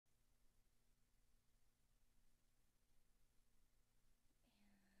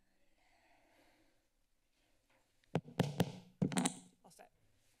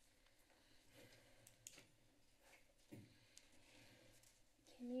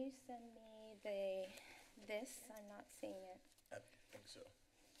Can you send me this? I'm not seeing it. I think so.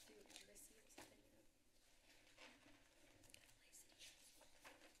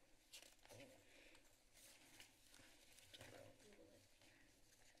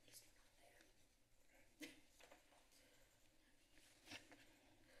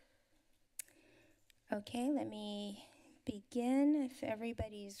 Okay, let me begin. If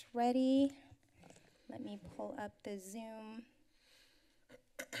everybody's ready, let me pull up the Zoom.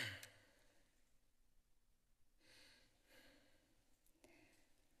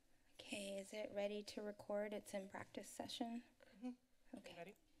 Okay, is it ready to record? It's in practice session? Mm-hmm. Okay.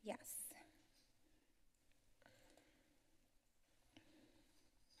 Ready? Yes.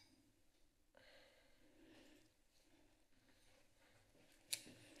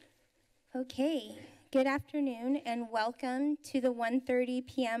 Okay, good afternoon and welcome to the 1:30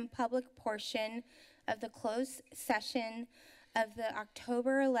 p.m. public portion of the closed session of the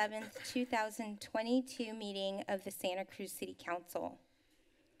October 11th, 2022 meeting of the Santa Cruz City Council.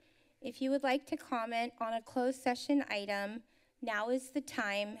 If you would like to comment on a closed session item, now is the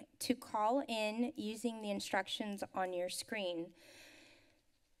time to call in using the instructions on your screen.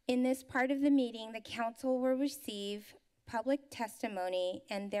 In this part of the meeting, the council will receive public testimony,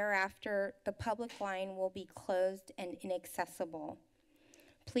 and thereafter the public line will be closed and inaccessible.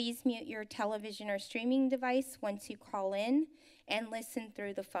 Please mute your television or streaming device once you call in and listen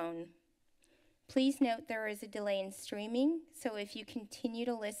through the phone. Please note there is a delay in streaming, so if you continue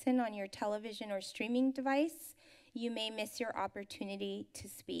to listen on your television or streaming device, you may miss your opportunity to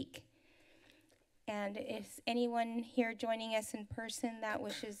speak. And if anyone here joining us in person that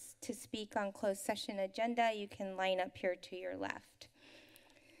wishes to speak on closed session agenda, you can line up here to your left.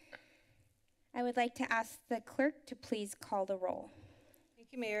 I would like to ask the clerk to please call the roll. Thank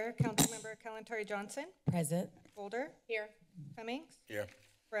you, Mayor. Councilmember Kalantari Johnson. Present. Boulder. Here. Cummings. Here.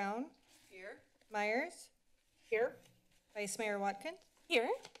 Brown. Here. Myers. Here. Vice Mayor Watkins. Here.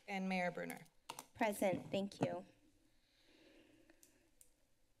 And Mayor Brunner. Present, thank you.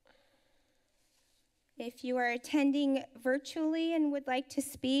 If you are attending virtually and would like to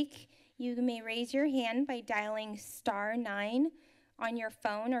speak, you may raise your hand by dialing *9 on your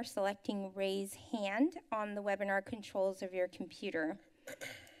phone or selecting raise hand on the webinar controls of your computer.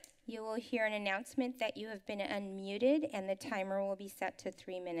 You will hear an announcement that you have been unmuted and the timer will be set to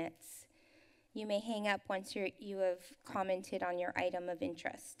 3 minutes. You may hang up once you have commented on your item of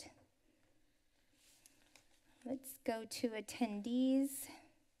interest. Let's go to attendees.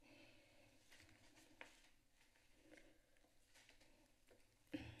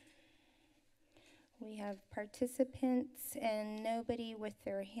 We have participants and nobody with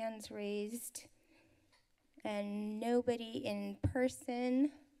their hands raised and nobody in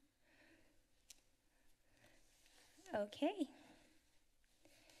person. Okay.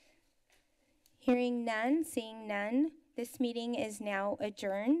 Hearing none, seeing none, this meeting is now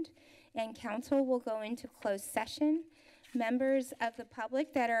adjourned and council will go into closed session. Members of the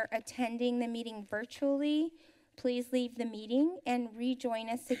public that are attending the meeting virtually, please leave the meeting and rejoin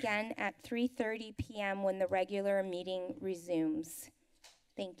us again at 3:30 p.m. when the regular meeting resumes.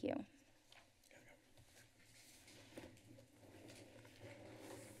 Thank you.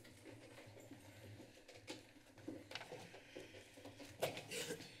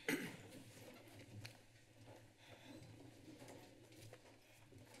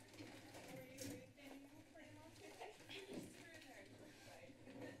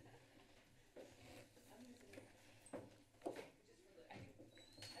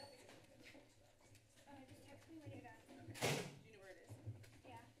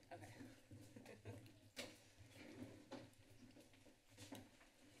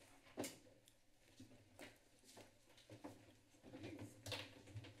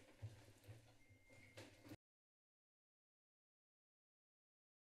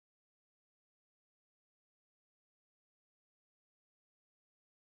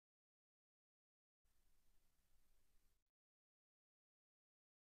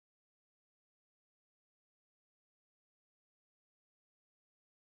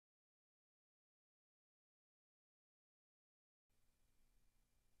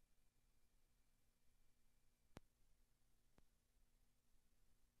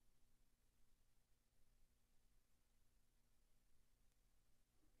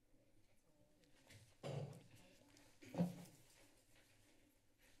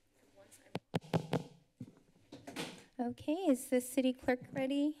 Okay, is the city clerk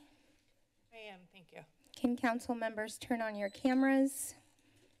ready? I am, thank you. Can council members turn on your cameras?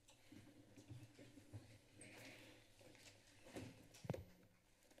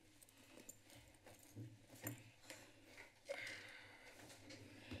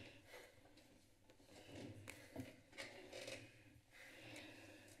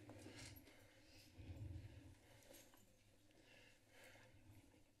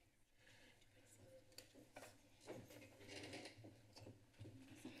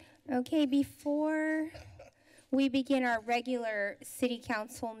 Okay, before we begin our regular city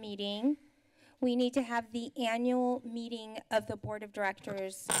council meeting, we need to have the annual meeting of the Board of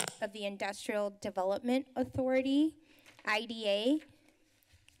Directors of the Industrial Development Authority, IDA,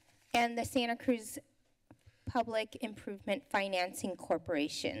 and the Santa Cruz Public Improvement Financing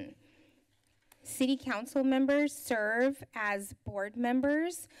Corporation. City council members serve as board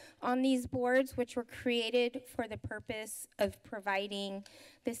members on these boards, which were created for the purpose of providing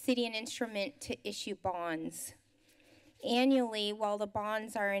the city an instrument to issue bonds. Annually, while the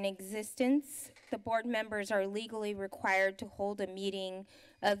bonds are in existence, the board members are legally required to hold a meeting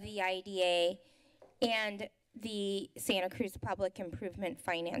of the IDA and the Santa Cruz Public Improvement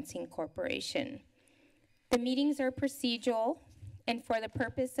Financing Corporation. The meetings are procedural and for the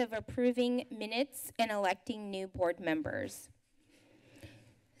purpose of approving minutes and electing new board members.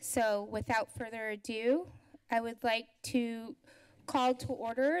 So without further ado, I would like to call to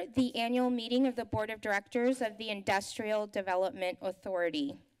order the annual meeting of the Board of Directors of the Industrial Development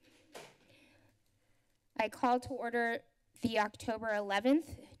Authority. I call to order the October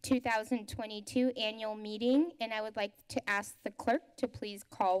 11th, 2022 annual meeting, and I would like to ask the clerk to please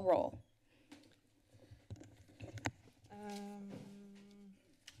call roll.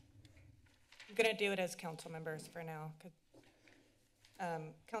 I'm going to do it as council members for now.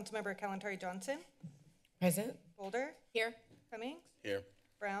 Councilmember Kalantari Johnson, Present. Boulder, Here. Cummings, Here.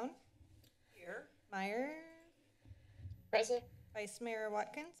 Brown, Here. Myers, Present. Vice Mayor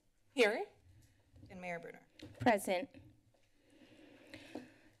Watkins, Here. and Mayor Brunner. Present.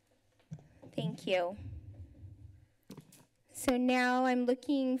 Thank you. So now I'm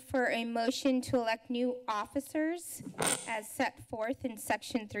looking for a motion to elect new officers as set forth in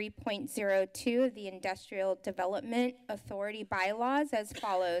section 3.02 of the Industrial Development Authority bylaws as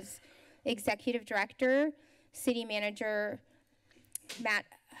follows. Executive Director, City Manager Matt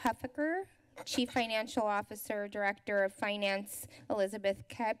Huffaker, Chief Financial Officer, Director of Finance Elizabeth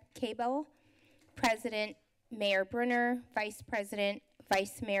Cable, President Mayor Brunner, Vice President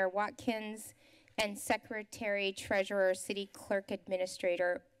Vice Mayor Watkins, and Secretary, Treasurer, City Clerk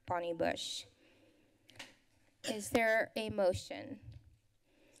Administrator Bonnie Bush. Is there a motion?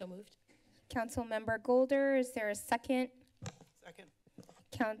 So moved. Councilmember Golder, is there a second? Second.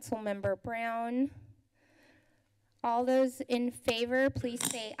 Councilmember Brown. All those in favor, please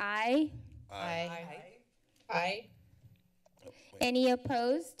say aye. Aye. Aye. Oh, wait. Any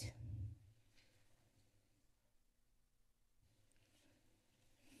opposed?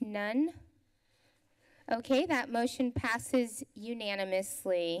 None? Okay, that motion passes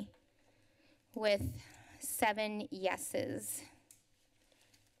unanimously with 7 yeses.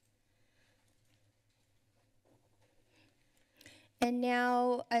 And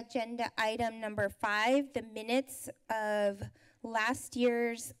now agenda item number 5, the minutes of last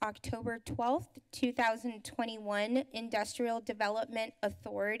year's October 12th, 2021 Industrial Development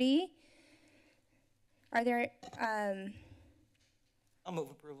Authority. Are there, I'll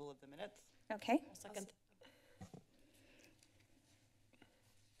move approval of the minutes. okay. Second.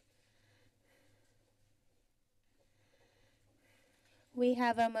 We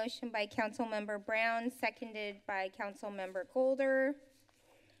have a motion by Councilmember Brown, seconded by Councilmember Golder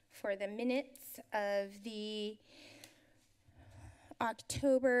for the minutes of the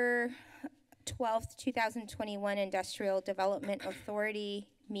October 12th, 2021 Industrial Development Authority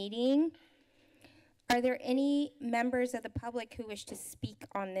meeting. Are there any members of the public who wish to speak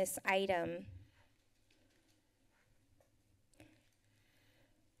on this item?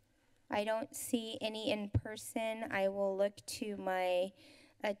 I don't see any in person. I will look to my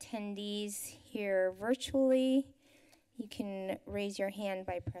attendees here virtually. You can raise your hand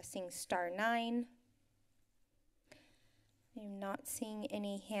by pressing *9. I'm not seeing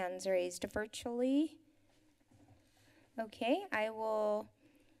any hands raised virtually. Okay, I will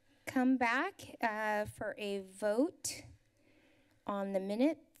come back for a vote on the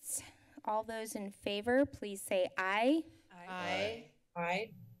minutes. All those in favor, please say aye. Aye. Aye.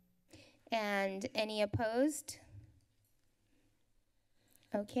 And any opposed?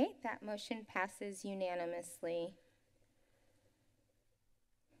 Okay, that motion passes unanimously.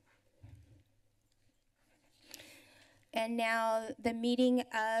 And now the meeting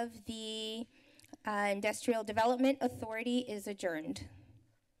of the Industrial Development Authority is adjourned.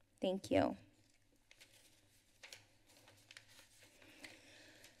 Thank you.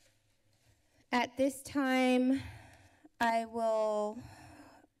 At this time, I will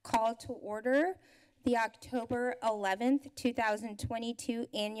call to order the October 11th, 2022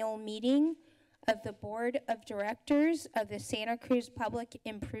 annual meeting of the Board of Directors of the Santa Cruz Public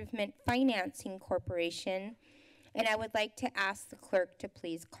Improvement Financing Corporation And I would like to ask the clerk to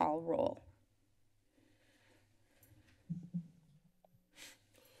please call roll.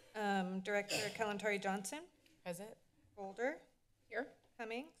 Director Kalantari Johnson, Present. Boulder, Here.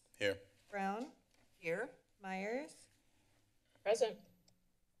 Cummings, Here. Brown, Here. Myers, Present.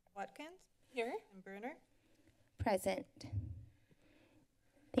 Watkins, Here. and Bruner. Present.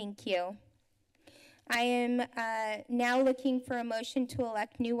 Thank you. I am now looking for a motion to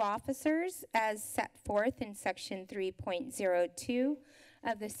elect new officers as set forth in Section 3.02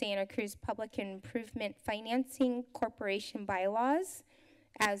 of the Santa Cruz Public Improvement Financing Corporation bylaws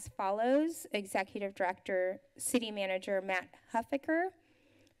as follows: Executive Director, City Manager Matt Huffaker,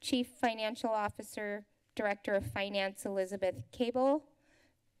 Chief Financial Officer, Director of Finance Elizabeth Cable.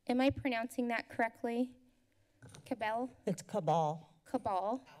 Am I pronouncing that correctly? Cabell? It's Cabal.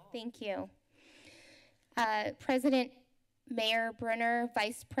 Cabal, thank you. President Mayor Brunner,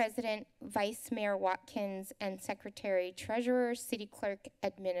 Vice President, Vice Mayor Watkins, and Secretary Treasurer, City Clerk,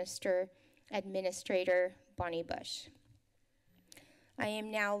 Administrator Bonnie Bush. I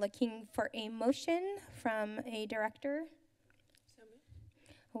am now looking for a motion from a director. So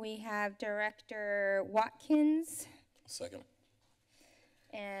moved. We have Director Watkins Second.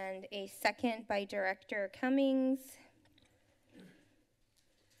 and a second by Director Cummings.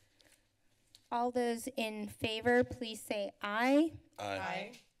 All those in favor, please say aye.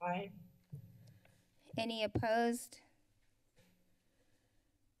 Aye. Aye. Any opposed?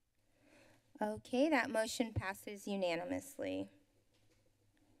 Okay, that motion passes unanimously.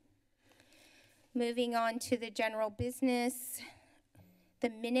 Moving on to the general business, the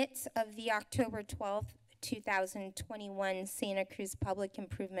minutes of the October 12th, 2021 Santa Cruz Public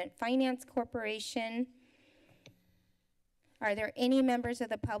Improvement Finance Corporation. Are there any members of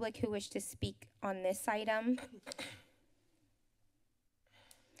the public who wish to speak on this item?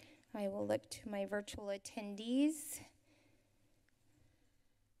 I will look to my virtual attendees.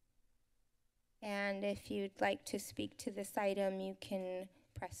 And if you'd like to speak to this item, you can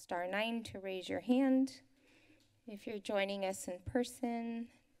press *9 to raise your hand. If you're joining us in person.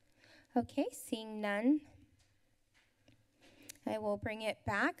 Okay, seeing none. I will bring it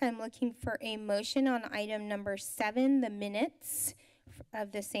back. I'm looking for a motion on item number 7, the minutes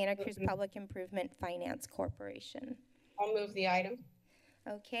of the Santa Cruz Public Improvement Finance Corporation. I'll move the item.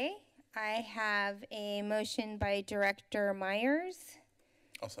 Okay, I have a motion by Director Myers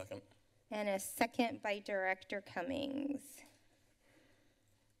I'll second. and a second by Director Cummings.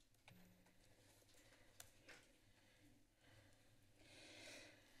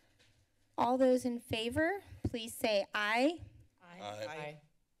 All those in favor, please say aye. Aye.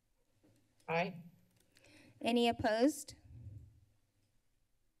 Aye. Any opposed?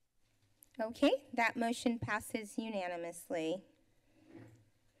 Okay, that motion passes unanimously.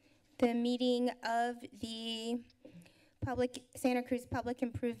 The meeting of the Santa Cruz Public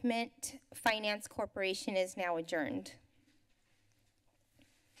Improvement Finance Corporation is now adjourned.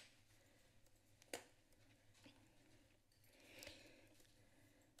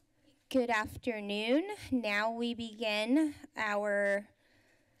 Good afternoon. Now we begin our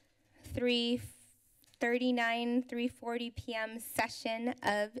 3:40 p.m. session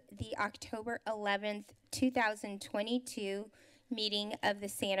of the October 11th, 2022 meeting of the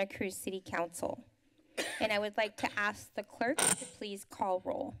Santa Cruz City Council. And I would like to ask the clerk to please call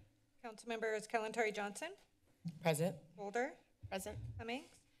roll. Council members Kalantari Johnson, Present. Boulder, Present. Cummings,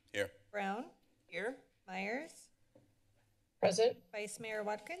 Here. Brown, Here. Myers, Present. Vice Mayor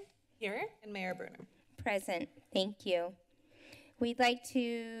Watkins, Here. and Mayor Bruner. Present. Thank you. We'd like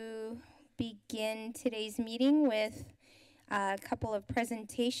to begin today's meeting with a couple of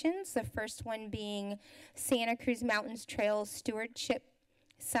presentations. The first one being Santa Cruz Mountains Trail Stewardship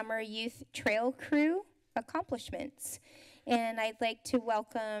Summer Youth Trail Crew accomplishments. And I'd like to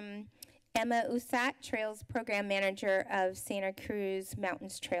welcome Emma Usat, Trails Program Manager of Santa Cruz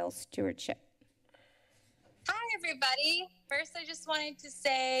Mountains Trail Stewardship. Hi, everybody. First, I just wanted to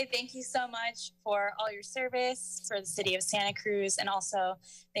say thank you so much for all your service for the city of Santa Cruz, and also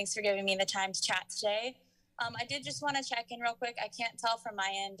thanks for giving me the time to chat today. I did just want to check in real quick. I can't tell from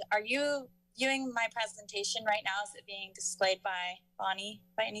my end. Are you viewing my presentation right now? Is it being displayed by Bonnie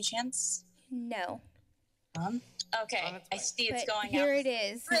by any chance? No, Okay, On its I way. see it's but going here out. it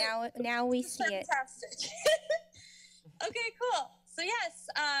is. Great. Now we see it. Fantastic. Okay, cool. So yes,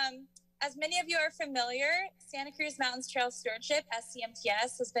 as many of you are familiar, Santa Cruz Mountains Trail Stewardship,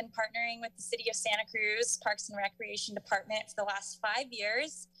 SCMTS, has been partnering with the City of Santa Cruz Parks and Recreation Department for the last 5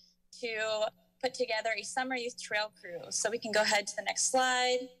 years to put together a summer youth trail crew. So we can go ahead to the next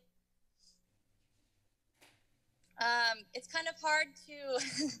slide. It's kind of hard to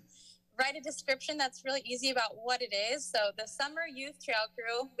write a description that's really easy about what it is. So the Summer Youth Trail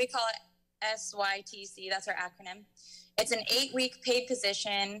Crew, we call it SYTC, that's our acronym. It's an 8-week paid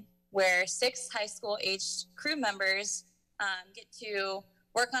position where 6 high school aged crew members get to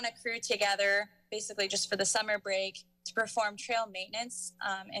work on a crew together, basically just for the summer break, to perform trail maintenance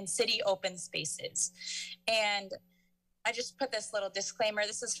in city open spaces. And I just put this little disclaimer.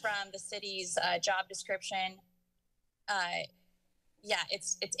 This is from the city's job description. Yeah,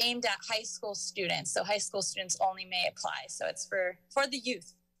 it's aimed at high school students. So high school students only may apply. So it's for the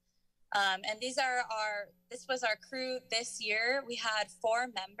youth. And this was our crew this year. We had 4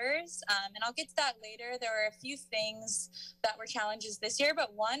 members, and I'll get to that later. There were a few things that were challenges this year,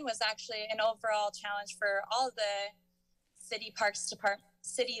 but one was actually an overall challenge for all of the city parks department,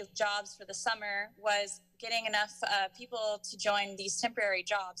 city jobs for the summer, was getting enough people to join these temporary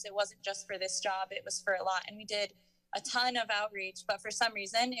jobs. It wasn't just for this job, it was for a lot. And we did a ton of outreach, but for some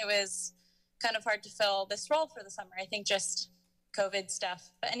reason it was kind of hard to fill this role for the summer. I think just COVID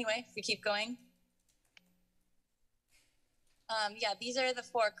stuff. But anyway, if we keep going. Yeah, these are the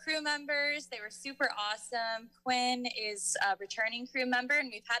 4 crew members. They were super awesome. Quinn is a returning crew member,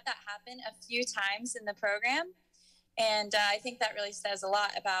 and we've had that happen a few times in the program. And I think that really says a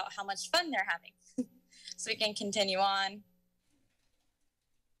lot about how much fun they're having. So we can continue on.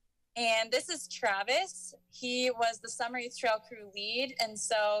 And this is Travis. He was the Summer Youth Trail Crew lead. And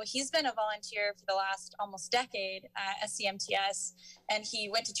so he's been a volunteer for the last almost decade at SCMTS. And he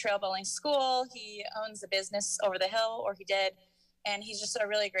went to trail bowling school. He owns a business over the hill, or he did. And he's just a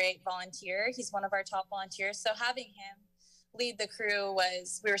really great volunteer. He's one of our top volunteers. So having him lead the crew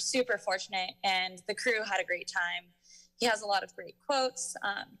we were super fortunate, and the crew had a great time. He has a lot of great quotes.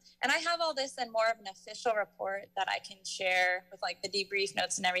 And I have all this and more of an official report that I can share with like the debrief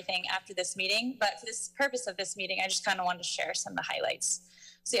notes and everything after this meeting. But for this purpose of this meeting, I just kind of wanted to share some of the highlights.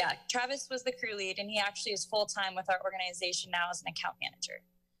 So yeah, Travis was the crew lead, and he actually is full-time with our organization now as an account manager.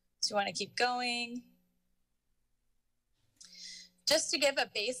 So we want to keep going. Just to give a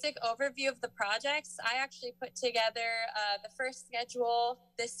basic overview of the projects, I actually put together the first schedule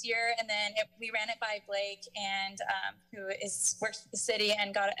this year, and then we ran it by Blake, and who works with the city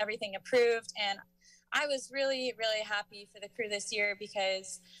and got everything approved. And I was really, really happy for the crew this year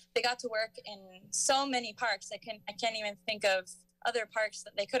because they got to work in so many parks. I can't even think of other parks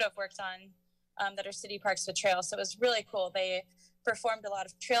that they could have worked on that are city parks with trails. So it was really cool. They performed a lot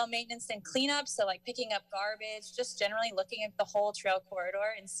of trail maintenance and cleanup. So like picking up garbage, just generally looking at the whole trail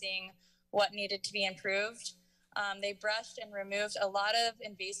corridor and seeing what needed to be improved. They brushed and removed a lot of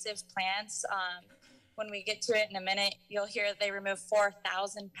invasive plants. When we get to it in a minute, you'll hear that they removed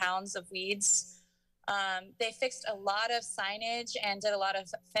 4,000 pounds of weeds. They fixed a lot of signage and did a lot of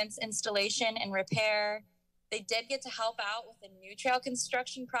fence installation and repair. They did get to help out with a new trail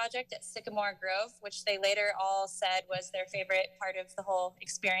construction project at Sycamore Grove, which they later all said was their favorite part of the whole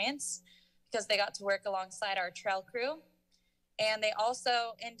experience because they got to work alongside our trail crew. And they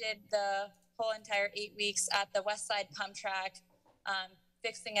also ended the whole entire 8 weeks at the West Side Pump Track,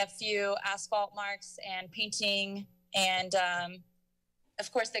 fixing a few asphalt marks and painting. And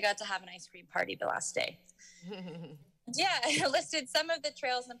of course, they got to have an ice cream party the last day. Yeah, I listed some of the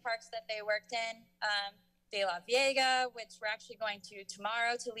trails and parks that they worked in. De La Viega, which we're actually going to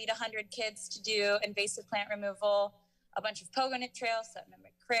tomorrow to lead 100 kids to do invasive plant removal, a bunch of Pogonut trails, Sutton and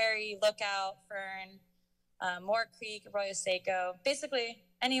McCrary, Lookout, Fern, Moore Creek, Arroyo Seco, basically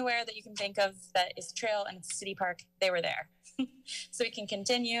anywhere that you can think of that is a trail and it's a city park, they were there. So we can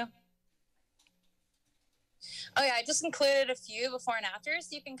continue. Oh yeah, I just included a few before and after,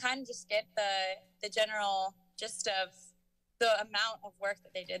 so you can kind of just get the general gist of the amount of work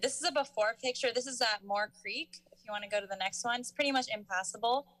that they did. This is a before picture. This is at Moore Creek. If you want to go to the next one, it's pretty much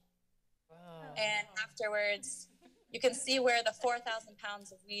impassable. Wow. And afterwards, you can see where the 4,000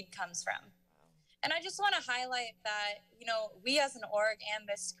 pounds of weed comes from. And I just want to highlight that, you know, we as an org and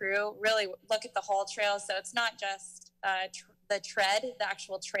this crew really look at the whole trail. So it's not just the tread, the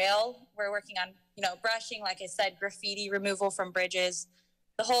actual trail. We're working on, you know, brushing, like I said, graffiti removal from bridges,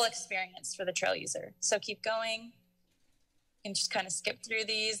 the whole experience for the trail user. So keep going. You can just kind of skip through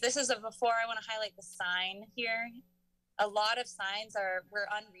these. This is a before. I want to highlight the sign here. A lot of signs were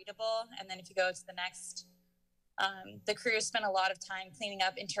unreadable. And then if you go to the next, the crew spent a lot of time cleaning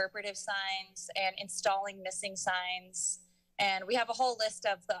up interpretive signs and installing missing signs. And we have a whole list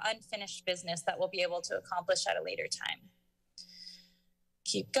of the unfinished business that we'll be able to accomplish at a later time.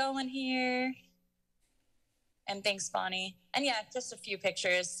 Keep going here. And thanks, Bonnie. And yeah, just a few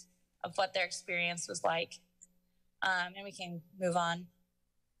pictures of what their experience was like. And we can move on.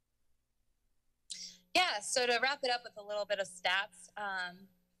 Yeah, so to wrap it up with a little bit of stats,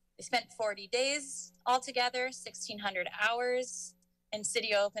 We spent 40 days altogether, 1,600 hours in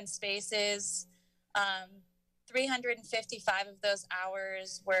city open spaces. 355 of those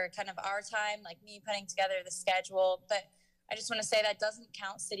hours were kind of our time, like me putting together the schedule. But I just want to say that doesn't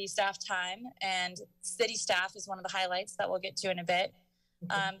count city staff time, and city staff is one of the highlights that we'll get to in a bit.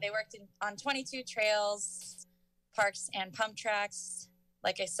 They worked on 22 trails, parks, and pump tracks.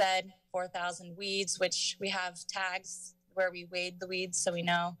 Like I said, 4,000 weeds, which we have tags where we weighed the weeds so we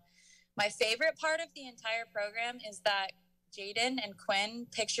know. My favorite part of the entire program is that Jaden and Quinn,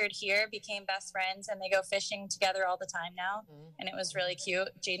 pictured here, became best friends, and they go fishing together all the time now. And it was really cute.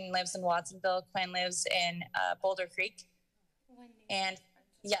 Jaden lives in Watsonville. Quinn lives in Boulder Creek. And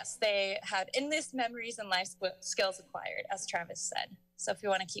yes, they had endless memories and life skills acquired, as Travis said. So if you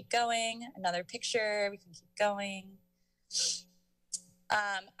want to keep going, another picture, we can keep going.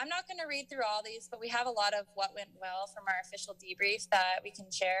 I'm not going to read through all these, but we have a lot of what went well from our official debrief that we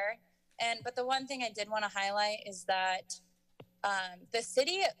can share. But the one thing I did want to highlight is that the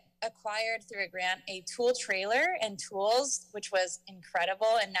city acquired through a grant a tool trailer and tools, which was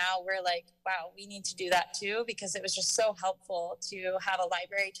incredible. And now we're like, wow, we need to do that too, because it was just so helpful to have a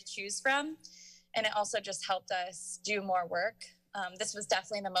library to choose from. And it also just helped us do more work. This was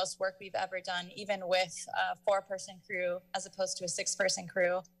definitely the most work we've ever done, even with a 4-person crew as opposed to a 6-person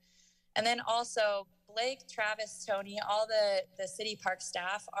crew. And then also Blake, Travis, Tony, all the city park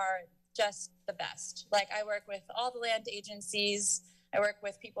staff are just the best. Like, I work with all the land agencies. I work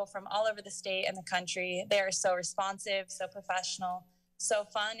with people from all over the state and the country. They are so responsive, so professional, so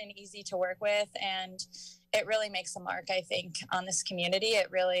fun and easy to work with. And it really makes a mark, I think, on this community. It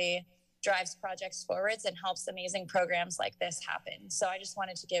really drives projects forwards and helps amazing programs like this happen. So I just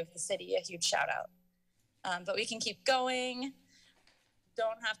wanted to give the city a huge shout out. But we can keep going.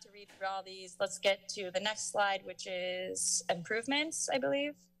 Don't have to read through all these. Let's get to the next slide, which is improvements, I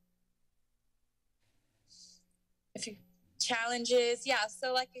believe. Challenges, yeah.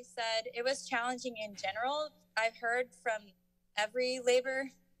 So like I said, it was challenging in general. I've heard from every labor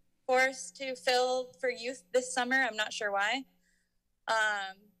force to fill for youth this summer. I'm not sure why.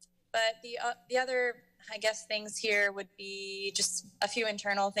 But the other, I guess, things here would be just a few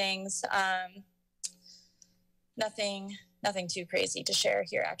internal things. Nothing too crazy to share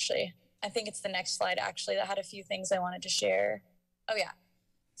here, actually. I think it's the next slide, actually, that had a few things I wanted to share. Oh, yeah.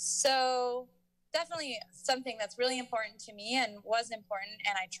 So definitely something that's really important to me and was important,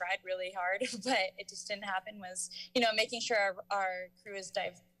 and I tried really hard, but it just didn't happen, was, making sure our crew is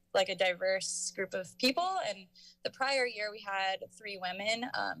a diverse group of people. And the prior year we had 3 women,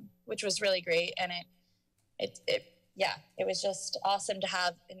 which was really great. And it was just awesome to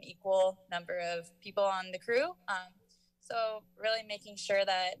have an equal number of people on the crew. So really making sure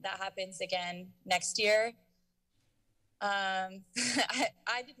that happens again next year.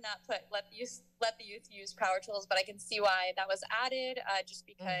 I did not put let the youth use power tools, but I can see why that was added, just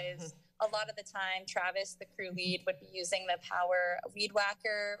because a lot of the time Travis, the crew lead, would be using the power weed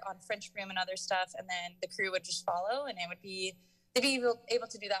whacker on French broom and other stuff, and then the crew would just follow, and they'd be able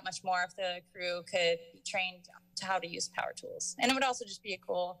to do that much more if the crew could be trained to how to use power tools. And it would also just be a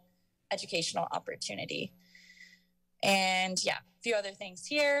cool educational opportunity. And yeah, a few other things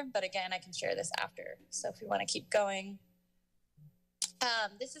here, but again, I can share this after. So if we want to keep going.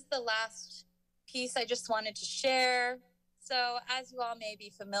 This is the last piece I just wanted to share. So as you all may be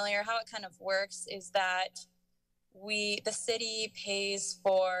familiar, how it kind of works is that the city pays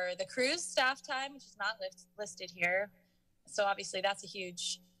for the Cruz staff time, which is not listed here. So obviously that's a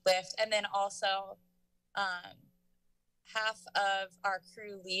huge lift. And then also half of our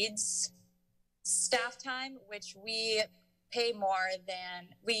crew leads staff time, which we pay more than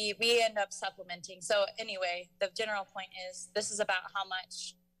we end up supplementing. So anyway, the general point is this is about how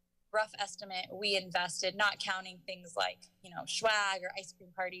much rough estimate we invested, not counting things like, swag or ice cream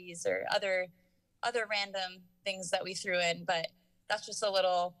parties or other random things that we threw in. But that's just a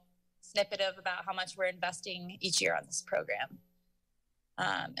little snippet of about how much we're investing each year on this program.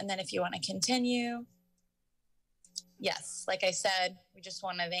 And then if you want to continue. Yes, like I said, we just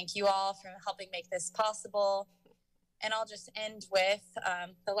want to thank you all for helping make this possible. And I'll just end with,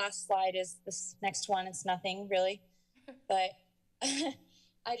 the last slide is this next one. It's nothing really, but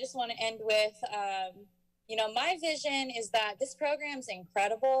I just want to end with, my vision is that this program's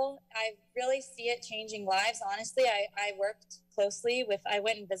incredible. I really see it changing lives. Honestly, I worked closely I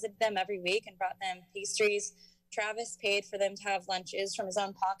went and visited them every week and brought them pastries. Travis paid for them to have lunches from his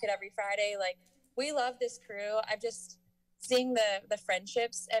own pocket every Friday. Like, we love this crew. I've just seeing the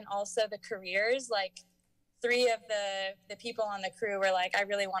friendships and also the careers, like, 3 of the people on the crew were like, I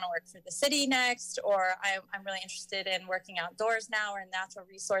really want to work for the city next, or I'm really interested in working outdoors now or in natural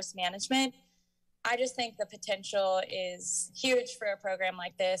resource management. I just think the potential is huge for a program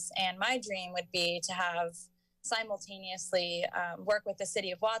like this. And my dream would be to have simultaneously work with the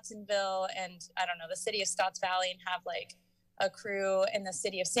city of Watsonville and, I don't know, the city of Scotts Valley, and have like a crew in the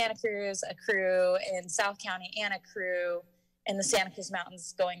city of Santa Cruz, a crew in South County, and a crew in the Santa Cruz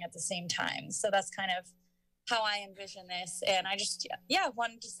Mountains going at the same time. So that's kind of how I envision this. And I just,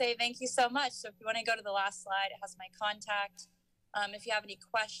 wanted to say thank you so much. So if you want to go to the last slide, it has my contact. If you have any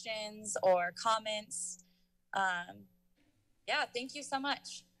questions or comments, thank you so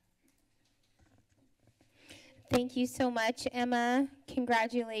much. Thank you so much, Emma.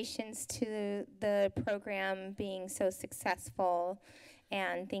 Congratulations to the program being so successful,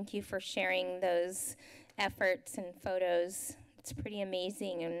 and thank you for sharing those efforts and photos. It's pretty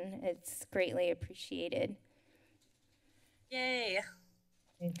amazing, and it's greatly appreciated. Yay.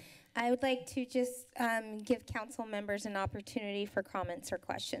 I would like to just give council members an opportunity for comments or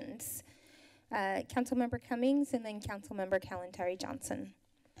questions. Councilmember Cummings and then Councilmember Kalantari Johnson.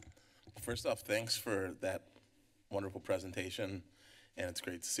 First off, thanks for that wonderful presentation, and it's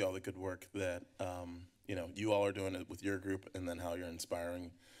great to see all the good work that you all are doing it with your group, and then how you're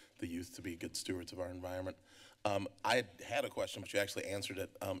inspiring the youth to be good stewards of our environment. I had a question, but you actually answered it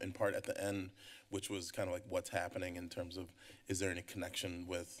in part at the end, which was kind of like what's happening in terms of, is there any connection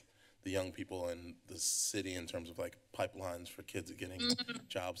with the young people in the city in terms of like pipelines for kids getting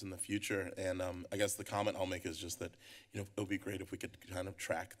jobs in the future? And I guess the comment I'll make is just that, it would be great if we could kind of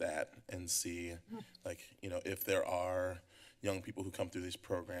track that and see, like, if there are young people who come through these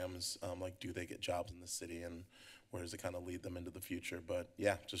programs, like, do they get jobs in the city, and where does it kind of lead them into the future? But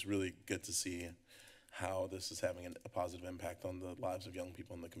yeah, just really good to see how this is having a positive impact on the lives of young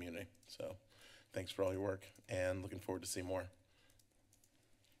people in the community. So thanks for all your work, and looking forward to seeing more.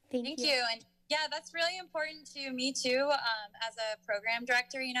 Thank you. And yeah, that's really important to me too. As a program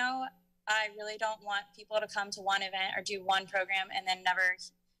director, I really don't want people to come to one event or do one program and then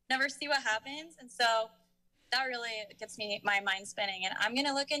never see what happens. And so that really gets my mind spinning. And I'm going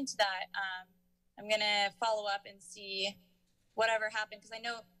to look into that. I'm going to follow up and see whatever happened, because I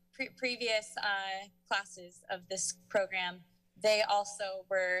know previous classes of this program, they also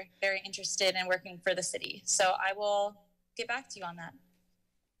were very interested in working for the city. So I will get back to you on that.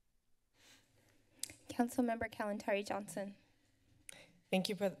 Councilmember Kalantari Johnson. Thank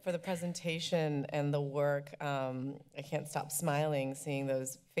you for the presentation and the work. I can't stop smiling seeing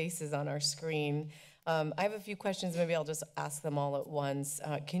those faces on our screen. I have a few questions. Maybe I'll just ask them all at once.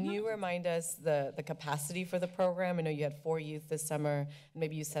 Can you remind us the capacity for the program? I know you had 4 youth this summer.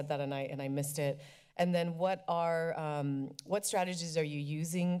 Maybe you said that and I missed it. And then what strategies are you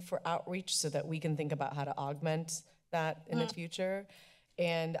using for outreach so that we can think about how to augment that in the future?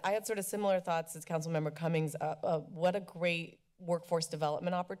 And I had sort of similar thoughts as Councilmember Cummings. What a great workforce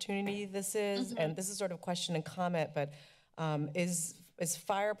development opportunity this is. And this is sort of question and comment, but is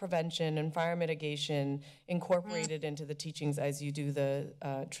fire prevention and fire mitigation incorporated into the teachings as you do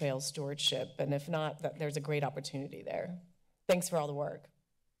the trail stewardship? And if not, there's a great opportunity there. Thanks for all the work.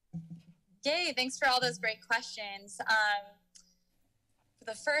 Yay, thanks for all those great questions. For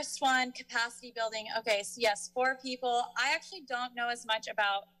the first one, capacity building. Okay, so yes, 4 people. I actually don't know as much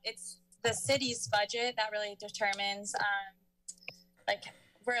about, it's the city's budget that really determines, I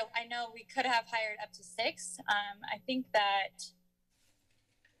know we could have hired up to 6. I think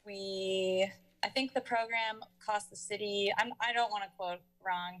the program cost the city, I don't want to quote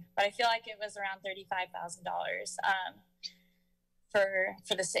wrong, but I feel like it was around $35,000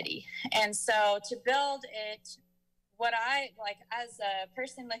 for the city. And so to build it, what I like as a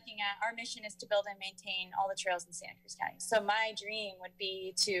person looking at, our mission is to build and maintain all the trails in Santa Cruz County. So my dream would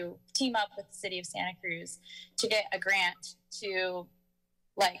be to team up with the city of Santa Cruz to get a grant to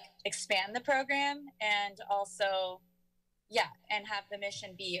expand the program, and also, and have the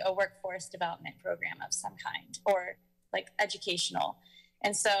mission be a workforce development program of some kind, or educational.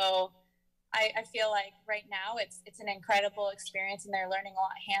 And so I feel like right now it's an incredible experience, and they're learning a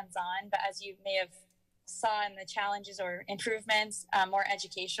lot hands-on, but as you may have saw in the challenges or improvements, more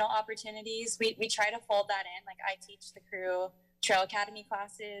educational opportunities, we try to fold that in. I teach the crew Trail Academy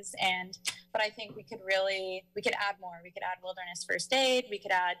classes, but I think we could add more. We could add wilderness first aid, we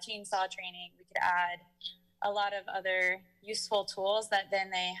could add chainsaw training, we could add a lot of other useful tools that then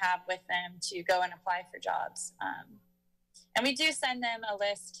they have with them to go and apply for jobs. And we do send them a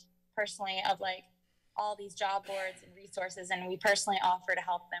list personally of all these job boards and resources, and we personally offer to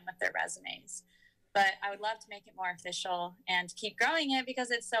help them with their resumes. but I would love to make it more official and keep growing it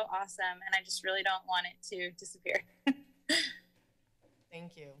because it's so awesome, and I just really don't want it to disappear.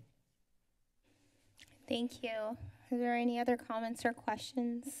 Thank you. Thank you. Are there any other comments or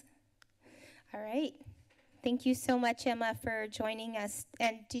questions? All right. Thank you so much, Emma, for joining us.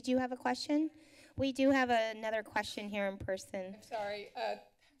 And did you have a question? We do have another question here in person. I'm sorry,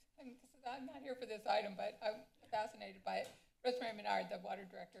 I'm not here for this item, but I'm fascinated by it. Rosemary Menard, the water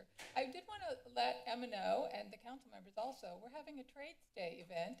director. I did want to let Emma know, and the council members also, we're having a Trades Day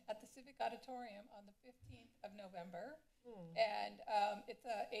event at the Civic Auditorium on the 15th of November. And it's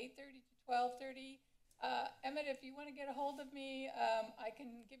 8:30 to 12:30. Emmett, if you want to get a hold of me, I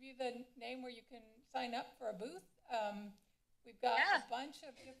can give you the name where you can sign up for a booth. We've got a bunch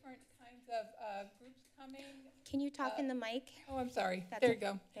of different kinds of groups coming. Can you talk in the mic? Oh, I'm sorry. That's There you okay.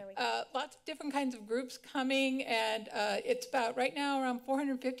 go. There we go. Lots of different kinds of groups coming, and it's about, right now, around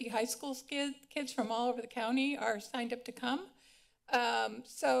 450 high school kids from all over the county are signed up to come.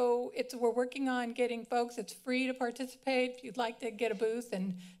 So we're working on getting folks, it's free to participate. If you'd like to get a booth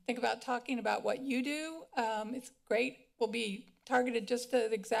and think about talking about what you do, it's great. We'll be targeted just to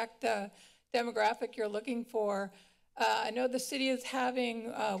the exact demographic you're looking for. I know the city is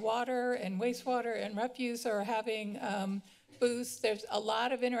having water and wastewater and refuse are having booths. There's a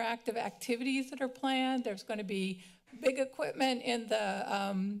lot of interactive activities that are planned. There's going to be big equipment in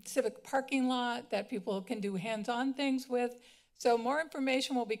the civic parking lot that people can do hands-on things with. So more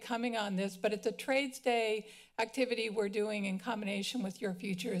information will be coming on this, but it's a Trades Day activity we're doing in combination with Your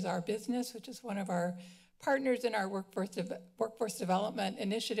Future is Our Business, which is one of our partners in our workforce development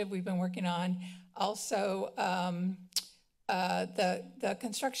initiative we've been working on. Also, the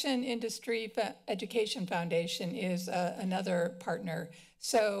Construction Industry Education Foundation is another partner.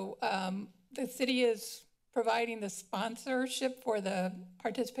 So the city is providing the sponsorship for the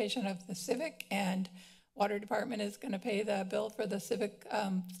participation of the Civic, and Water Department is going to pay the bill for the Civic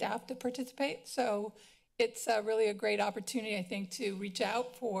staff to participate. So it's really a great opportunity, I think, to reach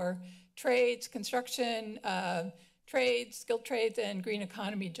out for trades, construction, trades, skilled trades, and green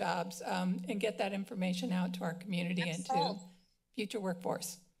economy jobs, and get that information out to our community and to future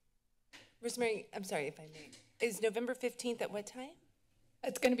workforce. Rosemary, I'm sorry if I may. Is November 15th at what time?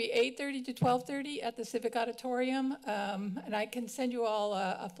 It's going to be 8:30 to 12:30 at the Civic Auditorium, and I can send you all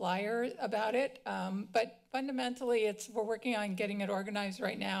a flyer about it. But fundamentally, we're working on getting it organized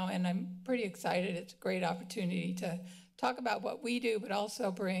right now, and I'm pretty excited. It's a great opportunity to talk about what we do, but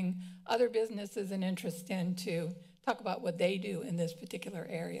also bring other businesses and interest in to talk about what they do in this particular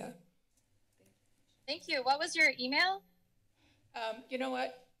area. Thank you. What was your email? You know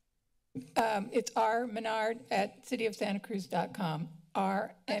what? It's rmenard@cityofsantacruz.com.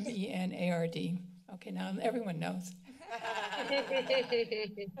 RMENARD. Okay, now everyone knows.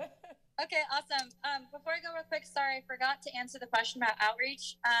 Okay, awesome. Before I go real quick, sorry, I forgot to answer the question about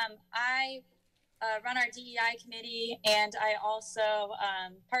outreach. I run our DEI committee, and I also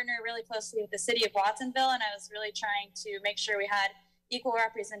partner really closely with the city of Watsonville, and I was really trying to make sure we had equal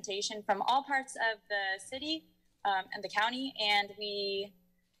representation from all parts of the city and the county, and we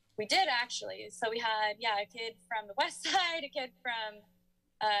did actually. So we had, a kid from the west side, a kid from,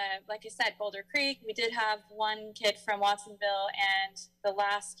 like I said, Boulder Creek. We did have one kid from Watsonville, and the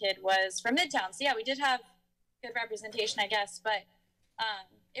last kid was from Midtown. So yeah, we did have good representation, I guess, but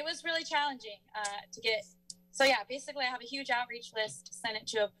it was really challenging to get. So yeah, basically I have a huge outreach list, sent it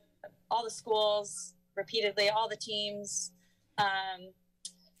to all the schools repeatedly, all the teams,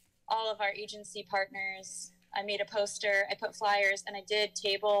 all of our agency partners. I made a poster, I put flyers, and I did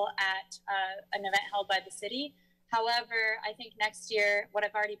table at an event held by the city. However, I think next year, what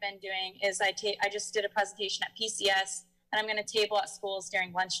I've already been doing is I just did a presentation at PCS, and I'm going to table at schools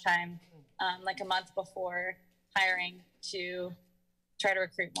during lunchtime, like a month before hiring, to try to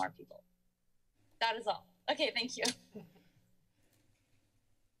recruit more people. That is all. Okay, thank you.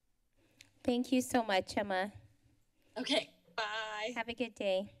 Thank you so much, Emma. Okay, bye. Have a good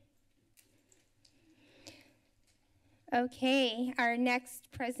day. Okay, our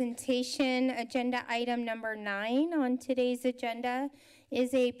next presentation, agenda item number 9 on today's agenda,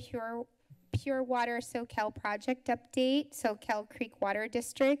 is a Pure Water SoCal project update, Soquel Creek Water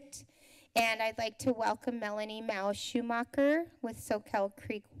District. And I'd like to welcome Melanie Mao Schumacher with Soquel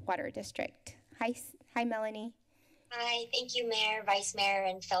Creek Water District. Hi, Melanie. Hi, thank you, Mayor, Vice Mayor,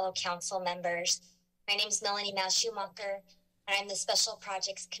 and fellow council members. My name is Melanie Mao Schumacher. I'm the Special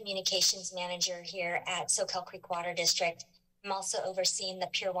Projects Communications Manager here at Soquel Creek Water District. I'm also overseeing the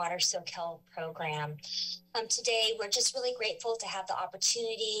Pure Water Soquel program. Today, we're just really grateful to have the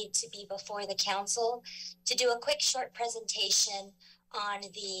opportunity to be before the council to do a quick short presentation on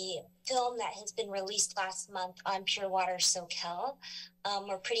the film that has been released last month on Pure Water SoCal.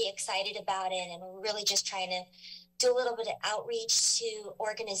 We're pretty excited about it, and we're really just trying to do a little bit of outreach to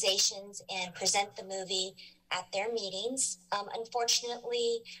organizations and present the movie at their meetings.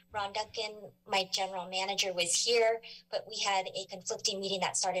 Unfortunately, Ron Duncan, my general manager, was here, but we had a conflicting meeting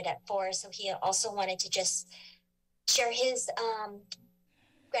that started at 4, so he also wanted to just share his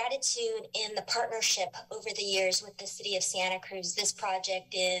gratitude in the partnership over the years with the city of Santa Cruz. This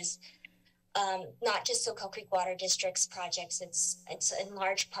project is not just SoCal Creek Water District's projects. It's in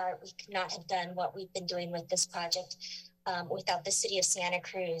large part, we could not have done what we've been doing with this project without the city of Santa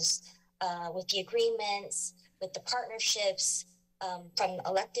Cruz, with the agreements, with the partnerships, from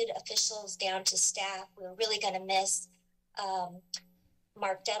elected officials down to staff. We're really going to miss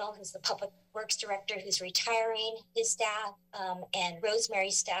Mark Dettel, who's the public works director, who's retiring. His staff and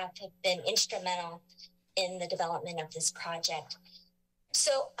Rosemary's staff have been instrumental in the development of this project.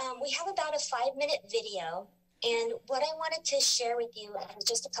 So we have about a 5-minute video, and what I wanted to share with you is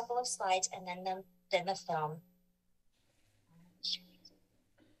just a couple of slides and then the film.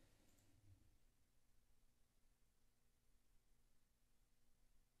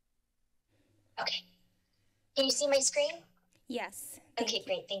 Okay, can you see my screen? Yes. Okay,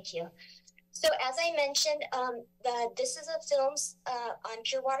 great, thank you. So as I mentioned, this is a film on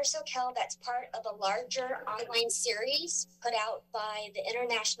Pure Water SoCal that's part of a larger online series put out by the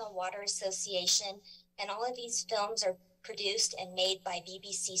International Water Association. And all of these films are produced and made by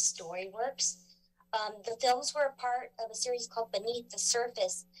BBC Storyworks. The films were a part of a series called Beneath the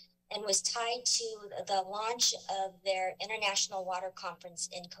Surface and was tied to the launch of their International Water Conference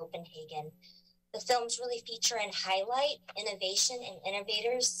in Copenhagen. The films really feature and highlight innovation and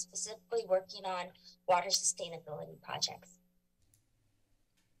innovators specifically working on water sustainability projects.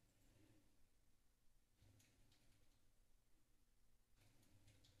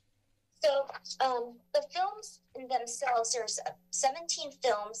 So the films in themselves, there's 17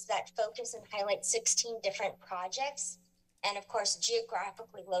 films that focus and highlight 16 different projects, and of course,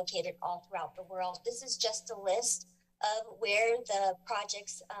 geographically located all throughout the world. This is just a list of where the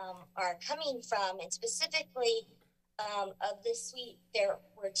projects are coming from, and specifically of this suite, there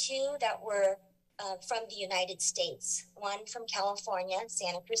were 2 that were from the United States, one from California,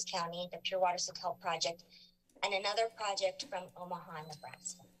 Santa Cruz County, the Pure Water SoCal project, and another project from Omaha,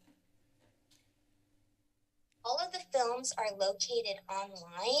 Nebraska. All of the films are located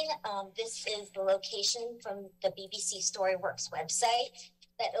online. This is the location from the BBC Storyworks website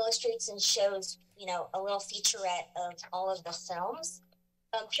that illustrates and shows, you know, a little featurette of all of the films.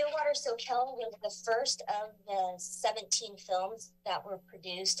 Pure Water SoCal was the first of the 17 films that were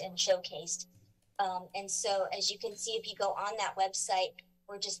produced and showcased. And so as you can see, if you go on that website,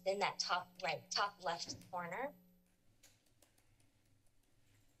 we're just in that top left corner.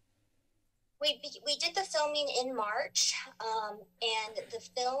 We did the filming in March, and the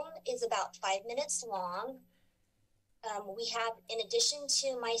film is about 5 minutes long. We have, in addition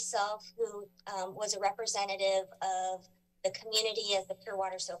to myself, who was a representative of the community as the Pure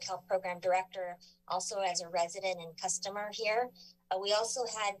Water SoCal program director, also as a resident and customer here, we also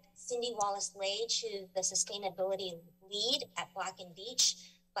had Cindy Wallace-Lage, who's the sustainability lead at Black & Beach.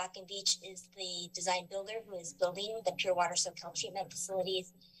 Black & Beach is the design builder who is building the Pure Water SoCal treatment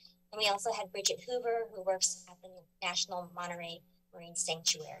facilities. And we also had Bridget Hoover, who works at the National Monterey Marine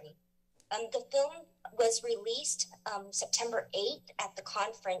Sanctuary. The film was released September 8th at the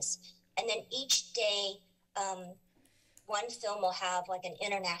conference, and then each day, one film will have like an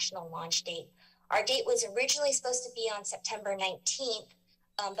international launch date. Our date was originally supposed to be on September 19th,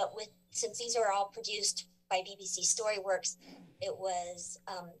 but since these are all produced by BBC Storyworks, it was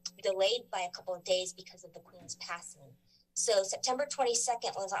delayed by a couple of days because of the Queen's passing. So September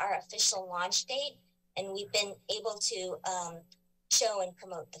 22nd was our official launch date, and we've been able to show and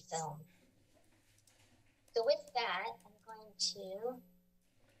promote the film. So with that, I'm going to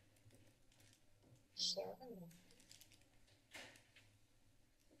share the movie. I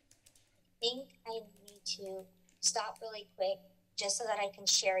think I need to stop really quick just so that I can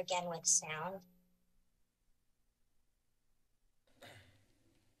share again with sound.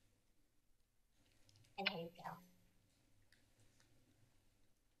 And here you go.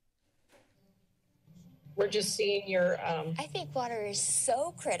 We're just seeing your, I think water is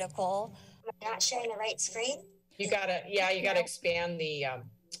so critical. Am I not sharing the right screen? you gotta expand the,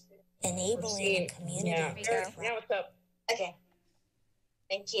 Enabling a community. yeah, now it's up. Okay.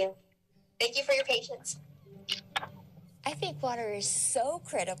 Thank you. Thank you for your patience. I think water is so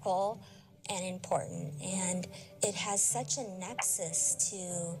critical and important, and it has such a nexus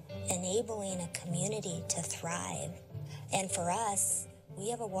to enabling a community to thrive. And for us, we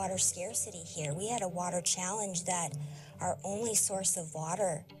have a water scarcity here. We had a water challenge that our only source of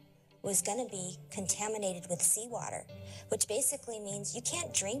water was going to be contaminated with seawater, which basically means you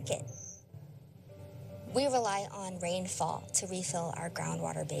can't drink it. We rely on rainfall to refill our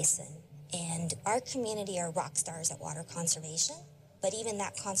groundwater basin. And our community are rock stars at water conservation, but even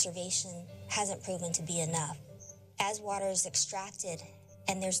that conservation hasn't proven to be enough. As water is extracted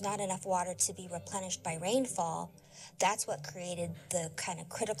and there's not enough water to be replenished by rainfall, that's what created the kind of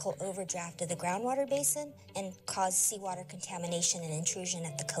critical overdraft of the groundwater basin and caused seawater contamination and intrusion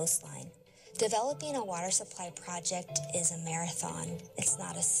at the coastline. Developing a water supply project is a marathon. It's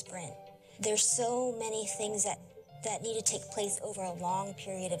not a sprint. There's so many things that need to take place over a long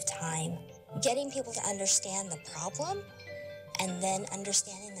period of time. Getting people to understand the problem and then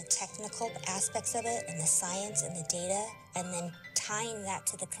understanding the technical aspects of it and the science and the data, and then tying that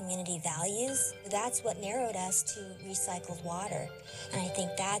to the community values, that's what narrowed us to recycled water. And I think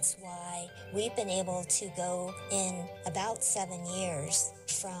that's why we've been able to go in about 7 years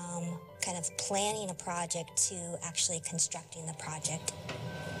from kind of planning a project to actually constructing the project.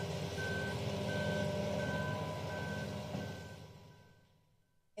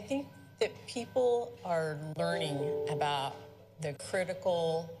 I think that people are learning about the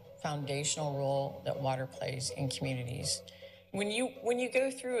critical foundational role that water plays in communities. When you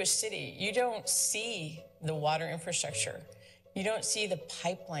go through a city, you don't see the water infrastructure. You don't see the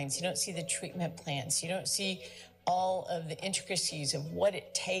pipelines. You don't see the treatment plants. You don't see all of the intricacies of what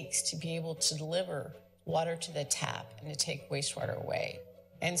it takes to be able to deliver water to the tap and to take wastewater away.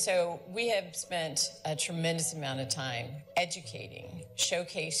 And so we have spent a tremendous amount of time educating,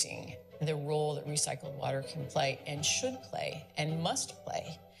 showcasing the role that recycled water can play and should play and must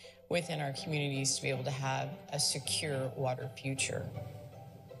play within our communities to be able to have a secure water future.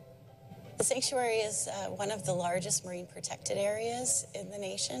 The sanctuary is one of the largest marine protected areas in the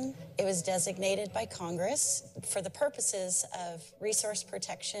nation. It was designated by Congress for the purposes of resource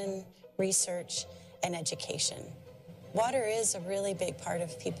protection, research, and education. Water is a really big part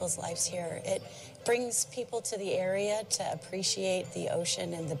of people's lives here. It brings people to the area to appreciate the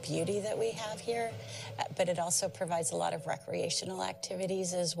ocean and the beauty that we have here, but it also provides a lot of recreational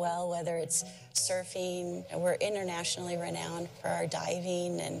activities as well, whether it's surfing. We're internationally renowned for our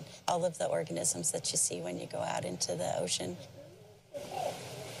diving and all of the organisms that you see when you go out into the ocean.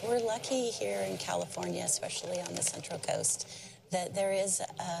 We're lucky here in California, especially on the Central Coast, that there is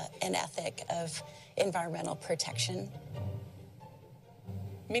an ethic of environmental protection.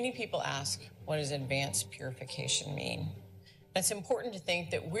 Many people ask, what does advanced purification mean? It's important to think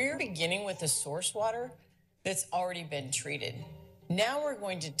that we're beginning with the source water that's already been treated. Now we're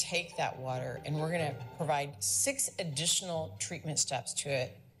going to take that water and we're going to provide 6 additional treatment steps to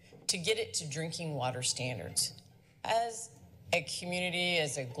it to get it to drinking water standards. As a community,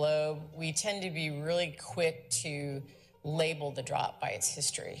 as a globe, we tend to be really quick to label the drop by its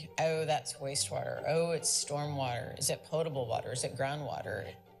history. Oh, that's wastewater. Oh, it's stormwater. Is it potable water? Is it groundwater?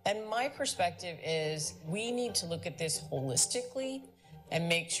 And my perspective is we need to look at this holistically and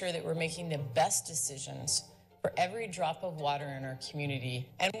make sure that we're making the best decisions for every drop of water in our community.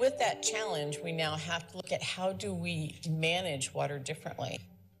 And with that challenge, we now have to look at how do we manage water differently.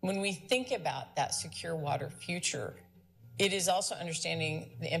 When we think about that secure water future, it is also understanding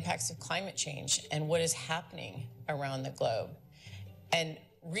the impacts of climate change and what is happening around the globe. And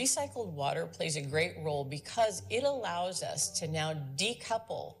recycled water plays a great role because it allows us to now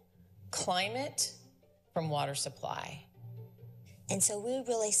decouple climate from water supply. And so we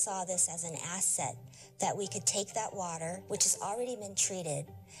really saw this as an asset that we could take that water, which has already been treated,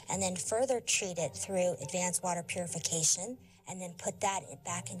 and then further treat it through advanced water purification, and then put that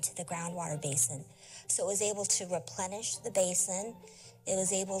back into the groundwater basin. So it was able to replenish the basin. It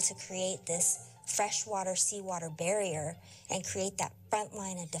was able to create this freshwater seawater barrier and create that front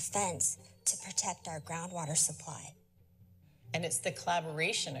line of defense to protect our groundwater supply. And it's the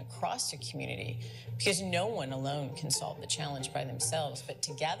collaboration across the community, because no one alone can solve the challenge by themselves, but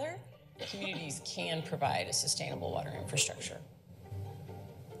together, communities can provide a sustainable water infrastructure.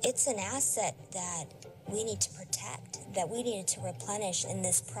 It's an asset that we need to protect, that we needed to replenish, and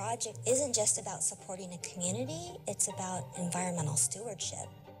this project isn't just about supporting a community, it's about environmental stewardship.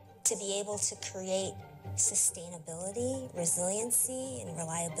 To be able to create sustainability, resiliency, and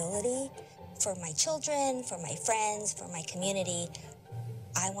reliability for my children, for my friends, for my community,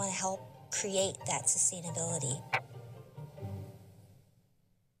 I want to help create that sustainability.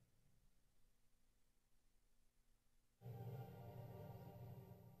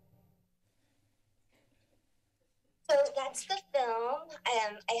 So that's the film.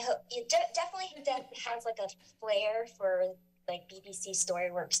 I hope it definitely has like a flair for like BBC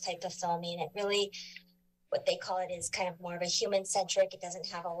Storyworks type of filming. It really, what they call it is kind of more of a human centric. It doesn't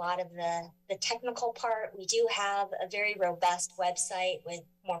have a lot of the technical part. We do have a very robust website with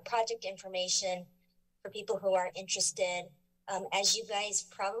more project information for people who are interested. As you guys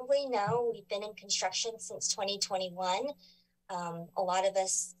probably know, we've been in construction since 2021. A lot of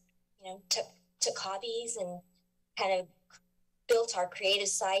us, took hobbies and kind of built our creative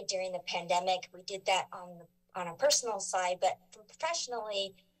side during the pandemic. We did that on a personal side, but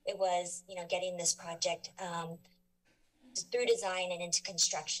professionally, it was, getting this project through design and into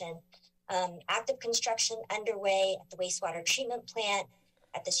construction. Active construction underway at the wastewater treatment plant,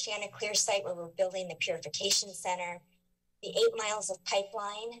 at the Chanticleer site where we're building the purification center, the 8 miles of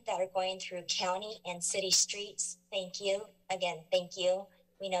pipeline that are going through county and city streets. Thank you. Again, thank you.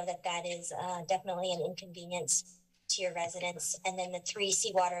 We know that is definitely an inconvenience to your residents. And then the 3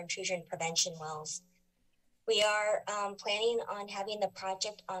 seawater intrusion prevention wells. We are planning on having the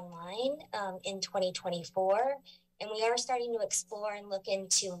project online in 2024. And we are starting to explore and look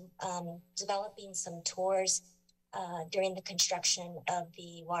into developing some tours during the construction of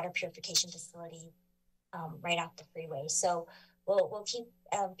the water purification facility right off the freeway. So we'll keep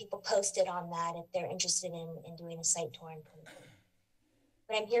people posted on that if they're interested in doing a site tour.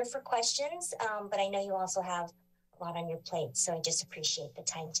 But I'm here for questions, but I know you also have a lot on your plate, so I just appreciate the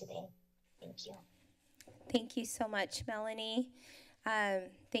time today. Thank you. Thank you so much, Melanie.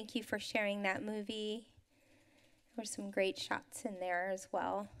 Thank you for sharing that movie. There were some great shots in there as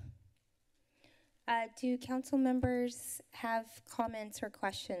well. Do council members have comments or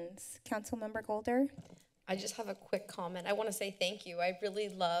questions? Councilmember Golder? I just have a quick comment. I want to say thank you. I really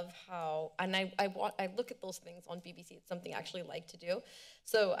love how, and I look at those things on BBC. It's something I actually like to do.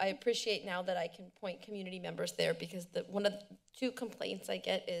 So I appreciate now that I can point community members there, because one of the 2 complaints I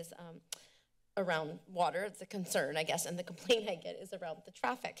get is around water. It's a concern, I guess, and the complaint I get is around the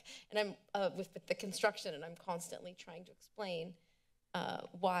traffic. And I'm with the construction, and I'm constantly trying to explain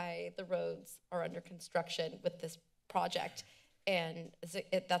why the roads are under construction with this project. And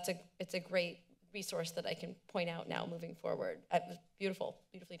it's a great resource that I can point out now moving forward. It was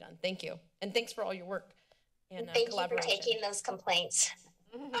beautifully done. Thank you. And thanks for all your work and collaboration. Thank you for taking those complaints.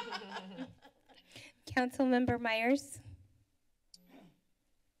 Councilmember Myers?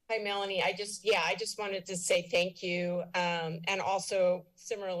 Hi, Melanie. I just wanted to say thank you. And also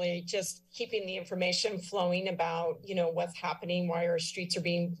similarly, just keeping the information flowing about, what's happening, why our streets are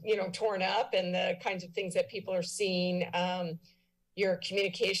being, torn up, and the kinds of things that people are seeing. Your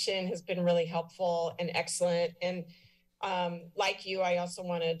communication has been really helpful and excellent. And like you, I also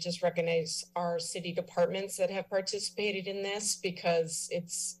want to just recognize our city departments that have participated in this, because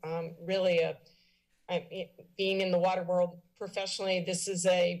it's really being in the water world professionally, this is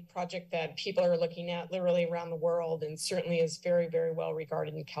a project that people are looking at literally around the world, and certainly is very, very well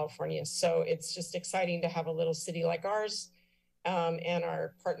regarded in California. So it's just exciting to have a little city like ours and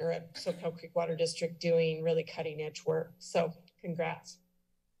our partner at Soquel Creek Water District doing really cutting edge work. So congrats.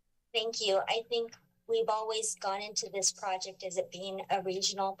 Thank you. I think we've always gone into this project as it being a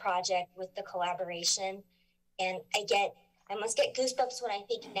regional project with the collaboration. And I must get goosebumps when I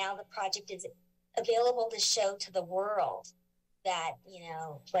think now the project is available to show to the world that,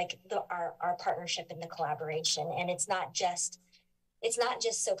 our partnership and the collaboration. And it's not just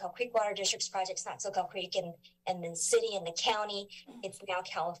Soquel Creek Water District's project. It's not Soquel Creek and the city and the county. It's now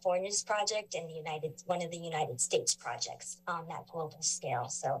California's project and one of the United States projects on that global scale.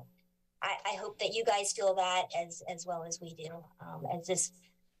 So I hope that you guys feel that as well as we do, as this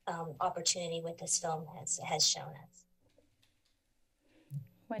opportunity with this film has shown us.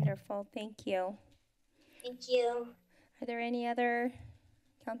 Wonderful. Thank you. Thank you. Are there any other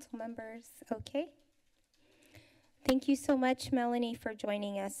council members? Okay. Thank you so much, Melanie, for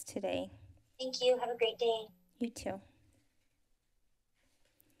joining us today. Thank you. Have a great day. You too.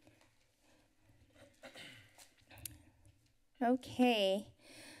 Okay.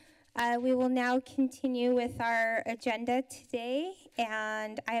 We will now continue with our agenda today,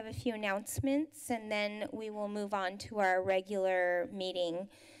 and I have a few announcements, and then we will move on to our regular meeting.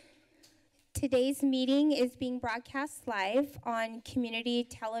 Today's meeting is being broadcast live on Community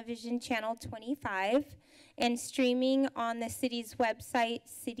Television Channel 25 and streaming on the city's website,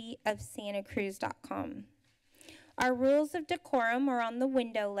 cityofsantacruz.com. Our rules of decorum are on the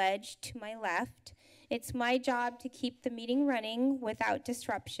window ledge to my left. It's my job to keep the meeting running without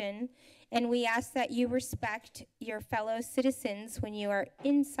disruption, and we ask that you respect your fellow citizens when you are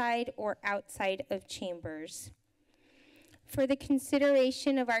inside or outside of chambers. For the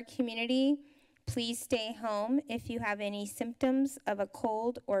consideration of our community, Please stay home if you have any symptoms of a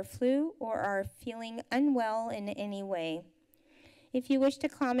cold or flu or are feeling unwell in any way. If you wish to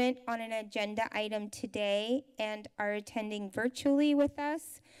comment on an agenda item today and are attending virtually with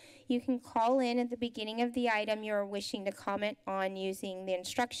us, you can call in at the beginning of the item you're wishing to comment on using the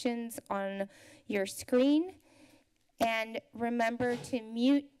instructions on your screen. And remember to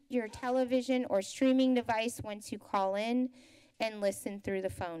mute your television or streaming device once you call in and listen through the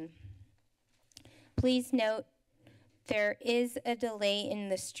phone. Please note there is a delay in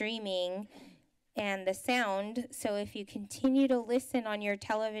the streaming and the sound, so if you continue to listen on your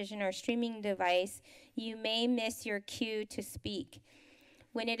television or streaming device, you may miss your cue to speak.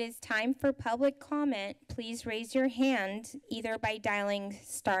 When it is time for public comment, please raise your hand either by dialing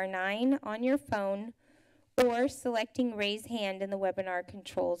 *9 on your phone or selecting raise hand in the webinar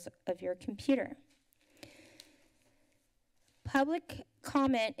controls of your computer. Public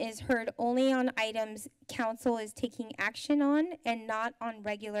comment is heard only on items council is taking action on and not on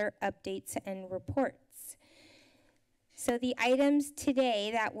regular updates and reports. So the items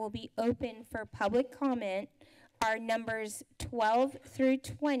today that will be open for public comment are numbers 12 through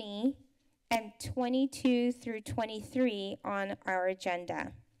 20 and 22 through 23 on our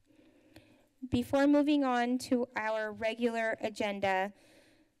agenda. Before moving on to our regular agenda,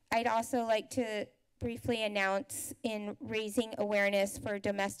 I'd also like to briefly announce, in raising awareness for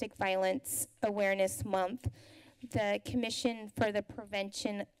Domestic Violence Awareness Month, the Commission for the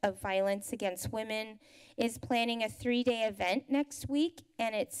Prevention of Violence Against Women is planning a 3-day event next week,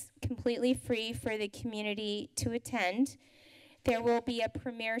 and it's completely free for the community to attend. There will be a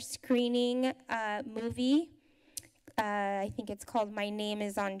premiere screening movie. I think it's called My Name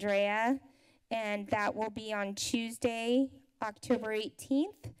is Andrea, and that will be on Tuesday, October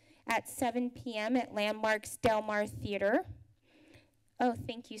 18th at 7 p.m. at Landmark's Del Mar Theater. Oh,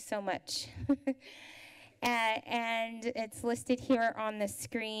 thank you so much. And it's listed here on the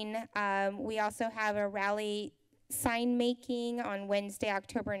screen. We also have a rally sign making on Wednesday,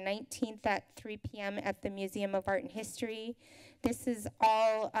 October 19th at 3 p.m. at the Museum of Art and History. This is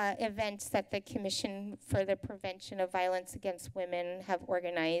all events that the Commission for the Prevention of Violence Against Women have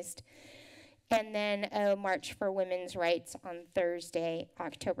organized. And then a March for Women's Rights on Thursday,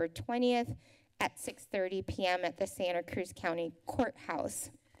 October 20th at 6:30 p.m. at the Santa Cruz County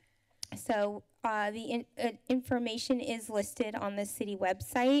Courthouse. So the information is listed on the city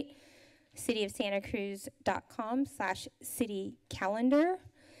website, cityofsantacruz.com/city calendar.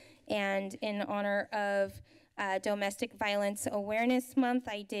 And in honor of Domestic Violence Awareness Month,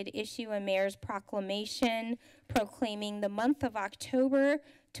 I did issue a mayor's proclamation proclaiming the month of October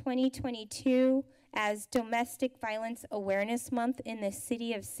 2022 as Domestic Violence Awareness Month in the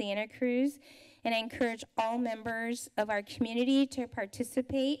city of Santa Cruz. And I encourage all members of our community to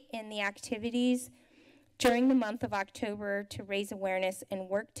participate in the activities during the month of October to raise awareness and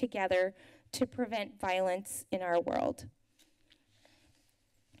work together to prevent violence in our world.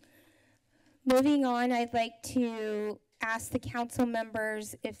 Moving on, I'd like to ask the council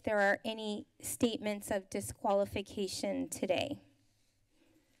members if there are any statements of disqualification today.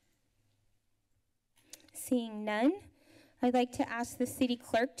 Seeing none, I'd like to ask the city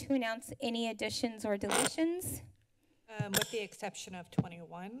clerk to announce any additions or deletions. With the exception of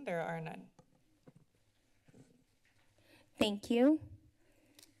 21, there are none. Thank you.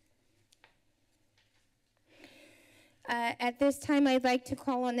 At this time, I'd like to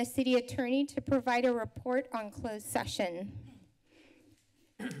call on the city attorney to provide a report on closed session.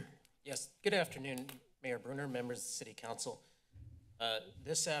 Yes, good afternoon, Mayor Brunner, members of the City Council.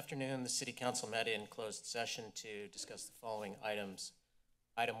 This afternoon, the City Council met in closed session to discuss the following items.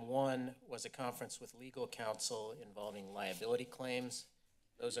 Item 1 was a conference with legal counsel involving liability claims.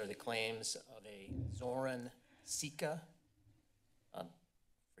 Those are the claims of a Zoran Sika,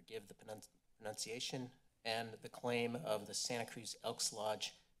 forgive the pronunciation, and the claim of the Santa Cruz Elks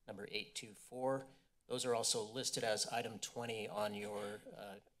Lodge number 824. Those are also listed as item 20 on your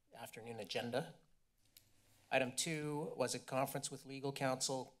afternoon agenda. Item 2 was a conference with legal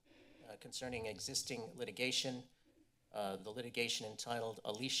counsel concerning existing litigation. The litigation entitled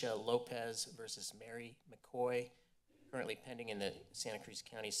Alicia Lopez versus Mary McCoy, currently pending in the Santa Cruz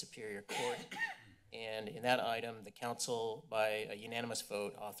County Superior Court. And in that item, the council, by a unanimous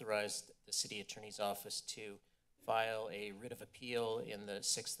vote, authorized the city attorney's office to file a writ of appeal in the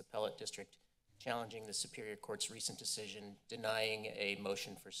 6th Appellate District, challenging the Superior Court's recent decision denying a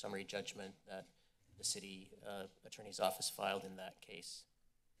motion for summary judgment that the city attorney's office filed in that case.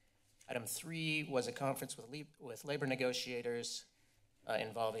 Item 3 was a conference with labor negotiators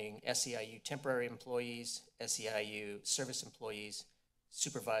involving SEIU temporary employees, SEIU service employees,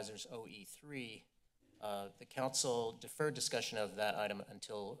 Supervisors OE3. The council deferred discussion of that item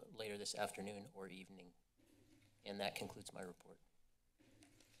until later this afternoon or evening. And that concludes my report.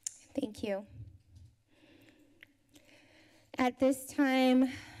 Thank you. At this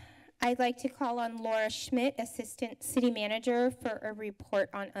time, I'd like to call on Laura Schmidt, Assistant City Manager, for a report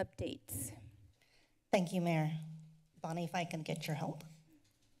on updates. Thank you, Mayor. Bonnie, if I can get your help.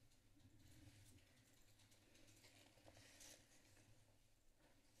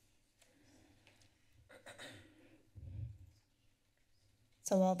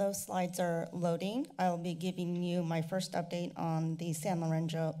 So while those slides are loading, I'll be giving you my first update on the San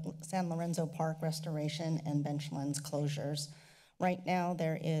Lorenzo Park restoration and benchlands closures. Right now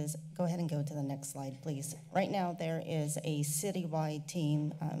there is, go ahead and go to the next slide, please. Right now there is a citywide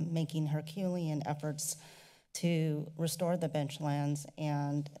team making Herculean efforts to restore the benchlands,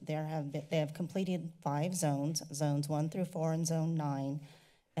 and they have completed 5 zones, zones 1 through 4 and zone 9.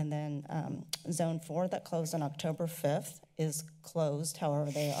 And then zone 4 that closed on October 5th is closed.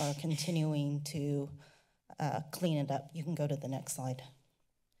 However, they are continuing to clean it up. You can go to the next slide.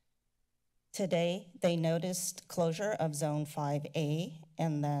 Today, they noticed closure of zone 5A,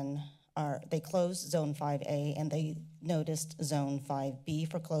 and then they closed zone 5A, and they noticed zone 5B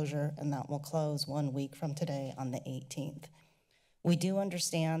for closure, and that will close 1 week from today on the 18th. We do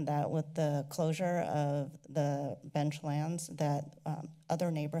understand that with the closure of the benchlands, that other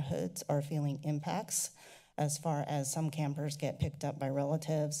neighborhoods are feeling impacts as far as some campers get picked up by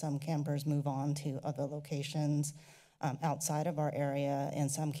relatives, some campers move on to other locations outside of our area, and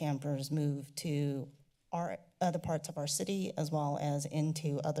some campers move to our other parts of our city as well as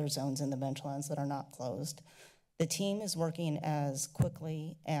into other zones in the benchlands that are not closed. The team is working as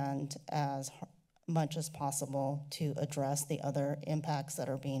quickly and as much as possible to address the other impacts that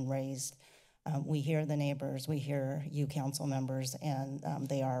are being raised. We hear the neighbors, we hear you council members, and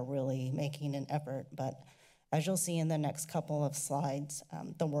they are really making an effort. But as you'll see in the next couple of slides,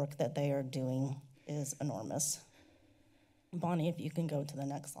 the work that they are doing is enormous. Bonnie, if you can go to the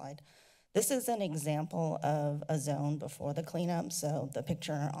next slide. This is an example of a zone before the cleanup. So the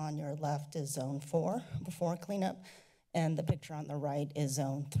picture on your left is zone 4 before cleanup, and the picture on the right is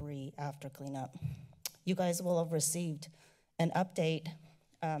zone 3 after cleanup. You guys will have received an update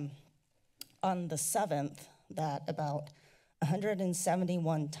on the 7th that about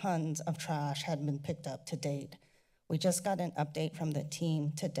 171 tons of trash had been picked up to date. We just got an update from the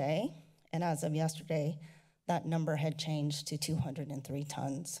team today, and as of yesterday, that number had changed to 203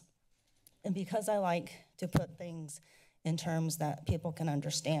 tons. And because I like to put things in terms that people can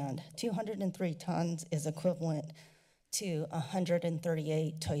understand, 203 tons is equivalent to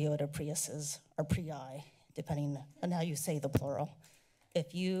 138 Toyota Priuses, or Prii, depending on how you say the plural.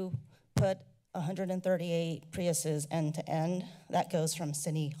 If you put 138 Priuses end to end, that goes from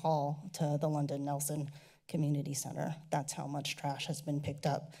City Hall to the London Nelson Community Center. That's how much trash has been picked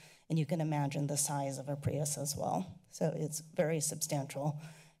up. And you can imagine the size of a Prius as well. So it's very substantial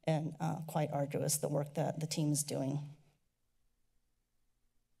and quite arduous, the work that the team is doing.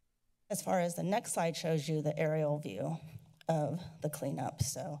 As far as the next slide shows you the aerial view of the cleanup.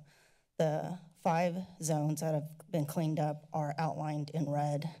 So the 5 zones that have been cleaned up are outlined in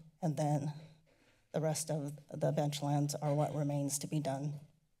red, and then the rest of the benchlands are what remains to be done.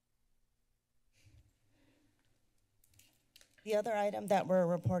 The other item that we're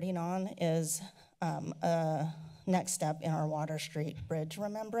reporting on is a next step in our Water Street Bridge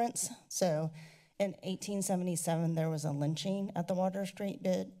remembrance. So in 1877, there was a lynching at the Water Street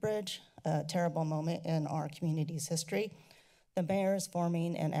Bridge, a terrible moment in our community's history. The mayor is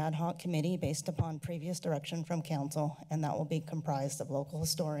forming an ad hoc committee based upon previous direction from council, and that will be comprised of local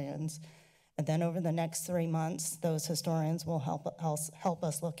historians. And then over the next 3 months, those historians will help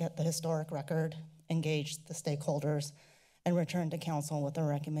us look at the historic record, engage the stakeholders, and return to council with a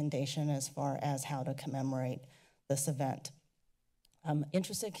recommendation as far as how to commemorate this event.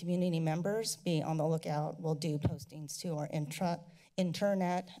 Interested community members, be on the lookout. We'll do postings to our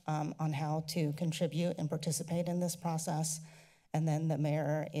intranet on how to contribute and participate in this process. And then the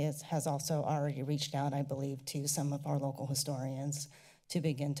mayor has also already reached out, I believe, to some of our local historians to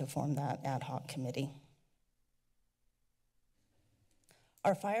begin to form that ad hoc committee.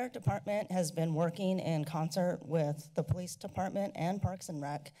 Our fire department has been working in concert with the police department and Parks and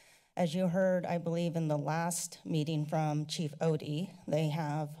Rec. As you heard, I believe, in the last meeting from Chief Odie, they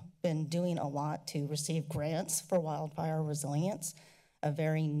have been doing a lot to receive grants for wildfire resilience, a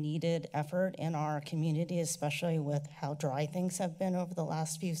very needed effort in our community, especially with how dry things have been over the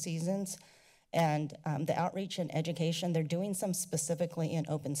last few seasons. And the outreach and education, they're doing some specifically in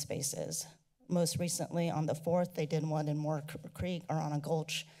open spaces. most recently on the 4th, they did one in Moore Creek or on a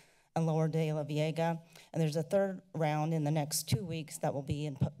gulch in Lower de la Viega. And there's a third round in the next 2 weeks that will be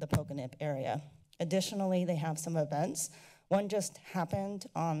in the Pocanip area. Additionally, they have some events. One just happened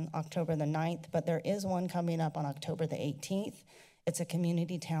on October the 9th, but there is one coming up on October the 18th. It's a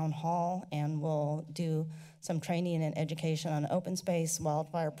community town hall, and we'll do some training and education on open space,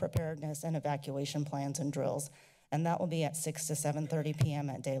 wildfire preparedness, and evacuation plans and drills. And that will be at 6 to 7:30 p.m.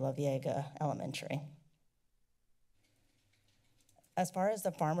 at De La Viega Elementary. As far as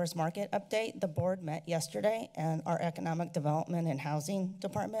the farmers market update, the board met yesterday, and our economic development and housing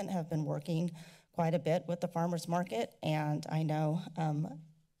department have been working quite a bit with the farmers market, and I know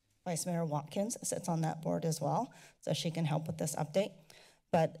Vice Mayor Watkins sits on that board as well, so she can help with this update.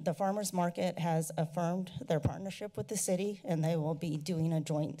 But the farmers market has affirmed their partnership with the city, and they will be doing a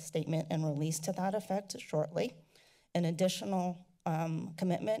joint statement and release to that effect shortly. An additional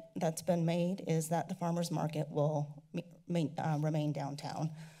commitment that's been made is that the farmers market will remain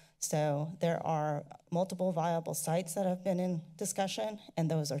downtown. So there are multiple viable sites that have been in discussion, and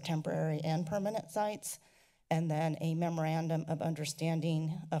those are temporary and permanent sites. And then a memorandum of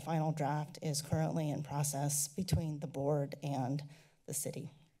understanding, a final draft, is currently in process between the board and the city.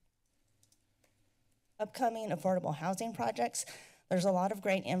 Upcoming affordable housing projects, there's a lot of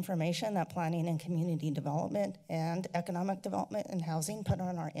great information that planning and community development and economic development and housing put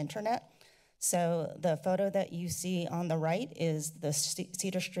on our internet. So the photo that you see on the right is the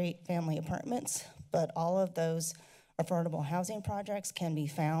Cedar Street family apartments, but all of those affordable housing projects can be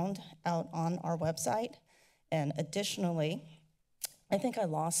found out on our website. And additionally, I think I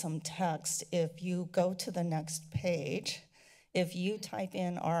lost some text. If you go to the next page, if you type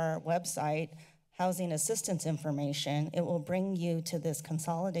in our website, housing assistance information, it will bring you to this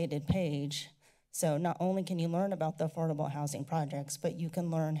consolidated page. So not only can you learn about the affordable housing projects, but you can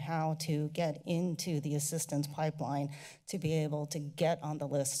learn how to get into the assistance pipeline to be able to get on the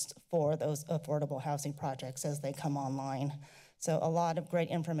list for those affordable housing projects as they come online. So a lot of great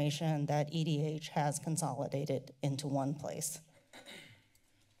information that EDH has consolidated into one place.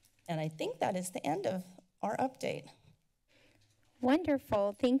 And I think that is the end of our update.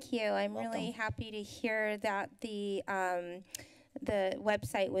 Wonderful, thank you. I'm really happy to hear that the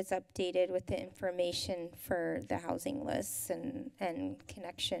website was updated with the information for the housing lists and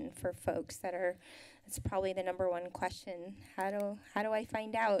connection for folks that are, it's probably the #1 question. How do I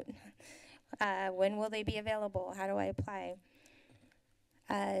find out? When will they be available? How do I apply?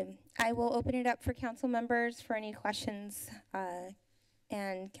 I will open it up for council members for any questions.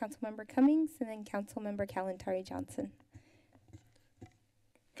 And Councilmember Cummings and then Councilmember Kalantari Johnson.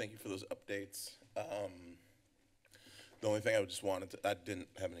 Thank you for those updates. The only thing I just wanted to, I didn't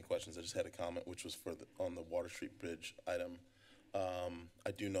have any questions, I just had a comment, which was for on the Water Street Bridge item.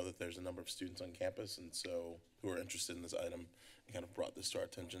 I do know that there's a number of students on campus, and so who are interested in this item and kind of brought this to our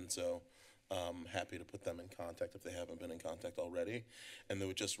attention. So happy to put them in contact if they haven't been in contact already. And they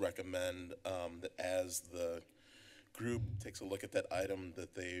would just recommend that as the group takes a look at that item,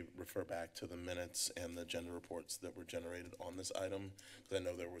 that they refer back to the minutes and the agenda reports that were generated on this item. Because I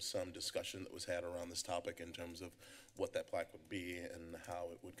know there was some discussion that was had around this topic in terms of what that plaque would be and how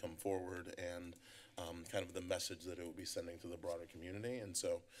it would come forward and kind of the message that it would be sending to the broader community. And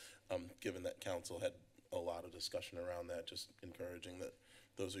so given that council had a lot of discussion around that, just encouraging that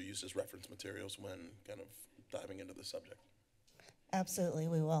those are used as reference materials when kind of diving into the subject. Absolutely,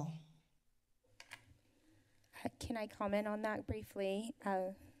 we will. Can I comment on that briefly?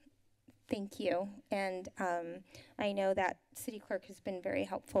 Thank you. And I know that City Clerk has been very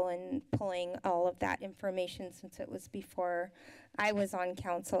helpful in pulling all of that information since it was before I was on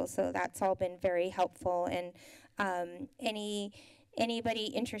council. So that's all been very helpful. And anybody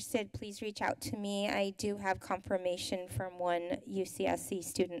interested, please reach out to me. I do have confirmation from one UCSC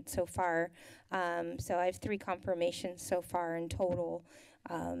student so far. So I have 3 confirmations so far in total.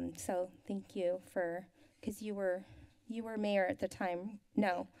 So thank you for, because you were mayor at the time.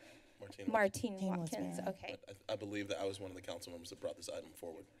 No. Martine Watkins. Okay. I believe that I was one of the council members that brought this item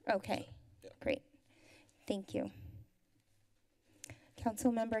forward. Okay. So, yeah. Great. Thank you.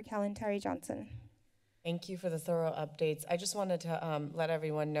 Councilmember Kalantari Johnson. Thank you for the thorough updates. I just wanted to let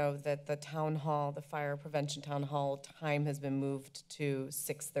everyone know that the town hall, the fire prevention town hall time has been moved to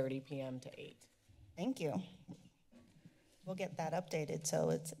 6:30 p.m. to 8. Thank you. We'll get that updated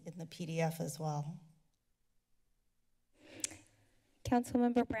so it's in the PDF as well.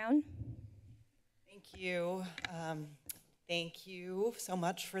 Councilmember Brown. Thank you. Thank you so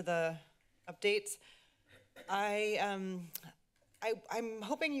much for the updates. I'm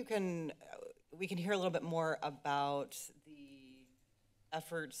hoping we can hear a little bit more about the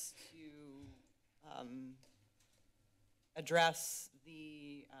efforts to address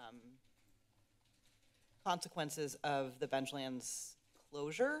the consequences of the benchlands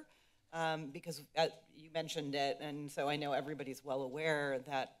closure, because you mentioned it, and so I know everybody's well aware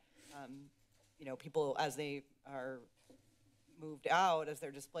that you know, people as they are moved out, as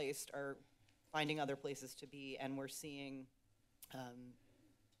they're displaced, are finding other places to be, and we're seeing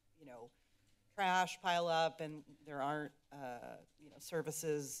you know, trash pile up, and there aren't you know,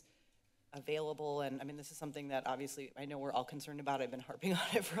 services available. And I mean, this is something that obviously I know we're all concerned about. I've been harping on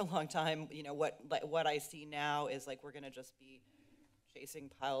it for a long time. You know, what I see now is like we're gonna just be chasing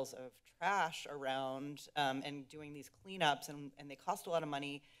piles of trash around and doing these cleanups, and they cost a lot of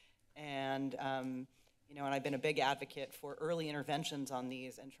money. And you know, and I've been a big advocate for early interventions on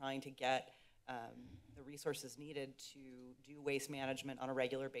these and trying to get the resources needed to do waste management on a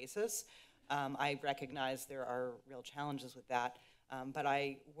regular basis. I recognize there are real challenges with that, but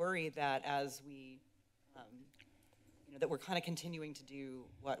I worry that as we, you know, that we're kind of continuing to do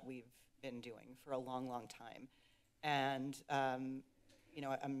what we've been doing for a long, long time. And you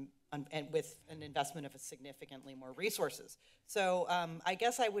know, and with an investment of significantly more resources. So I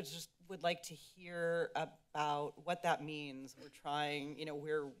guess I would like to hear about what that means. We're trying, you know,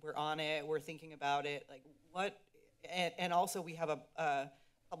 we're on it, we're thinking about it, like what, and also we have a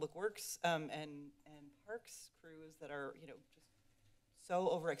public works and parks crews that are, you know, just so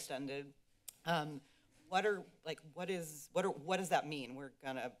overextended. What does that mean? We're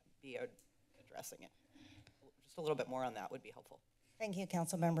gonna be addressing it. Just a little bit more on that would be helpful. Thank you,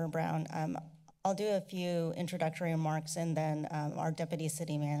 Councilmember Brown. I'll do a few introductory remarks, and then our Deputy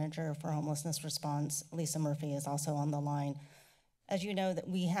City Manager for Homelessness Response, Lisa Murphy, is also on the line. As you know, that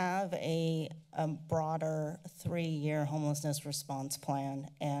we have a broader 3-year homelessness response plan,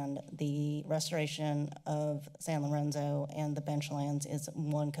 and the restoration of San Lorenzo and the benchlands is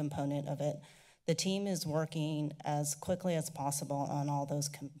one component of it. The team is working as quickly as possible on all those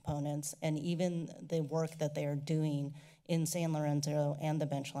components, and even the work that they are doing in San Lorenzo and the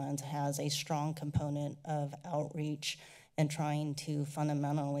benchlands has a strong component of outreach and trying to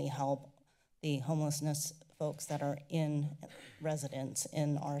fundamentally help the homelessness folks that are in residence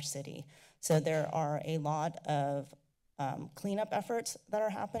in our city. So there are a lot of cleanup efforts that are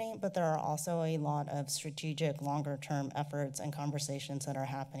happening, but there are also a lot of strategic longer-term efforts and conversations that are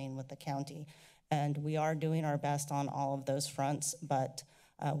happening with the county. And we are doing our best on all of those fronts, but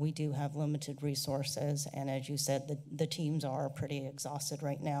we do have limited resources, and as you said, the teams are pretty exhausted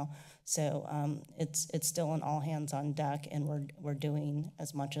right now. So it's still an all hands on deck, and we're doing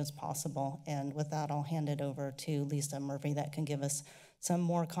as much as possible. And with that, I'll hand it over to Lisa Murphy that can give us some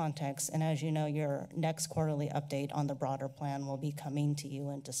more context. And as you know, your next quarterly update on the broader plan will be coming to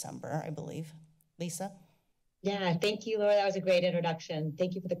you in December, I believe. Lisa? Yeah, thank you, Laura. That was a great introduction.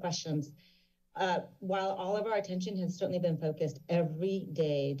 Thank you for the questions. While all of our attention has certainly been focused every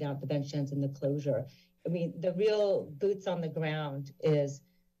day down at the benchlands and the closure, I mean, the real boots on the ground is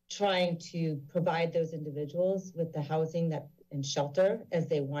trying to provide those individuals with the housing and shelter as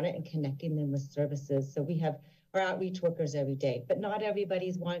they want it and connecting them with services. So we have our outreach workers every day, but not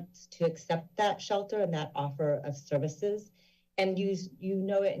everybody wants to accept that shelter and that offer of services. And you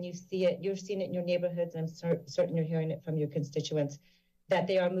know it and you see it. You're seeing it in your neighborhoods. I'm certain you're hearing it from your constituents, that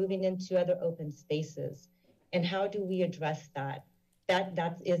they are moving into other open spaces. And how do we address that?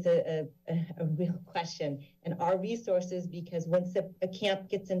 That is a real question. And our resources, because once a camp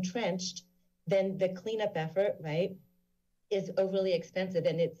gets entrenched, then the cleanup effort, right, is overly expensive.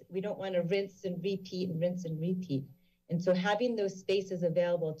 And we don't want to rinse and repeat and rinse and repeat. And so having those spaces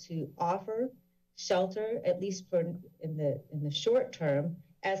available to offer shelter, at least for in the short term,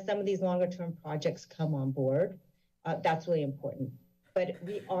 as some of these longer term projects come on board, that's really important. But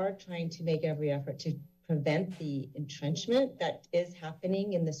we are trying to make every effort to prevent the entrenchment that is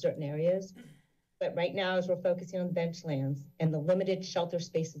happening in the certain areas. But right now, as we're focusing on benchlands and the limited shelter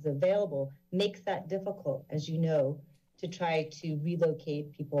spaces available, makes that difficult, as you know, to try to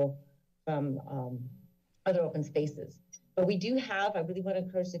relocate people from other open spaces. But we do have, I really want to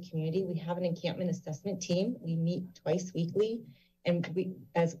encourage the community, we have an encampment assessment team. We meet twice weekly, and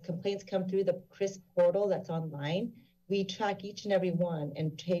as complaints come through the CRIS portal that's online, we track each and every one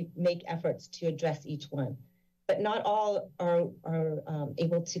and make efforts to address each one. But not all are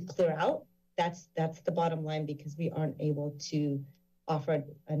able to clear out. That's the bottom line, because we aren't able to offer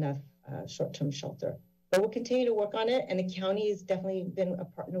enough short-term shelter. But we'll continue to work on it, and the county has definitely been a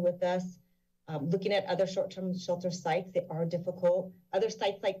partner with us. Looking at other short-term shelter sites, they are difficult. Other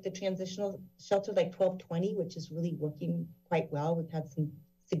sites like the transitional shelter, like 1220, which is really working quite well. We've had some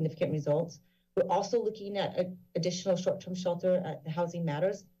significant results. We're also looking at additional short-term shelter at the Housing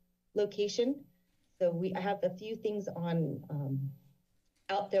Matters location. So I have a few things on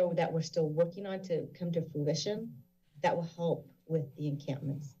out there that we're still working on to come to fruition that will help with the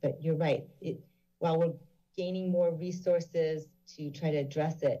encampments. But you're right. While we're gaining more resources to try to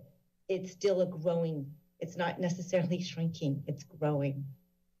address it, it's still a growing. It's not necessarily shrinking. It's growing.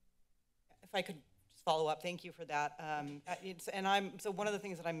 If I could just follow up, thank you for that. So one of the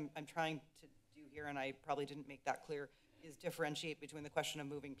things that I'm trying to do here, and I probably didn't make that clear, is differentiate between the question of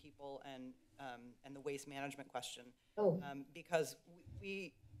moving people and the waste management question. Because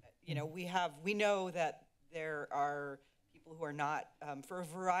we know that there are people who are not, for a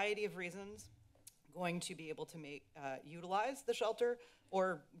variety of reasons, going to be able to utilize the shelter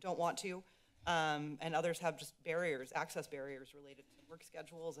or don't want to, and others have just access barriers related to work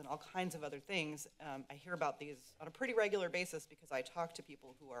schedules and all kinds of other things. I hear about these on a pretty regular basis because I talk to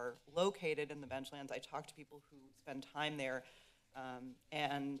people who are located in the benchlands. I talk to people who spend time there,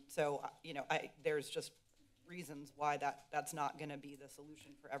 and so there's just reasons why that's not going to be the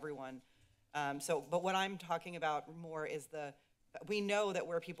solution for everyone. But what I'm talking about more is we know that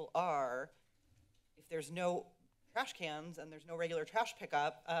where people are, if there's no trash cans and there's no regular trash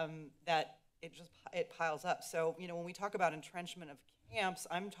pickup, that it piles up. So, when we talk about entrenchment of camps,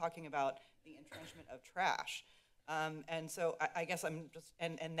 I'm talking about the entrenchment of trash. And so I guess I'm just,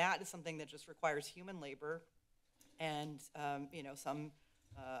 and that is something that just requires human labor and, some,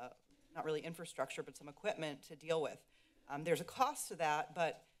 not really infrastructure, but some equipment to deal with. There's a cost to that,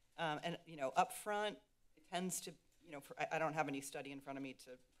 but, up front, it tends to, I don't have any study in front of me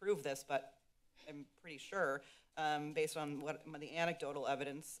to prove this, but I'm pretty sure, based on the anecdotal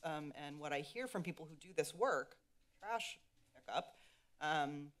evidence and what I hear from people who do this work, trash pickup,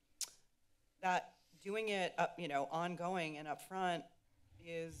 that doing it ongoing and upfront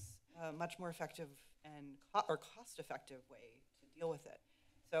is a much more effective and cost-effective way to deal with it.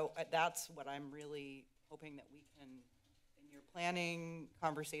 So that's what I'm really hoping that we can, in your planning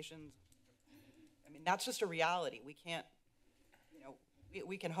conversations, that's just a reality. We can't,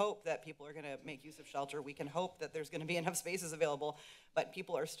 we can hope that people are going to make use of shelter. We can hope that there's going to be enough spaces available, but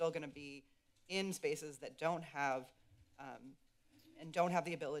people are still going to be in spaces that don't have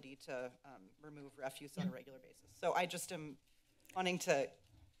the ability to remove refuse on a regular basis. So I just am wanting to,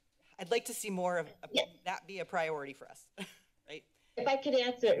 I'd like to see more of that be a priority for us, right? If I could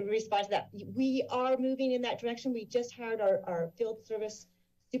respond to that, we are moving in that direction. We just hired our field service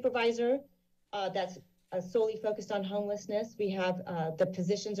supervisor that's solely focused on homelessness. We have the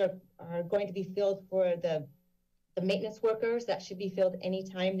positions are going to be filled for the maintenance workers. That should be filled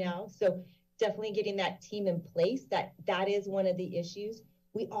anytime now. So definitely getting that team in place. That is one of the issues.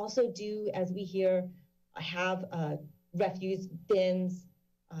 We also do, as we hear, have refuse bins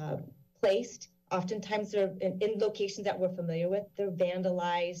placed. Oftentimes they're in locations that we're familiar with. They're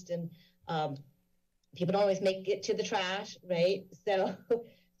vandalized and people don't always make it to the trash, right? So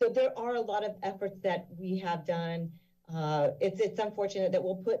there are a lot of efforts that we have done. It's unfortunate that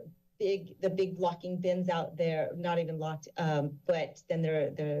we'll put the big blocking bins out there, not even locked, but then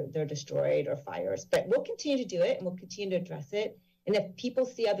they're destroyed or fires. But we'll continue to do it and we'll continue to address it. And if people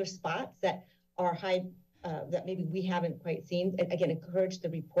see other spots that are high, that maybe we haven't quite seen, again, encourage the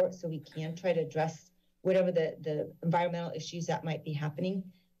report so we can try to address whatever the environmental issues that might be happening.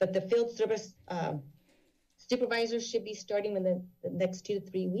 But the field service supervisors should be starting in the next 2 to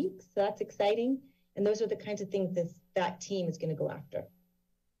 3 weeks. So that's exciting. And those are the kinds of things that team is going to go after.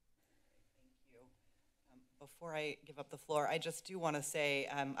 Thank you. Before I give up the floor, I just do want to say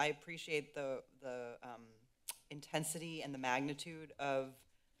I appreciate the intensity and the magnitude of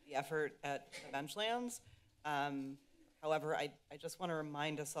the effort at the Benchlands. However, I just want to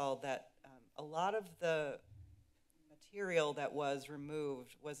remind us all that a lot of the material that was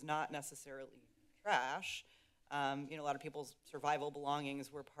removed was not necessarily trash. A lot of people's survival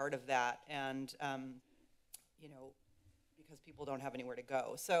belongings were part of that, and because people don't have anywhere to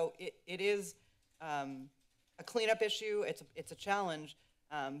go. So it is a cleanup issue. It's a challenge,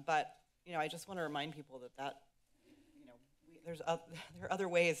 but I just want to remind people that there are other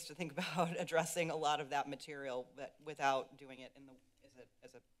ways to think about addressing a lot of that material, but without doing it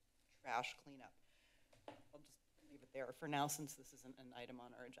as a trash cleanup. I'll just leave it there for now, since this isn't an item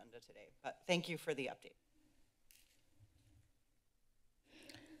on our agenda today. But thank you for the update.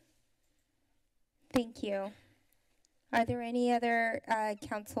 Thank you. Are there any other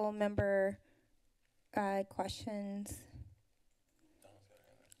council member questions?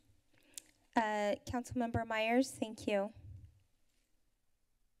 Councilmember Myers, thank you.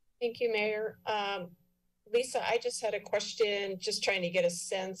 Thank you, Mayor. Lisa, I just had a question, just trying to get a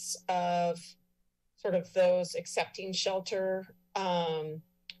sense of sort of those accepting shelter.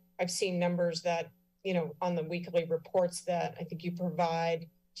 I've seen numbers that you know, on the weekly reports that I think you provide,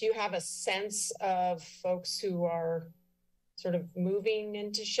 do you have a sense of folks who are sort of moving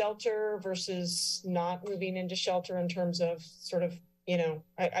into shelter versus not moving into shelter in terms of sort of, you know,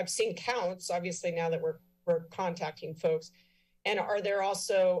 I've seen counts, obviously, now that we're contacting folks. And are there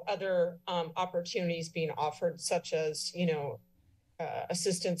also other opportunities being offered, such as, you know,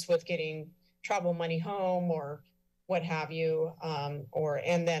 assistance with getting travel money home or what have you?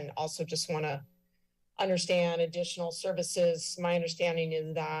 And then also just want to understand additional services. My understanding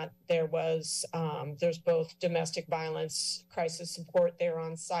is that there's both domestic violence crisis support there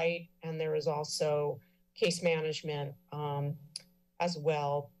on site, and there is also case management as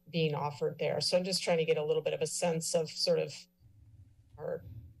well being offered there. So I'm just trying to get a little bit of a sense of sort of, are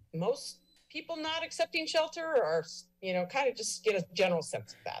most people not accepting shelter, or, you know, kind of just get a general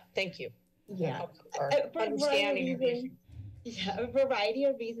sense of that. Thank you. Yeah. Understanding. Yeah, a variety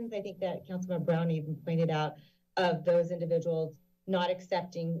of reasons. I think that Councilman Brown even pointed out of those individuals not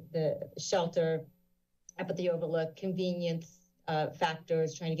accepting the shelter up at the Overlook, convenience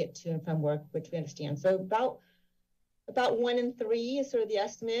factors, trying to get to and from work, which we understand. So about 1 in 3 is sort of the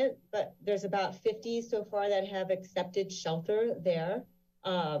estimate, but there's about 50 so far that have accepted shelter there.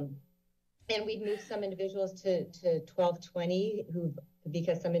 And we've moved some individuals to 1220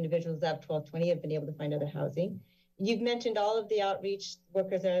 because some individuals that have 1220 have been able to find other housing. You've mentioned all of the outreach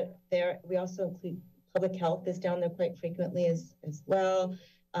workers are there. We also include public health is down there quite frequently as well.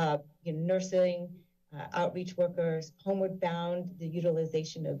 You know, nursing, outreach workers, homeward bound, the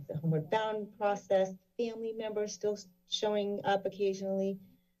utilization of the homeward bound process, family members still showing up occasionally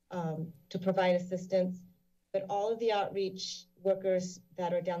to provide assistance. But all of the outreach workers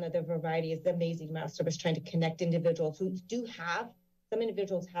that are down there, the variety is the amazing amount of service trying to connect individuals who do have, some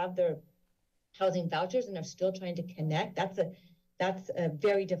individuals have their housing vouchers and are still trying to connect. That's a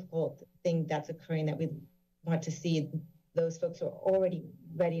very difficult thing that's occurring that we want to see. Those folks are already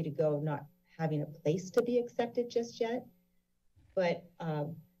ready to go, not having a place to be accepted just yet. But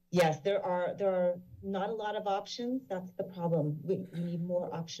yes, there are not a lot of options. That's the problem. We need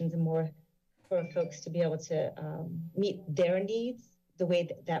more options and more for folks to be able to meet their needs the way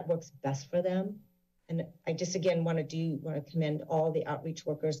that works best for them. And I just, again, want to commend all the outreach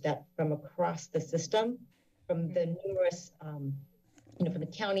workers that from across the system, from the numerous, you know, from the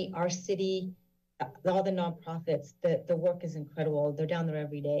county, our city, all the nonprofits, the work is incredible. They're down there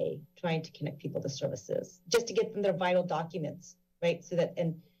every day trying to connect people to services, just to get them their vital documents, right? So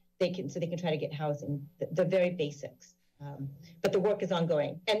they can try to get housing, the very basics. But the work is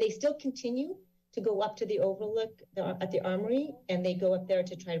ongoing, and they still continue to go up to the Overlook at the Armory, and they go up there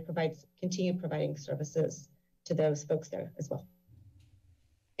to try to continue providing services to those folks there as well.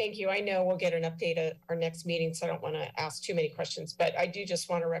 Thank you. I know we'll get an update at our next meeting, so I don't want to ask too many questions, but I do just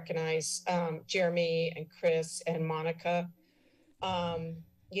want to recognize Jeremy and Chris and Monica,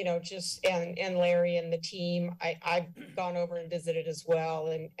 you know, and Larry and the team. I've gone over and visited as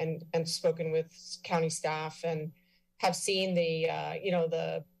well, and spoken with county staff, and have seen the, you know,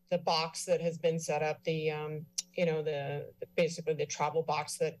 the box that has been set up, you know, basically the travel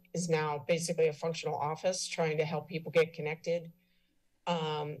box that is now basically a functional office trying to help people get connected.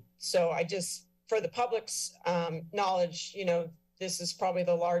 So I just, for the public's knowledge, you know, this is probably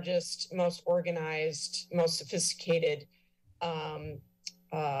the largest, most organized, most sophisticated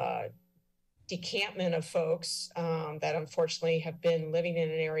decampment of folks that unfortunately have been living in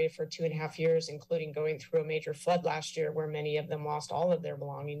an area for 2.5 years, including going through a major flood last year where many of them lost all of their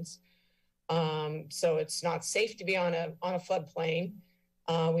belongings. So it's not safe to be on a floodplain.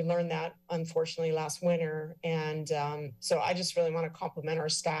 We learned that unfortunately last winter. And so I just really want to compliment our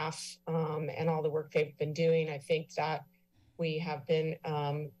staff and all the work they've been doing. I think that we have been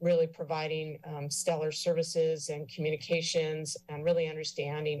really providing stellar services and communications, and really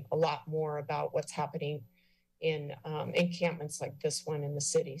understanding a lot more about what's happening in encampments like this one in the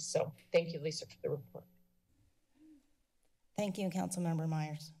city. So thank you, Lisa, for the report. Thank you, Councilmember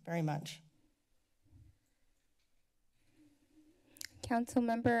Myers, very much.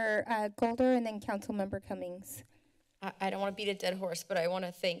 Councilmember Golder, and then Councilmember Cummings. I don't want to beat a dead horse, but I want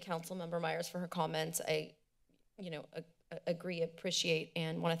to thank Councilmember Myers for her comments. I, you know, agree, appreciate,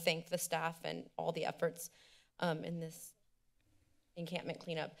 and want to thank the staff and all the efforts in this encampment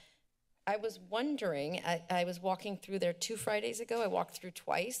cleanup. I was wondering, I was walking through there 2 Fridays ago. I walked through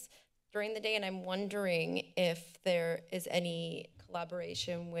twice during the day, and I'm wondering if there is any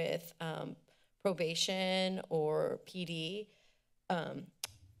collaboration with probation or PD.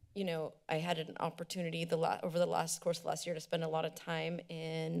 You know, I had an opportunity over the course of last year to spend a lot of time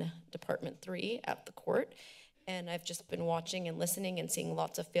in Department 3 at the court, and I've just been watching and listening and seeing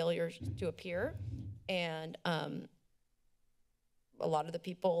lots of failures to appear. and a lot of the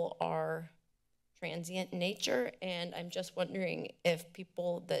people are transient in nature, and I'm just wondering if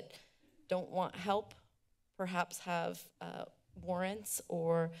people that don't want help perhaps have warrants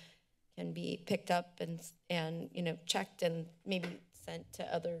or can be picked up and checked and maybe sent to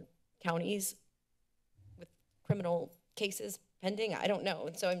other counties with criminal cases pending. I don't know,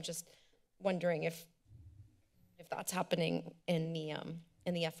 and so I'm just wondering if that's happening in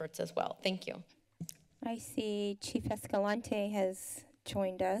the efforts as well. Thank you. I see Chief Escalante has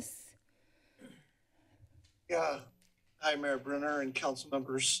joined us. Yeah. Hi, Mayor Brunner and council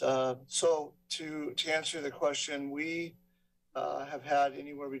members. So to answer the question, we have had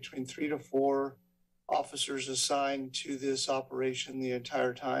anywhere between 3 to 4 officers assigned to this operation the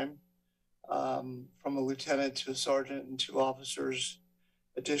entire time, from a lieutenant to a sergeant and 2 officers.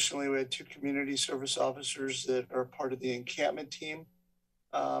 Additionally, we had 2 community service officers that are part of the encampment team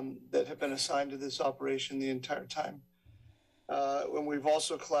that have been assigned to this operation the entire time. When we've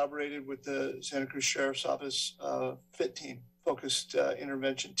also collaborated with the Santa Cruz Sheriff's Office FIT team, Focused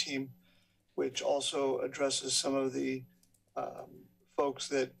Intervention Team, which also addresses some of the folks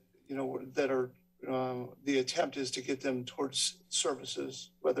that, that are, the attempt is to get them towards services,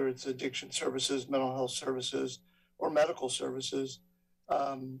 whether it's addiction services, mental health services, or medical services,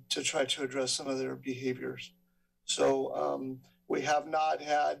 to try to address some of their behaviors. So we have not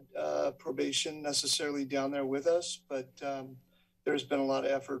had probation necessarily down there with us, but there's been a lot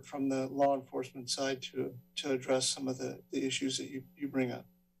of effort from the law enforcement side to address some of the issues that you bring up.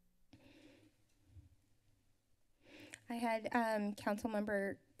 I had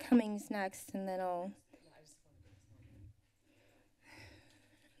Councilmember Cummings next, and then I'll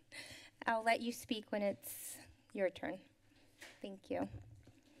let you speak when it's your turn. Thank you.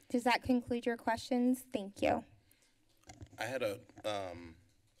 Does that conclude your questions? Thank you. I had a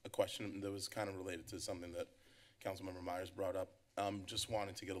question that was kind of related to something that Councilmember Myers brought up. Just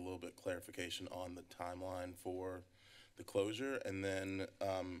wanted to get a little bit clarification on the timeline for the closure, and then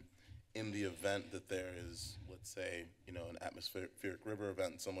in the event that there is, let's say, an atmospheric river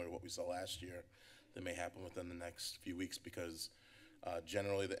event similar to what we saw last year that may happen within the next few weeks, because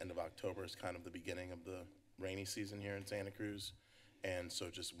generally the end of October is kind of the beginning of the rainy season here in Santa Cruz. And so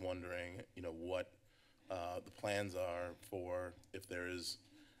just wondering, what the plans are for if there is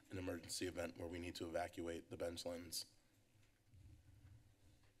an emergency event where we need to evacuate the benchlands.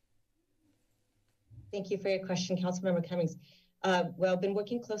 Thank you for your question, Councilmember Cummings. Well, I've been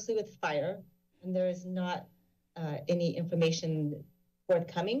working closely with fire, and there is not any information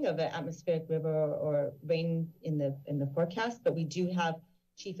forthcoming of an atmospheric river or rain in the forecast, but we do have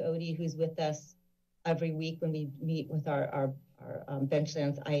Chief Odie, who's with us every week when we meet with our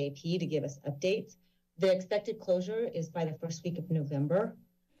Benchlands IAP to give us updates. The expected closure is by the first week of November,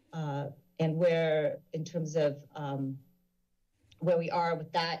 and where, in terms of where we are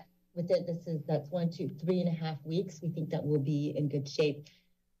with that, that's 1, 2, 3.5 weeks. We think that we'll be in good shape.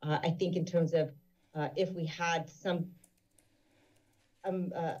 I think in terms of if we had some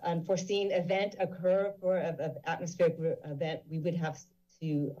unforeseen event occur for an atmospheric event, we would have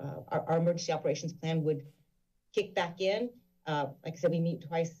to, our emergency operations plan would kick back in. Like I said, we meet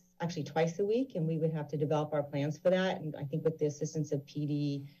twice a week, and we would have to develop our plans for that. And I think with the assistance of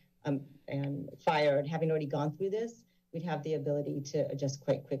PD and fire, and having already gone through this, we'd have the ability to adjust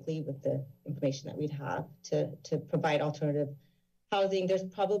quite quickly with the information that we'd have to provide alternative housing. There's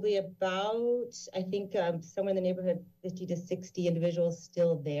probably about, I think, somewhere in the neighborhood, 50 to 60 individuals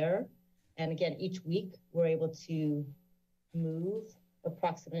still there. And again, each week we're able to move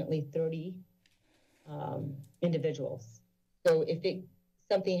approximately 30 individuals. So if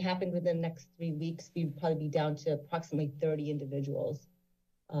something happened within the next 3 weeks, we'd probably be down to approximately 30 individuals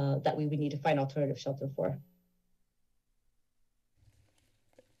that we would need to find alternative shelter for.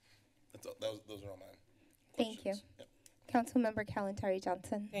 Those are all mine. Thank you. Yep. Councilmember Kalantari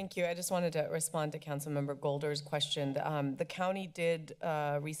Johnson. Thank you. I just wanted to respond to Councilmember Golder's question. The county did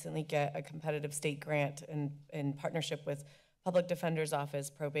recently get a competitive state grant in partnership with Public Defender's Office,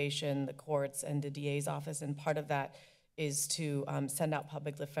 probation, the courts, and the DA's office, and part of that is to send out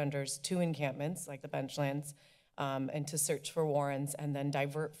public defenders to encampments like the Benchlands and to search for warrants and then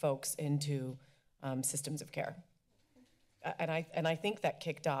divert folks into systems of care. And I think that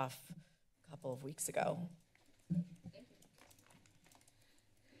kicked off a couple of weeks ago.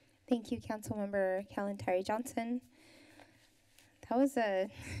 Thank you, Councilmember Kalantari Johnson. That was a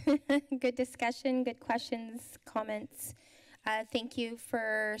good discussion, good questions, comments. Thank you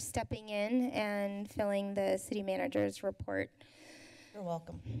for stepping in and filling the city manager's report. You're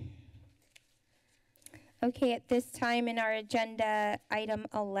welcome. Okay, at this time in our agenda, item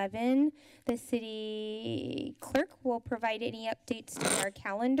 11, the city clerk will provide any updates to our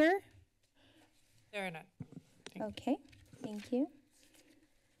calendar. There are none. Okay, thank you.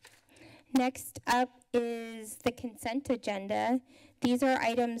 Next up is the consent agenda. These are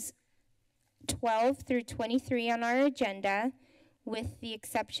items 12 through 23 on our agenda, with the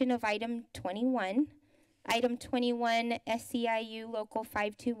exception of item 21. Item 21, SEIU Local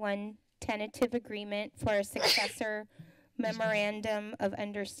 521 tentative agreement for a successor memorandum of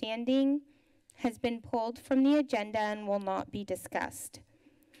understanding, has been pulled from the agenda and will not be discussed,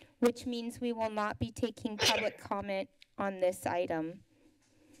 which means we will not be taking public comment on this item.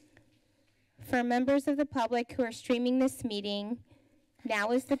 For members of the public who are streaming this meeting,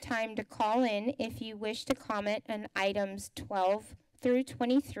 now is the time to call in if you wish to comment on items 12 through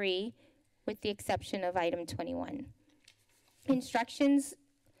 23, with the exception of item 21. Instructions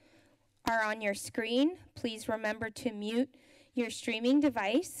are on your screen. Please remember to mute your streaming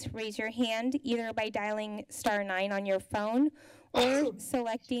device. Raise your hand either by dialing *9 on your phone or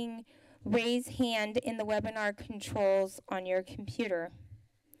selecting raise hand in the webinar controls on your computer.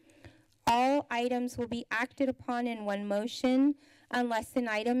 All items will be acted upon in one motion unless an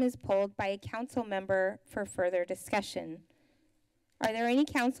item is pulled by a council member for further discussion. Are there any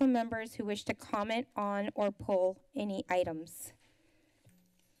council members who wish to comment on or pull any items?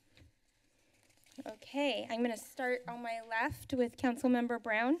 Okay, I'm going to start on my left with Councilmember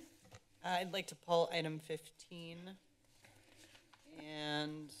Brown. I'd like to pull item 15,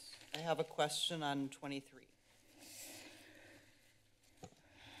 and I have a question on 23.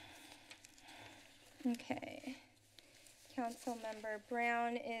 Okay. Councilmember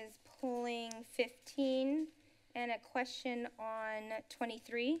Brown is pulling 15 and a question on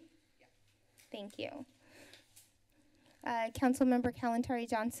 23. Yeah. Thank you. Councilmember Kalantari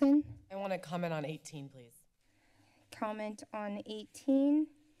Johnson. I want to comment on 18, please. Comment on 18.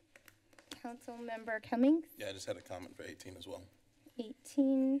 Councilmember Cummings. Yeah, I just had a comment for 18 as well.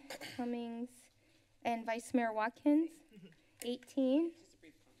 18, Cummings, and Vice Mayor Watkins. 18.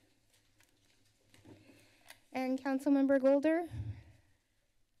 And Councilmember Golder.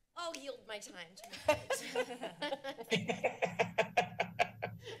 I'll yield my time to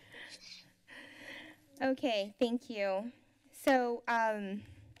Okay, thank you. So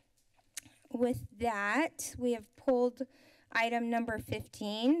with that, we have pulled item number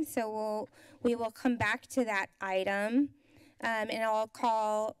 15. So we will come back to that item, and I'll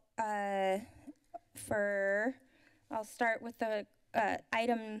call I'll start with the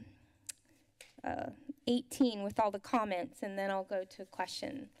item 18 with all the comments, and then I'll go to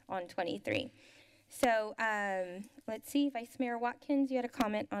question on 23. So let's see, Vice Mayor Watkins, you had a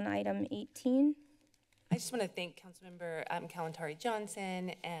comment on item 18. I just want to thank Councilmember Kalantari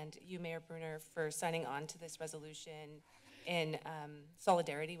Johnson and you, Mayor Brunner, for signing on to this resolution in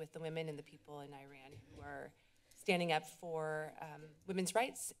solidarity with the women and the people in Iran who are standing up for women's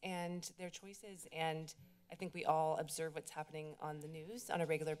rights and their choices. And I think we all observe what's happening on the news on a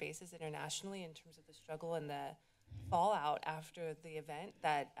regular basis internationally in terms of the struggle and the fallout after the event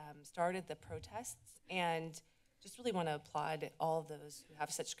that started the protests. And just really want to applaud all of those who have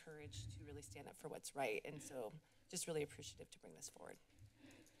such courage to really stand up for what's right. And so just really appreciative to bring this forward.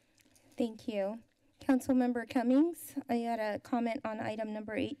 Thank you. Councilmember Cummings, you had a comment on item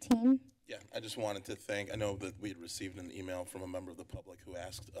number 18. Yeah, I just wanted to thank, I know that we had received an email from a member of the public who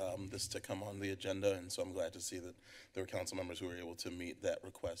asked this to come on the agenda, and so I'm glad to see that there were council members who were able to meet that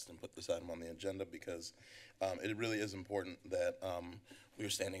request and put this item on the agenda, because it really is important that we are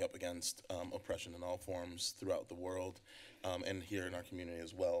standing up against oppression in all forms throughout the world and here in our community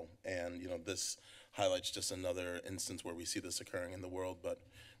as well. And, you know, this highlights just another instance where we see this occurring in the world, but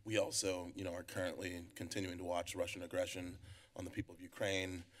we also, you know, are currently continuing to watch Russian aggression on the people of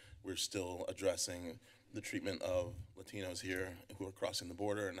Ukraine. We're still addressing the treatment of Latinos here who are crossing the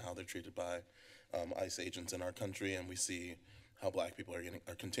border and how they're treated by ICE agents in our country, and we see how black people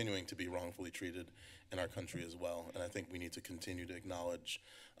are continuing to be wrongfully treated in our country as well. And I think we need to continue to acknowledge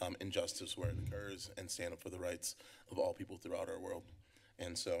injustice where it occurs and stand up for the rights of all people throughout our world.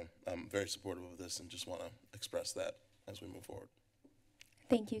 And so I'm very supportive of this and just want to express that as we move forward.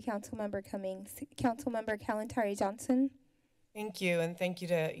 Thank you, Councilmember Cummings. Councilmember Kalantari Johnson. Thank you, and thank you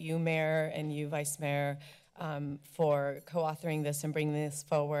to you, Mayor, and you, Vice Mayor, for co-authoring this and bringing this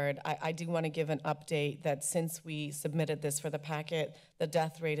forward. I do want to give an update that since we submitted this for the packet, the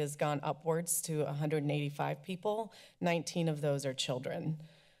death rate has gone upwards to 185 people. 19 of those are children.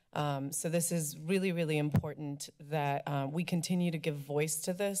 So this is really, really important that we continue to give voice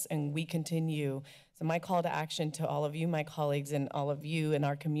to this, and we continue. So my call to action to all of you, my colleagues, and all of you in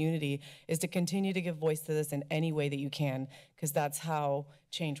our community is to continue to give voice to this in any way that you can, because that's how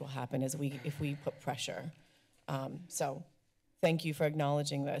change will happen if we put pressure. So thank you for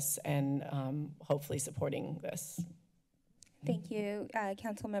acknowledging this and hopefully supporting this. Thank you,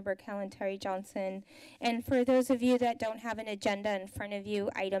 Councilmember Kalantari Johnson. And for those of you that don't have an agenda in front of you,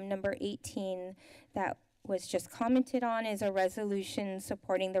 item number 18 that was just commented on is a resolution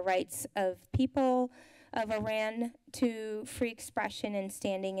supporting the rights of people of Iran to free expression and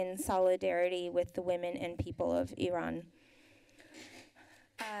standing in solidarity with the women and people of Iran.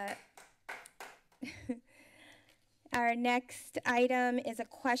 Our next item is a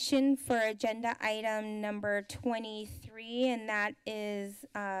question for agenda item number 23, and that is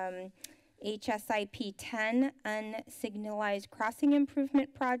HSIP 10, Unsignalized Crossing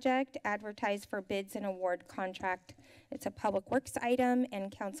Improvement Project, advertised for bids and award contract. It's a public works item,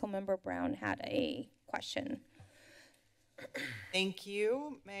 and Councilmember Brown had a question. Thank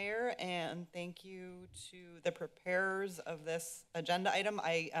you, Mayor, and thank you to the preparers of this agenda item,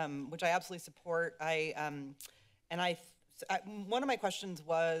 which I absolutely support. One of my questions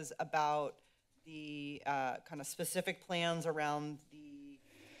was about the kind of specific plans around the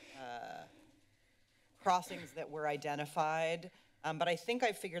crossings that were identified, but I think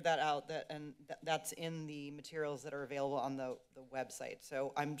I figured that out, that's in the materials that are available on the website.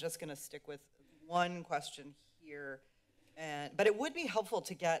 So I'm just going to stick with one question here, but it would be helpful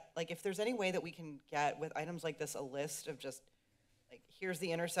to get, like, if there's any way that we can get with items like this a list of just, like, here's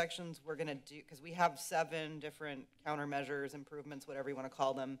the intersections we're going to do, because we have 7 different countermeasures, improvements, whatever you want to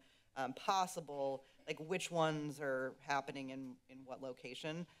call them, possible, like which ones are happening in what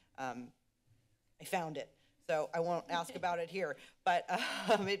location. I found it, so I won't ask about it here, but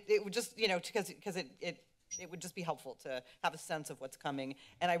it would just, because it would just be helpful to have a sense of what's coming.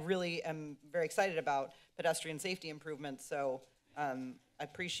 And I really am very excited about pedestrian safety improvements, so I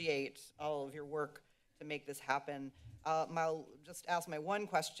appreciate all of your work to make this happen. I'll just ask my one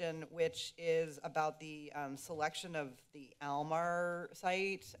question, which is about the selection of the Almar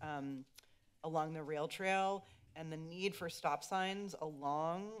site along the rail trail and the need for stop signs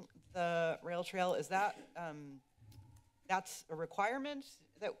along the rail trail. Is that, that's a requirement?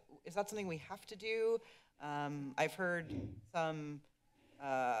 Is that something we have to do? I've heard some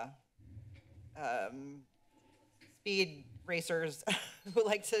speed racers who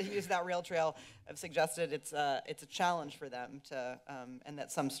like to use that rail trail have suggested it's a challenge for them to, and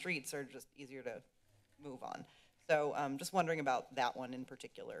that some streets are just easier to move on. So just wondering about that one in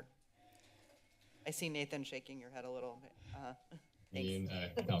particular. I see Nathan shaking your head a little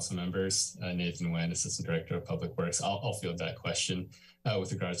bit. Council members, Nathan Nguyen, Assistant Director of Public Works. I'll field that question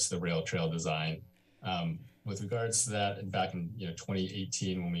with regards to the rail trail design. With regards to that, back in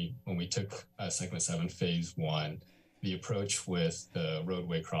 2018, when we took Segment 7 Phase 1, the approach with the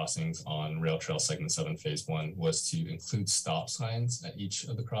roadway crossings on Rail Trail Segment 7 Phase 1 was to include stop signs at each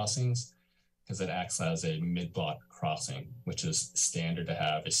of the crossings, because it acts as a mid-block crossing, which is standard to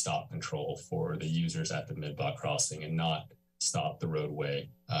have a stop control for the users at the mid-block crossing and not stop the roadway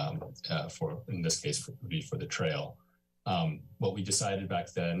for, in this case, would be for the trail. What we decided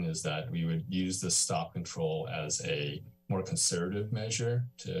back then is that we would use the stop control as a more conservative measure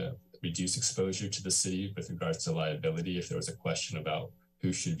to reduce exposure to the city with regards to liability if there was a question about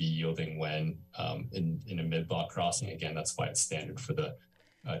who should be yielding when in a mid-block crossing. Again, that's why it's standard for the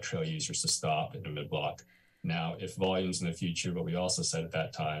trail users to stop in a mid-block. Now, if volumes in the future, what we also said at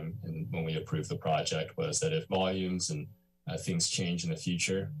that time, and when we approved the project, was that if volumes and things change in the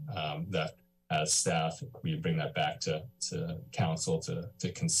future, that as staff, we bring that back to council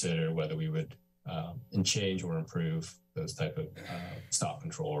to consider whether we would change or improve those type of stop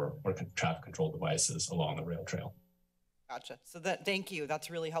control or traffic control devices along the rail trail. Gotcha. So thank you. That's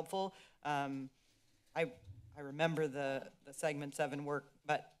really helpful. I remember the Segment 7 work,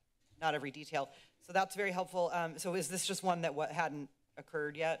 but not every detail. So that's very helpful. So is this just one that hadn't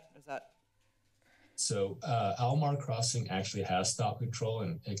occurred yet? Is that? So Almar Crossing actually has stop control,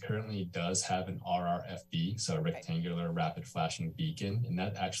 and it currently does have an RRFB, so a rectangular rapid flashing beacon, and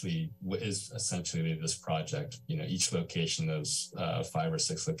that actually is essentially this project. Each location, those 5 or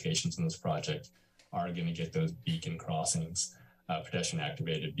 6 locations in this project are going to get those beacon crossings, pedestrian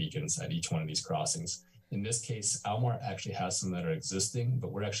activated beacons at each one of these crossings. In this case, Almar actually has some that are existing,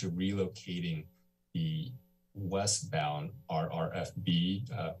 but we're actually relocating the westbound RRFB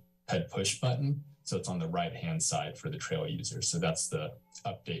head push button. So it's on the right-hand side for the trail users. So that's the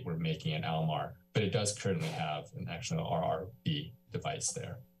update we're making in Almar, but it does currently have an actual RRB device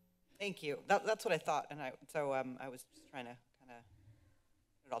there. Thank you. That's what I thought, and I was just trying to kind of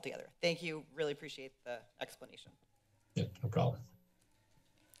put it all together. Thank you. Really appreciate the explanation. Yeah, no problem.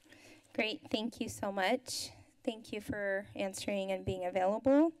 Great, thank you so much. Thank you for answering and being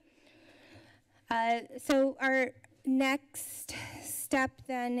available. So our next step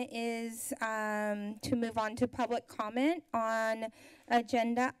then is to move on to public comment on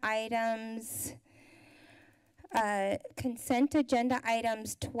agenda items, consent agenda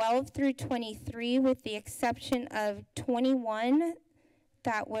items 12 through 23, with the exception of 21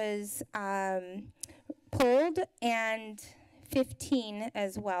 that was pulled, and 15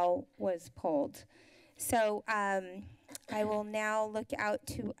 as well was pulled. So I will now look out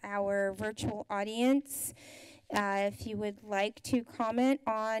to our virtual audience. If you would like to comment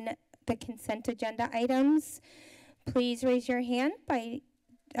on the consent agenda items, please raise your hand by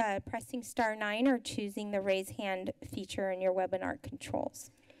pressing *9 or choosing the raise hand feature in your webinar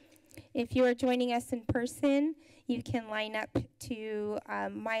controls. If you are joining us in person, you can line up to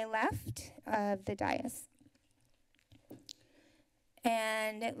my left of the dais.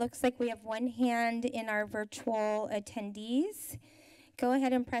 And it looks like we have one hand in our virtual attendees. Go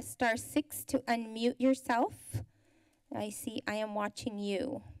ahead and press *6 to unmute yourself. I see I am watching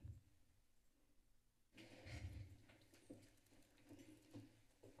you.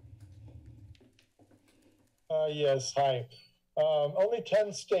 Yes, hi. Only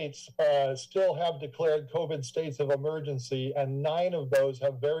 10 states still have declared COVID states of emergency, and 9 of those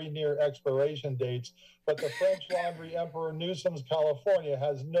have very near expiration dates. But the French Laundry Emperor Newsom's California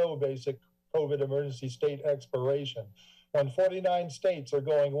has no basic COVID emergency state expiration. When 49 states are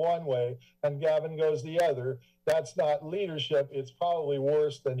going one way and Gavin goes the other, that's not leadership. It's probably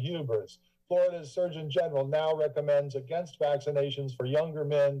worse than hubris. Florida's Surgeon General now recommends against vaccinations for younger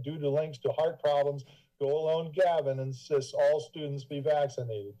men due to links to heart problems. Go alone, Gavin insists all students be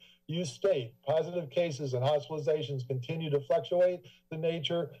vaccinated. You state positive cases and hospitalizations continue to fluctuate. The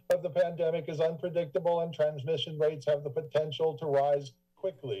nature of the pandemic is unpredictable and transmission rates have the potential to rise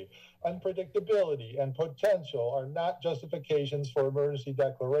quickly. Unpredictability and potential are not justifications for emergency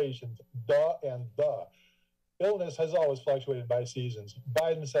declarations. Duh and the. Illness has always fluctuated by seasons.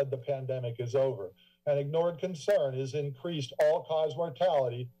 Biden said the pandemic is over. An ignored concern is increased all-cause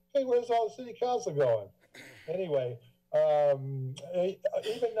mortality. Hey, where's all the city council going? Anyway,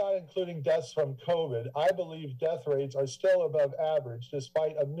 even not including deaths from COVID, I believe death rates are still above average,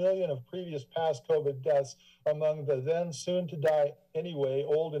 despite 1 million of previous past COVID deaths among the then soon to die anyway,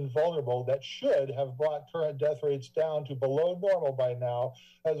 old and vulnerable, that should have brought current death rates down to below normal by now,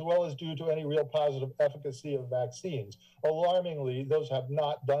 as well as due to any real positive efficacy of vaccines. Alarmingly, those have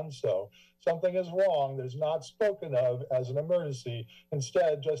not done so. Something is wrong that is not spoken of as an emergency.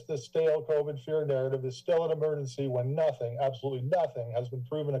 Instead, just the stale COVID fear narrative is still an emergency when nothing, absolutely nothing, has been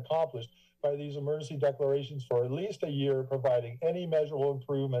proven accomplished by these emergency declarations for at least a year, providing any measurable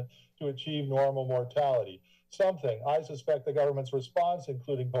improvement to achieve normal mortality. Something, I suspect the government's response,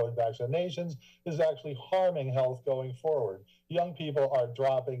 including COVID vaccinations, is actually harming health going forward. Young people are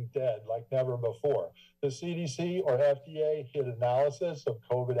dropping dead like never before. The CDC or FDA hid analysis of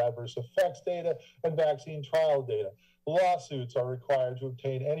COVID adverse effects data and vaccine trial data. Lawsuits are required to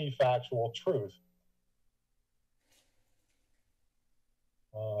obtain any factual truth.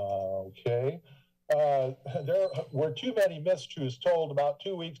 Okay. There were too many mistruths told about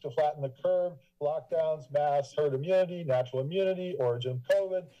 2 weeks to flatten the curve, lockdowns, masks, herd immunity, natural immunity, origin of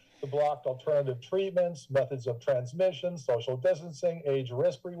COVID, the blocked alternative treatments, methods of transmission, social distancing, age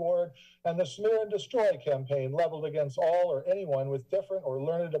risk reward, and the smear and destroy campaign leveled against all or anyone with different or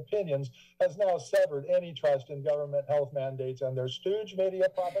learned opinions has now severed any trust in government health mandates and their stooge media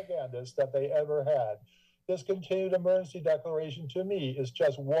propagandists that they ever had. This continued emergency declaration to me is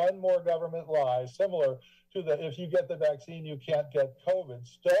just one more government lie, similar to the if you get the vaccine, you can't get COVID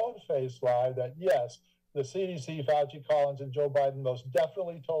stone-faced lie that, yes, the CDC, Fauci, Collins, and Joe Biden most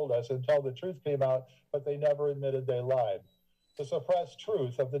definitely told us until the truth came out, but they never admitted they lied. The suppressed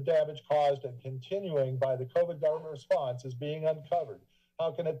truth of the damage caused and continuing by the COVID government response is being uncovered.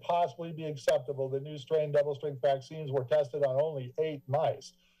 How can it possibly be acceptable that new strain double-strength vaccines were tested on only 8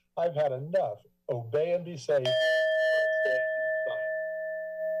 mice? I've had enough. Obey and be safe.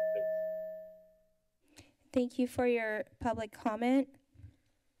 Thank you for your public comment.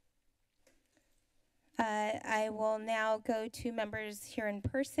 I will now go to members here in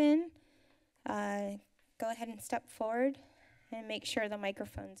person. Go ahead and step forward and make sure the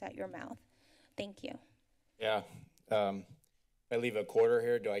microphone's at your mouth. Thank you. Yeah. If I leave a quarter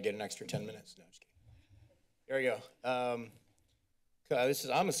here, do I get an extra 10 minutes? No, just kidding. Here we go.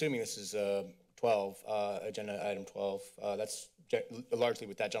 I'm assuming this is 12, agenda item 12. That's largely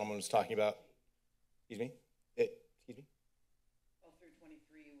what that gentleman was talking about. Excuse me? Excuse me? All through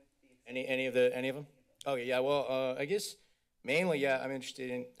 23 with the... Any of them? Okay, yeah, well, I guess mainly, yeah, I'm interested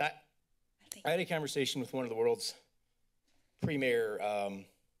in that. I had a conversation with one of the world's premier,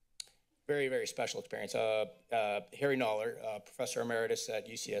 very, very special experience. Harry Noller, professor emeritus at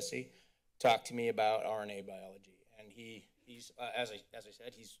UCSC, talked to me about RNA biology. And he's as I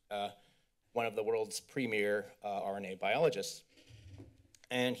said, he's one of the world's premier RNA biologists.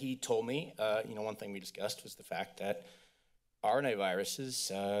 And he told me, one thing we discussed was the fact that RNA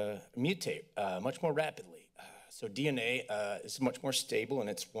viruses mutate much more rapidly. So DNA is much more stable, and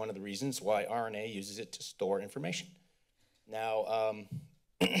it's one of the reasons why RNA uses it to store information. Now,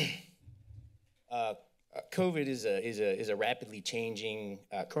 COVID is a rapidly changing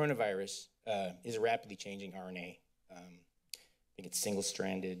coronavirus is a rapidly changing RNA. I think it's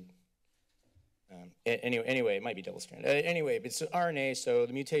single-stranded. Anyway, it might be double-stranded. Anyway, but it's RNA, so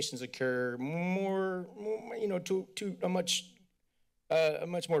the mutations occur more to a much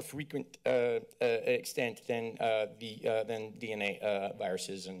more frequent extent than DNA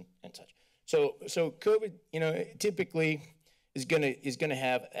viruses and such. So COVID, typically is gonna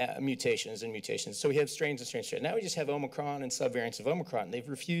have mutations and mutations. So we have strains and strains. Now we just have Omicron and subvariants of Omicron. They've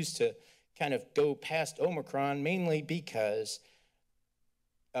refused to kind of go past Omicron, mainly because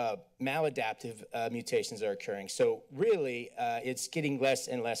maladaptive mutations are occurring. So really, it's getting less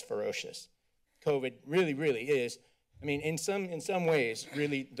and less ferocious. COVID really, really is. I mean, in some ways,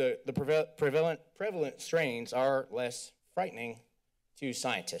 really, the prevalent strains are less frightening to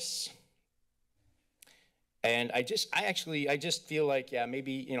scientists. And I just feel like, yeah,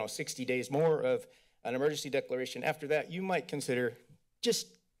 maybe 60 days more of an emergency declaration. After that, you might consider just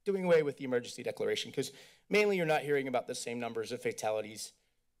doing away with the emergency declaration, because mainly you're not hearing about the same numbers of fatalities.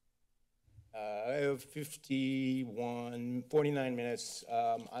 I have 49 minutes.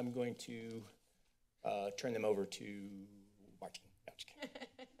 I'm going to turn them over to Martin. No, just kidding.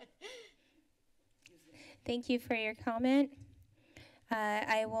 Thank you for your comment.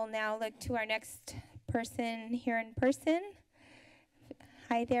 I will now look to our next person here in person.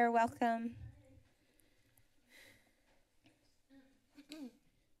 Hi there, welcome.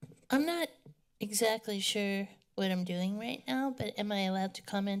 I'm not exactly sure what I'm doing right now, but am I allowed to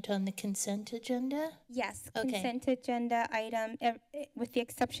comment on the consent agenda? Yes, Okay. consent agenda item, with the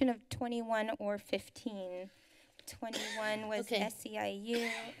exception of 21 or 15. 21 was Okay. SEIU,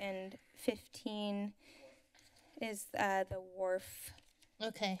 and 15 is the WARF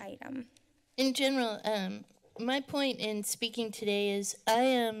item. In general, my point in speaking today is I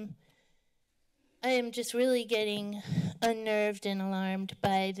am just really getting unnerved and alarmed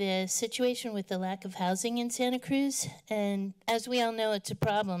by the situation with the lack of housing in Santa Cruz. And as we all know, it's a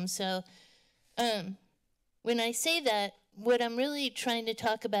problem. So when I say that, what I'm really trying to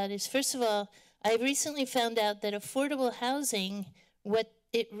talk about is, first of all, I recently found out that affordable housing, what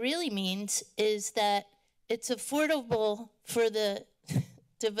it really means is that it's affordable for the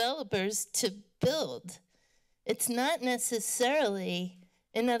developers to build. It's not necessarily,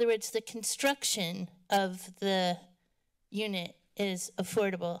 in other words, the construction of the unit is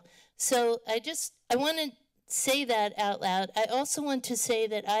affordable. So I want to say that out loud. I also want to say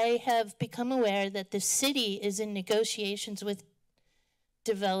that I have become aware that the city is in negotiations with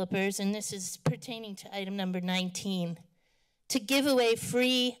developers, and this is pertaining to item number 19, to give away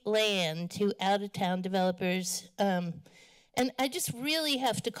free land to out-of-town developers. And I just really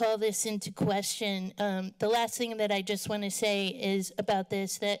have to call this into question. The last thing that I just want to say is about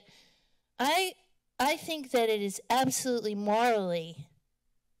this, that I think that it is absolutely morally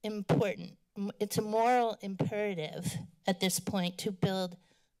important. It's a moral imperative at this point to build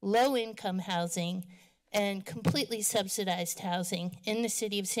low-income housing and completely subsidized housing in the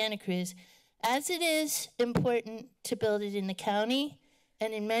city of Santa Cruz, as it is important to build it in the county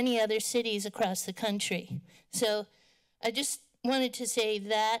and in many other cities across the country. So I just wanted to say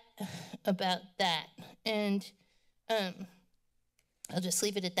that about that. And I'll just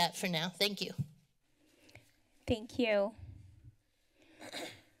leave it at that for now. Thank you. Thank you.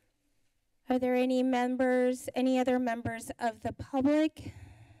 Are there any other members of the public?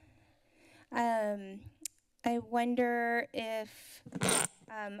 I wonder if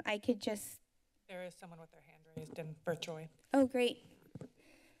I could just... There is someone with their hand raised in virtually. Oh, great.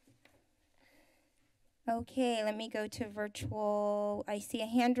 Okay, let me go to virtual. I see a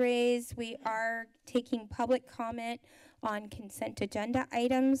hand raised. We are taking public comment on consent agenda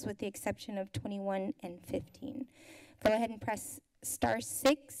items with the exception of 21 and 15. Go ahead and press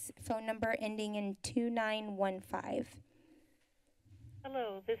 *6, phone number ending in 2915.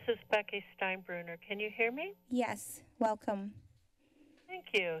 Hello, this is Becky Steinbrunner. Can you hear me? Yes, welcome. Thank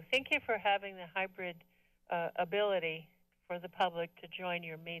you. Thank you for having the hybrid ability for the public to join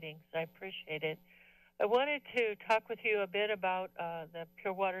your meetings. I appreciate it. I wanted to talk with you a bit about the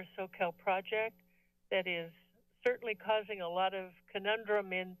Pure Water SoCal project that is certainly causing a lot of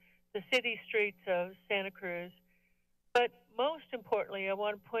conundrum in the city streets of Santa Cruz. But most importantly, I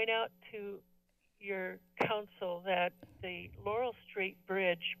want to point out to your council that the Laurel Street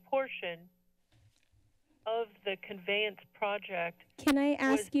Bridge portion of the conveyance project Can I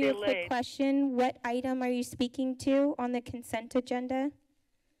ask you a quick delayed. question? What item are you speaking to on the consent agenda?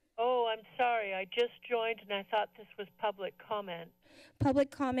 Oh, I'm sorry. I just joined and I thought this was public comment.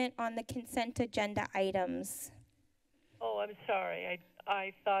 Public comment on the consent agenda items. Oh, I'm sorry.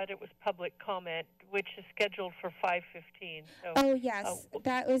 I thought it was public comment, which is scheduled for 5:15. So, Oh, yes.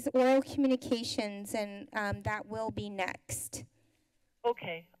 That was oral communications, and that will be next.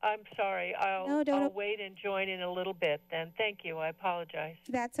 okay. I'm sorry. I'll wait and join in a little bit then. Thank you. I apologize.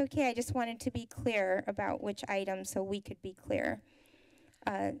 That's okay. I just wanted to be clear about which item so we could be clear.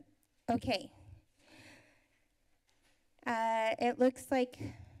 Okay. It looks like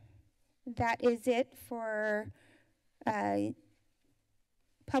that is it for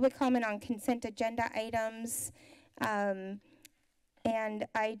public comment on consent agenda items. And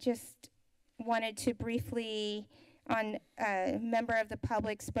I just wanted to briefly, a member of the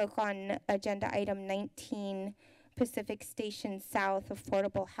public spoke on agenda item 19, Pacific Station South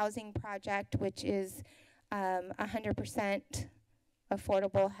Affordable Housing Project, which is 100%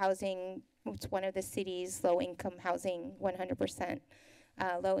 affordable housing. It's one of the city's low-income housing, 100%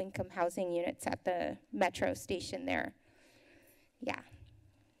 low-income housing units at the metro station there. Yeah.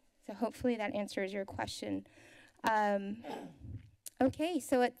 So hopefully that answers your question. Okay,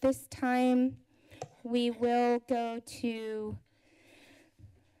 so at this time, we will go to,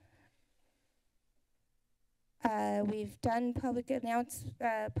 we've done public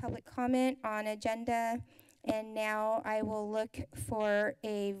comment on agenda, and now I will look for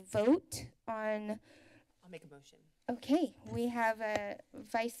a vote on. I'll make a motion. Okay, we have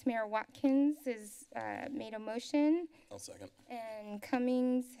Vice Mayor Watkins has made a motion. I'll second. And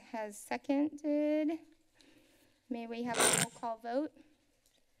Cummings has seconded. May we have a roll call vote?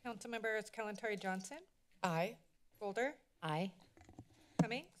 Councilmembers Kalantari Johnson, Aye. Golder, Aye.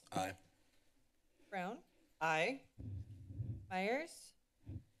 Cummings, Aye. Brown, Aye. Myers.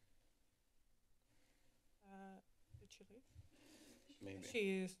 Did she leave? Maybe.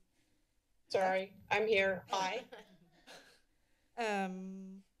 She's. Sorry, I'm here. Aye.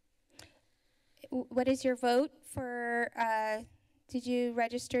 What is your vote for, did you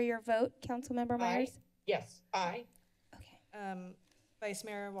register your vote, Councilmember Myers? Yes, aye. Vice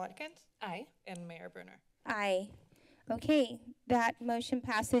Mayor Watkins. Aye. And Mayor Brunner. Aye. Okay, that motion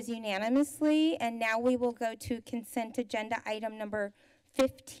passes unanimously, and now we will go to consent agenda item number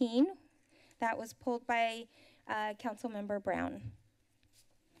 15. That was pulled by Councilmember Brown.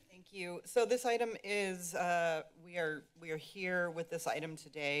 Thank you. So this item is, we are here with this item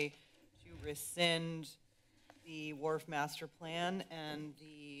today to rescind the Wharf Master Plan and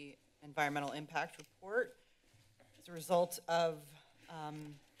the Environmental Impact Report as a result of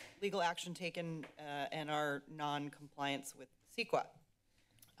legal action taken and our non-compliance with CEQA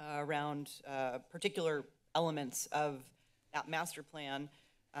around particular elements of that master plan.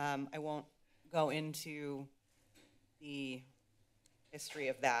 I won't go into the history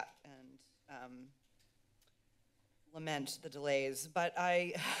of that and lament the delays, but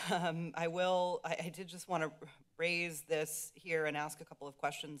I did just want to raise this here and ask a couple of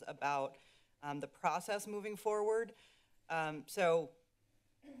questions about the process moving forward. So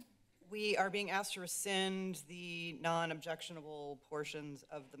we are being asked to rescind the non-objectionable portions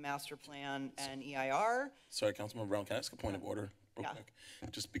of the master plan and EIR. Sorry, Councilman Brown, can I ask a point of order real quick?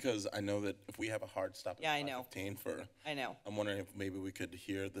 Just because I know that if we have a hard stop at 5:15 for, I'm wondering if maybe we could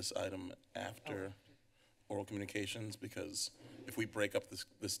hear this item after oral communications, because if we break up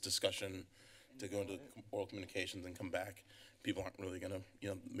this discussion to go into oral communications and come back, people aren't really gonna,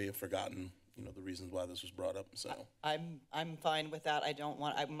 may have forgotten, the reasons why this was brought up, so. I'm fine with that. I don't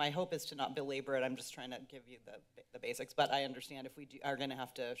want, my hope is to not belabor it. I'm just trying to give you the basics, but I understand if we are gonna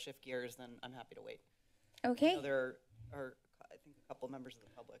have to shift gears, then I'm happy to wait. Okay. I know there are, I think, a couple members of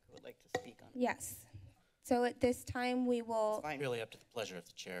the public who would like to speak on it. Yes. So at this time, we will. It's really up to the pleasure of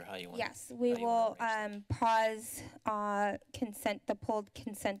the chair how you want. Yes, we will pause the pulled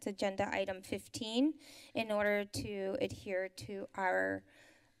consent agenda item 15 in order to adhere to our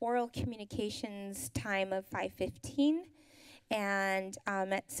oral communications time of 5:15. And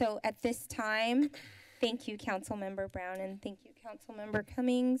so at this time, thank you, Councilmember Brown, and thank you, Councilmember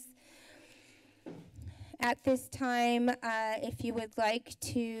Cummings. At this time, if you would like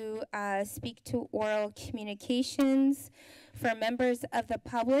to speak to oral communications for members of the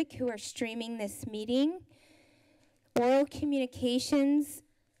public who are streaming this meeting, oral communications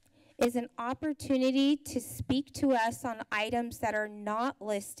is an opportunity to speak to us on items that are not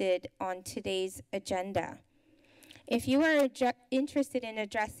listed on today's agenda. If you are interested in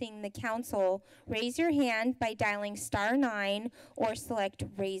addressing the council, raise your hand by dialing *9 or select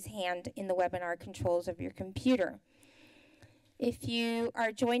raise hand in the webinar controls of your computer. If you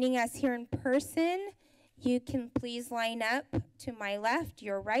are joining us here in person, you can please line up to my left,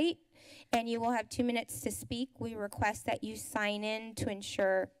 your right, and you will have 2 minutes to speak. We request that you sign in to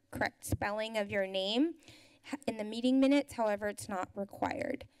ensure correct spelling of your name in the meeting minutes. However, it's not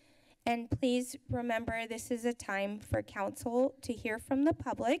required. And please remember, this is a time for council to hear from the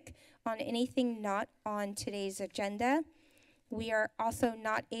public on anything not on today's agenda. We are also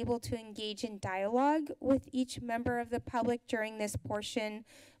not able to engage in dialogue with each member of the public during this portion,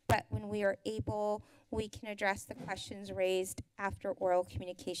 but when we are able, we can address the questions raised after oral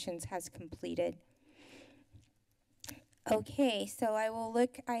communications has completed. Okay, so I will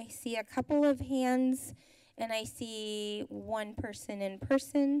look, I see a couple of hands, and I see one person in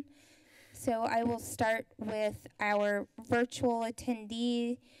person. So I will start with our virtual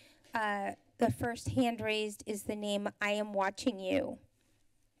attendee. The first hand raised is the name I Am Watching You.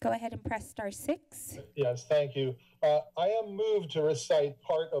 Go ahead and press *6. Yes, thank you. I am moved to recite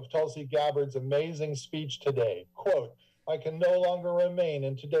part of Tulsi Gabbard's amazing speech today. Quote, "I can no longer remain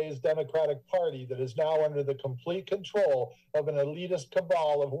in today's Democratic Party that is now under the complete control of an elitist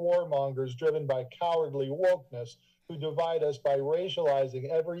cabal of warmongers driven by cowardly wokeness who divide us by racializing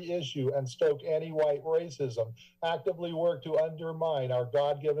every issue and stoke anti-white racism, actively work to undermine our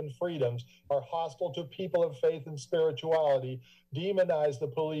God-given freedoms, are hostile to people of faith and spirituality, demonize the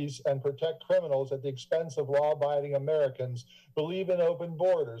police and protect criminals at the expense of law-abiding Americans, believe in open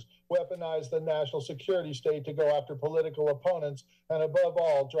borders, weaponize the national security state to go after political opponents, and above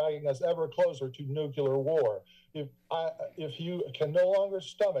all, dragging us ever closer to nuclear war. If you can no longer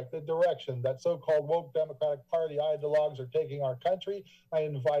stomach the direction that so-called woke Democratic Party ideologues are taking our country, I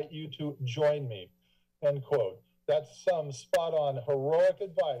invite you to join me." End quote. That's some spot-on heroic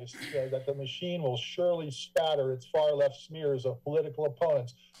advice that the machine will surely spatter its far-left smears of political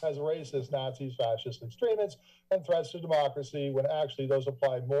opponents as racist, Nazis, fascist extremists, and threats to democracy, when actually those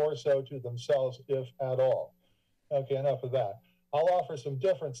apply more so to themselves, if at all. Okay, enough of that. I'll offer some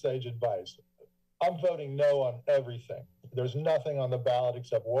different sage advice. I'm voting no on everything. There's nothing on the ballot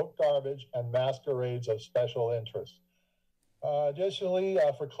except woke garbage and masquerades of special interest. Additionally,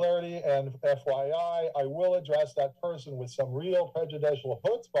 for clarity and FYI, I will address that person with some real prejudicial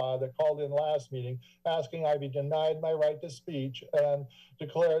chutzpah that called in last meeting asking I be denied my right to speech and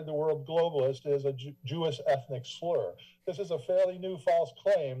declared the word globalist is a Jewish ethnic slur. This is a fairly new false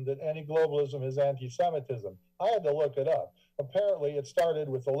claim that anti-globalism is anti-Semitism. I had to look it up. Apparently, it started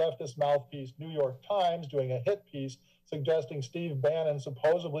with the leftist mouthpiece New York Times doing a hit piece suggesting Steve Bannon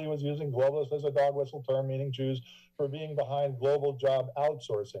supposedly was using globalist as a dog whistle term, meaning Jews, for being behind global job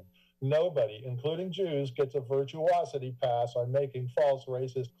outsourcing. Nobody, including Jews, gets a virtuosity pass on making false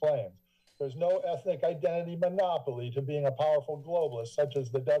racist claims. There's no ethnic identity monopoly to being a powerful globalist, such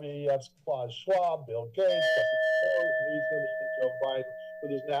as the WEF's Klaus Schwab, Bill Gates, Newsom, and Joe Biden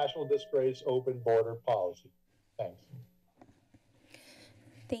with his national disgrace open border policy. Thanks.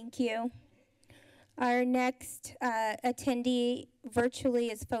 Thank you. Our next attendee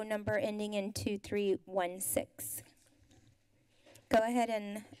virtually is phone number ending in 2316. Go ahead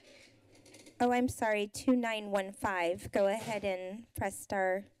and, oh, I'm sorry, 2915. Go ahead and press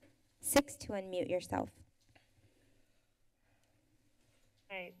 *6 to unmute yourself.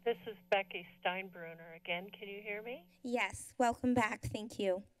 Hi, this is Becky Steinbrunner again. Can you hear me? Yes, welcome back. Thank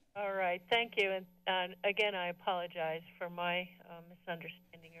you. All right, thank you. And again, I apologize for my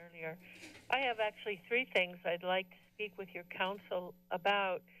misunderstanding earlier. I have actually 3 things I'd like to speak with your council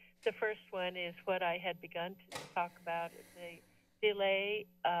about. The first one is what I had begun to talk about, the delay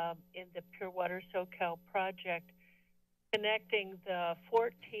in the Pure Water SoCal project, connecting the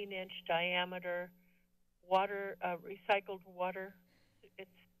 14-inch diameter water, recycled water.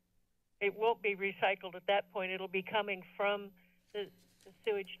 It won't be recycled at that point. It'll be coming from the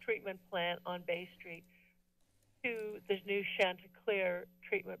sewage treatment plant on Bay Street to the new Chanticleer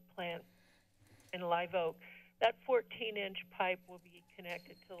treatment plant in Live Oak. That 14-inch pipe will be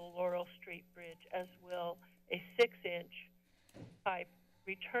connected to the Laurel Street Bridge, as will a 6-inch pipe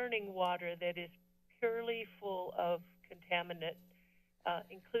returning water that is purely full of contaminant,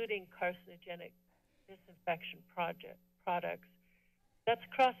 including carcinogenic disinfection products. That's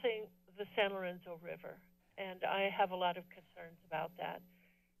crossing the San Lorenzo River. and I have a lot of concerns about that.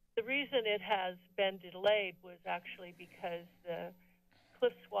 The reason it has been delayed was actually because the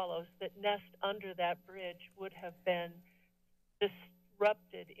cliff swallows that nest under that bridge would have been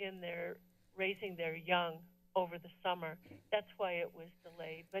disrupted in their raising their young over the summer. That's why it was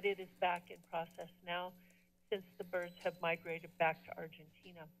delayed, but it is back in process now since the birds have migrated back to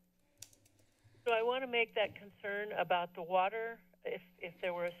Argentina. So I want to make that concern about the water. If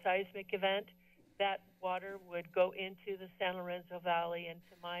there were a seismic event, that water would go into the San Lorenzo Valley, and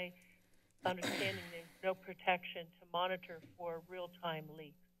to my understanding, there's no protection to monitor for real-time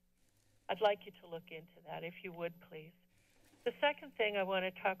leaks. I'd like you to look into that, if you would, please. The second thing I want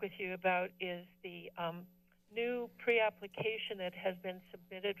to talk with you about is the new pre-application that has been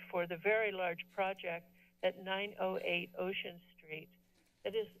submitted for the very large project at 908 Ocean Street.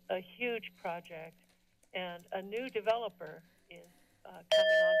 It is a huge project, and a new developer is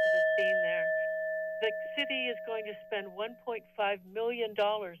coming onto the scene there. The city is going to spend $1.5 million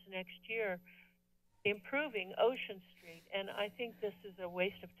next year improving Ocean Street, and I think this is a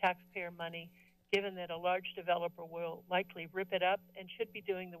waste of taxpayer money, given that a large developer will likely rip it up and should be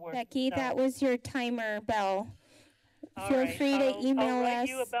doing the work. Becky, that was your timer bell. All Feel right. free to email I'll write us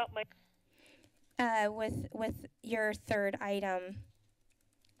you about my with your third item.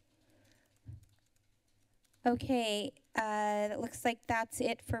 Okay, it looks like that's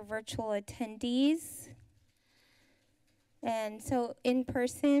it for virtual attendees. And so in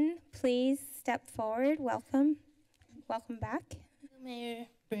person, please step forward. Welcome. Welcome back. Mayor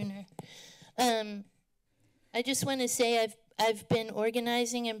Brunner. I just want to say I've been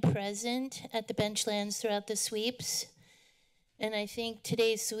organizing and present at the benchlands throughout the sweeps. And I think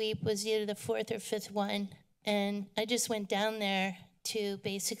today's sweep was either the fourth or fifth one. And I just went down there to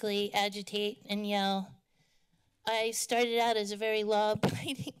basically agitate and yell. I started out as a very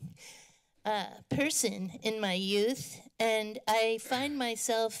law-abiding person in my youth, and I find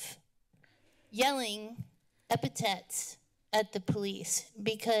myself yelling epithets at the police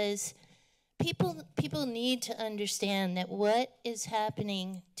because people need to understand that what is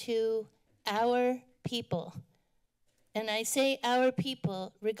happening to our people, and I say our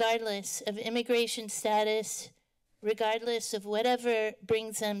people regardless of immigration status, regardless of whatever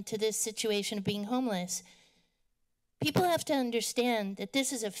brings them to this situation of being homeless, people have to understand that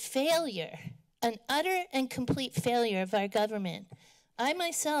this is a failure, an utter and complete failure of our government. I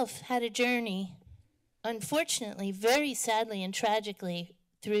myself had a journey, unfortunately, very sadly and tragically,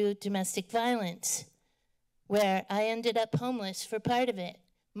 through domestic violence, where I ended up homeless for part of it.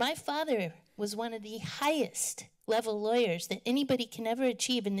 My father was one of the highest level lawyers that anybody can ever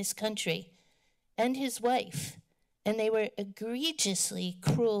achieve in this country, and his wife, and they were egregiously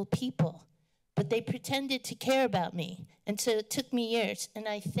cruel people. But they pretended to care about me, and so it took me years. And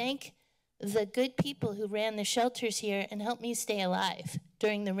I thank the good people who ran the shelters here and helped me stay alive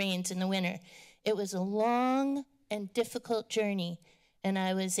during the rains in the winter. It was a long and difficult journey, and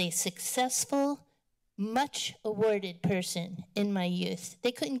I was a successful, much awarded person in my youth.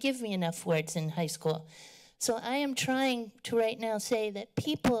 They couldn't give me enough words in high school. So I am trying to right now say that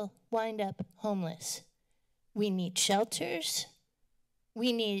people wind up homeless. We need shelters.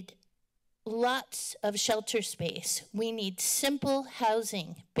 We need lots of shelter space. We need simple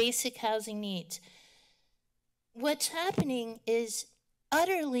housing, basic housing needs. What's happening is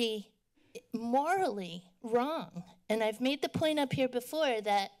utterly morally wrong. And I've made the point up here before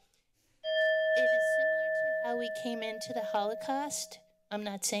that it is similar to how we came into the Holocaust. I'm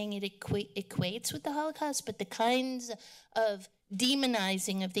not saying it equates with the Holocaust, but the kinds of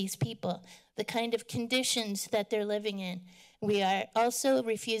demonizing of these people, the kind of conditions that they're living in. We are also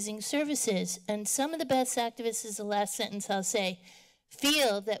refusing services. And some of the best activists, is the last sentence I'll say,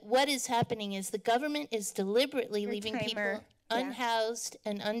 feel that what is happening is the government is deliberately leaving people unhoused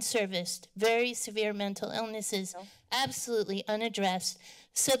and unserviced, very severe mental illnesses, absolutely unaddressed,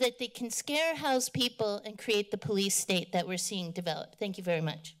 so that they can scare house people and create the police state that we're seeing develop. Thank you very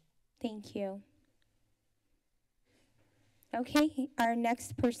much. Thank you. Okay, our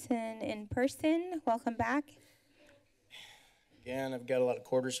next person in person, welcome back. Again, I've got a lot of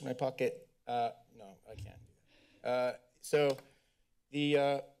quarters in my pocket. No, I can't. So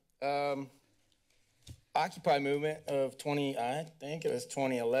the Occupy movement of I think it was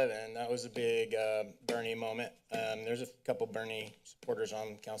 2011, that was a big Bernie moment. There's a couple Bernie supporters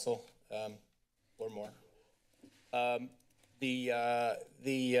on council, or more. The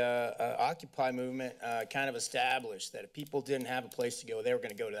Occupy movement kind of established that if people didn't have a place to go, they were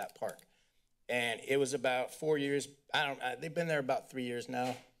going to go to that park. And it was about 4 years. They've been there about 3 years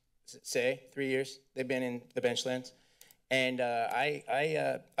now. Say 3 years. They've been in the benchlands, and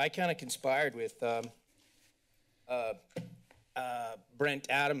I kind of conspired with Brent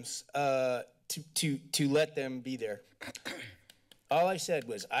Adams to let them be there. All I said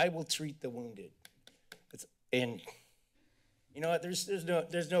was, I will treat the wounded. And you know what?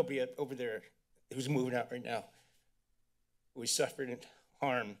 There's nobody over there who's moving out right now who suffered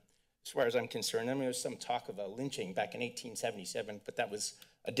harm, as far as I'm concerned. I mean, there was some talk of a lynching back in 1877, but that was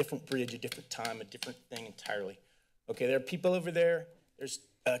a different bridge, a different time, a different thing entirely. Okay, there are people over there. There's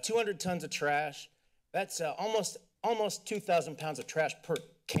 200 tons of trash. That's almost 2,000 pounds of trash per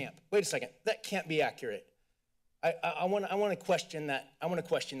camp. Wait a second, that can't be accurate. I want to question that. I want to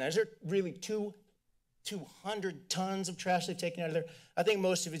question that. Is there really 200 tons of trash they've taken out of there? I think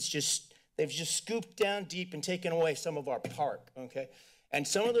most of it's just, they've just scooped down deep and taken away some of our park, okay? And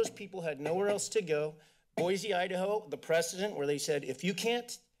some of those people had nowhere else to go. Boise, Idaho, the precedent where they said, if you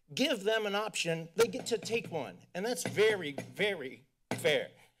can't give them an option, they get to take one. And that's very, very fair.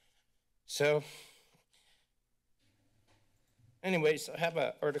 So, anyways, I have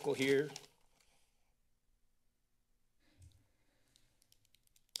an article here.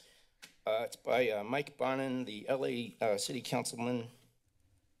 It's by Mike Bonin, the LA City Councilman,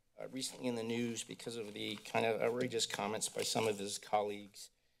 recently in the news because of the kind of outrageous comments by some of his colleagues.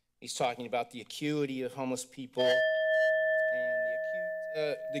 He's talking about the acuity of homeless people, and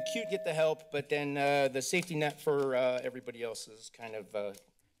the acute get the help, but then the safety net for everybody else is kind of ignored.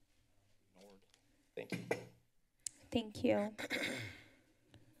 Thank you. Thank you.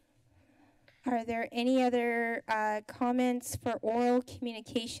 Are there any other comments for oral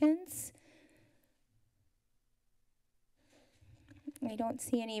communications? I don't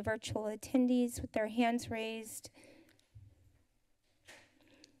see any virtual attendees with their hands raised.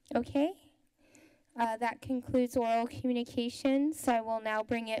 Okay. That concludes oral communications. I will now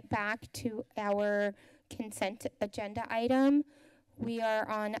bring it back to our consent agenda item. We are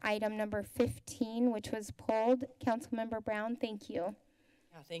on item number 15, which was pulled. Councilmember Brown, thank you.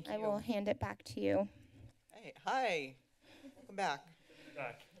 Yeah, thank you. I will hand it back to you. Hey, hi. Welcome back.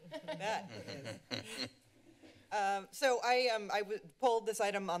 Bet. So I pulled this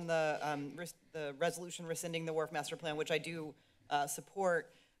item on the resolution rescinding the Wharf Master Plan, which I do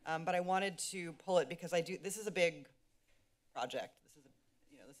support, but I wanted to pull it because this is a big project.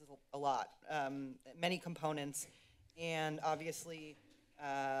 This is a lot, many components, and obviously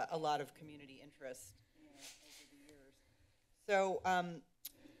a lot of community interest over the years. So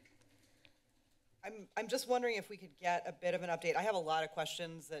I'm just wondering if we could get a bit of an update. I have a lot of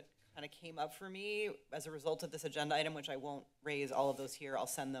questions that kind of came up for me as a result of this agenda item, which I won't raise all of those here. I'll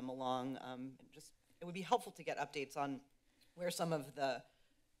send them along. It would be helpful to get updates on where some of the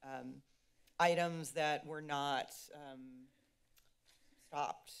items that were not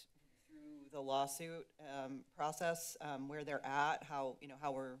stopped through the lawsuit process, where they're at, how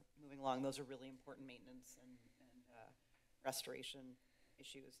we're moving along. Those are really important maintenance and restoration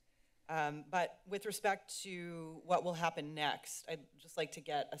issues. But with respect to what will happen next, I'd just like to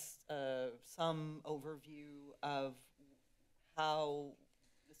get some overview of how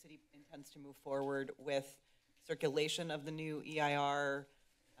the city intends to move forward with circulation of the new EIR,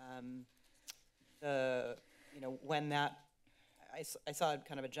 when that, I saw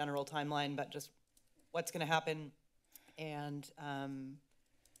kind of a general timeline, but just what's going to happen. And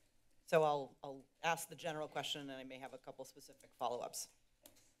so I'll ask the general question, and I may have a couple specific follow-ups.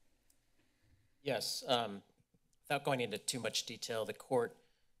 Yes, without going into too much detail, the court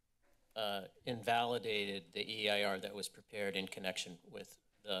invalidated the EIR that was prepared in connection with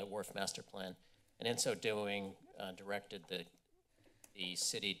the Wharf Master Plan, and in so doing, directed the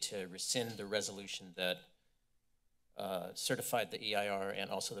city to rescind the resolution that certified the EIR and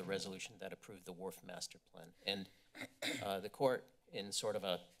also the resolution that approved the Wharf Master Plan. And the court, in sort of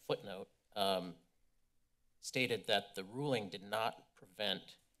a footnote, stated that the ruling did not prevent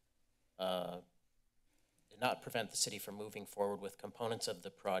the city from moving forward with components of the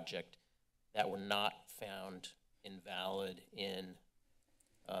project that were not found invalid in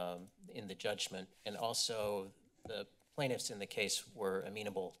the judgment, and also the plaintiffs in the case were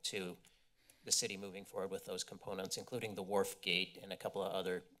amenable to the city moving forward with those components, including the wharf gate and a couple of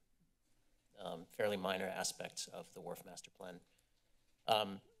other fairly minor aspects of the Wharf Master Plan.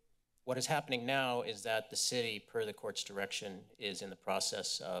 What is happening now is that the city, per the court's direction, is in the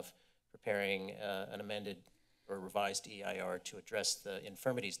process of preparing an amended or revised EIR to address the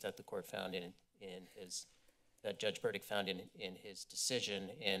infirmities that the court found that Judge Burdick found in his decision.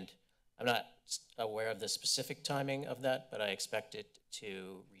 And I'm not aware of the specific timing of that, but I expect it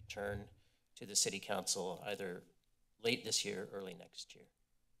to return to the city council either late this year, early next year.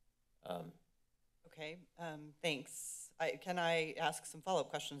 Okay, thanks. Can I ask some follow-up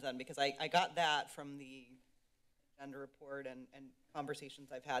questions then? Because I got that from the agenda report and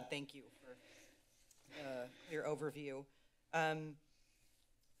conversations I've had. Thank you for your overview.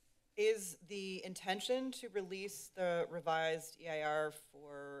 Is the intention to release the revised EIR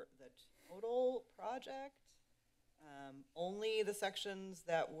for the total project? Only the sections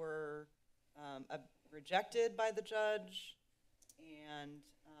that were rejected by the judge? And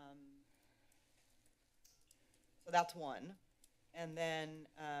so that's one. And then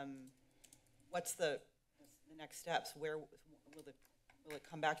what's the next steps? Where will it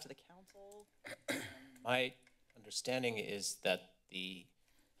come back to the council? My understanding is that the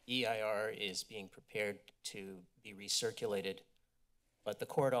EIR is being prepared to be recirculated, but the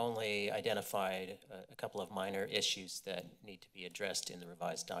court only identified a couple of minor issues that need to be addressed in the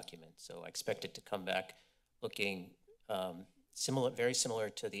revised document. So I expect it to come back looking very similar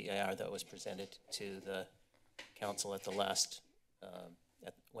to the EIR that was presented to the council at the last,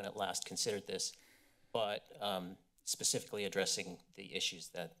 when it last considered this, but specifically addressing the issues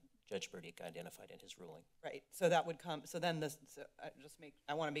that Judge Burdick identified in his ruling. Right. So that would come. So then this. So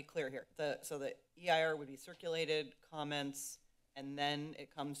I want to be clear here. So the EIR would be circulated, comments, and then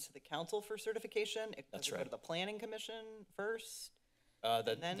it comes to the council for certification. That's right. Go to the planning commission first.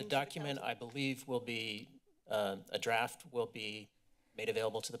 The document, I believe, will be a draft will be made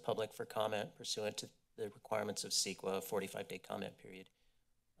available to the public for comment pursuant to the requirements of CEQA, a 45-day comment period.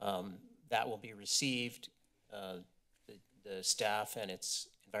 That will be received. The staff and its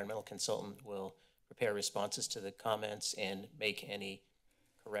environmental consultant will prepare responses to the comments and make any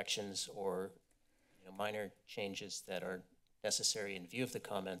corrections or minor changes that are necessary in view of the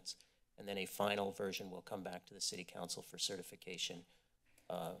comments, and then a final version will come back to the City Council for certification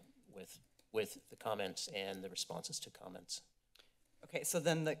with the comments and the responses to comments. Okay, so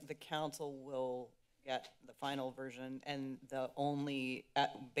then the council will get the final version, and the only,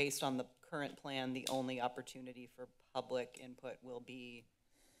 based on the current plan, the only opportunity for public input will be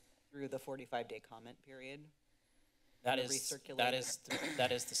through the 45-day comment period? That is the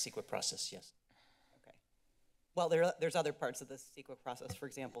CEQA process, yes. Okay. Well, there's other parts of the CEQA process, for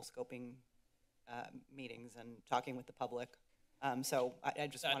example, scoping meetings and talking with the public. So I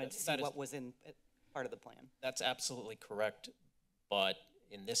just wanted to see what was in part of the plan. That's absolutely correct, but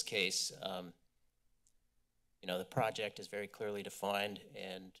in this case, the project is very clearly defined,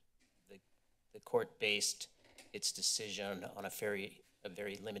 and the court based its decision on a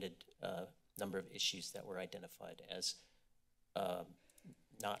very limited number of issues that were identified as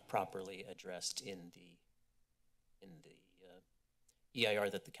not properly addressed in the EIR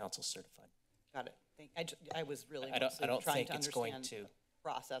that the council certified. Got it. I was really I don't trying think to it's going understand to the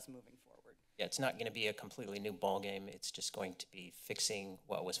process moving forward. Yeah, it's not going to be a completely new ballgame. It's just going to be fixing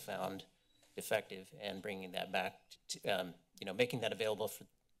what was found defective and bringing that back to, making that available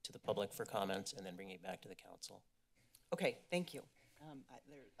to the public for comments, and then bringing it back to the council. Okay, thank you.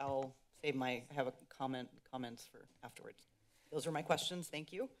 I'll save I have a comments for afterwards. Those are my questions.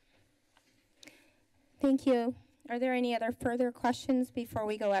 Thank you. Thank you. Are there any other further questions before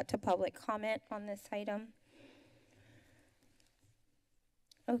we go out to public comment on this item?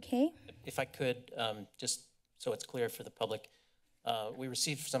 Okay. If I could, just so it's clear for the public, we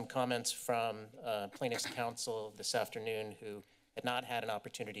received some comments from plaintiff's counsel this afternoon who had not had an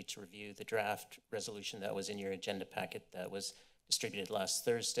opportunity to review the draft resolution that was in your agenda packet that was distributed last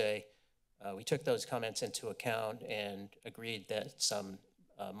Thursday. We took those comments into account and agreed that some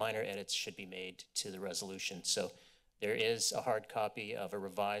minor edits should be made to the resolution. So there is a hard copy of a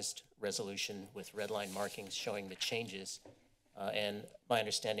revised resolution with red line markings showing the changes. And my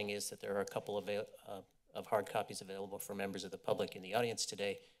understanding is that there are a couple of hard copies available for members of the public in the audience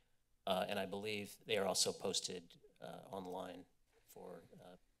today. And I believe they are also posted online for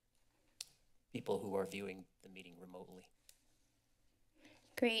people who are viewing the meeting remotely.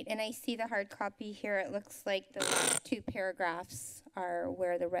 Great, and I see the hard copy here. It looks like the last two paragraphs are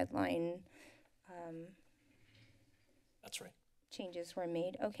where the red line That's right. Changes were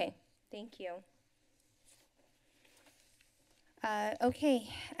made. Okay, thank you. Okay,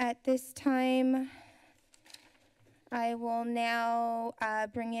 at this time, I will now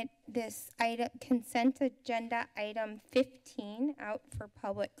bring this item, consent agenda item 15 out for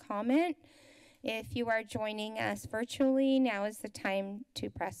public comment. If you are joining us virtually, now is the time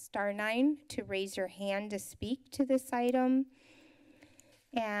to press *9 to raise your hand to speak to this item.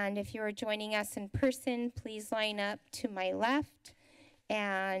 And if you are joining us in person, please line up to my left,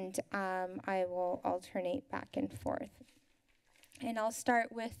 and I will alternate back and forth. And I'll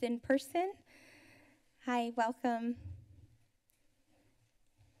start with in person. Hi, welcome.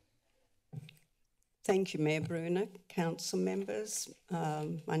 Thank you, Mayor Brunner, council members.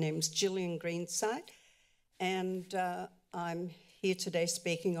 My name is Gillian Greenside, and I'm here today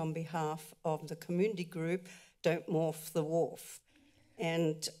speaking on behalf of the community group, Don't Morph the Wharf.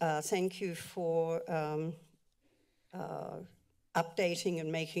 And thank you for updating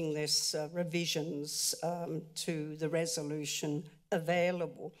and making this revisions to the resolution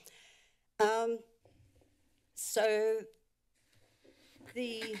available. So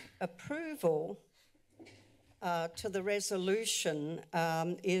the approval to the resolution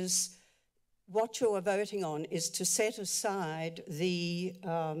is what you're voting on is to set aside the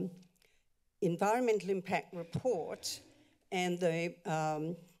environmental impact report and the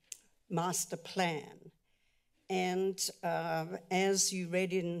master plan. And as you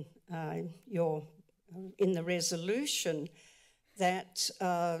read in the resolution, that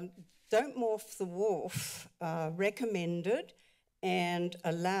Don't Morph the Wharf recommended and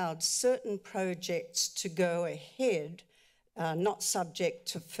allowed certain projects to go ahead, not subject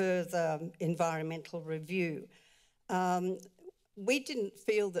to further environmental review. We didn't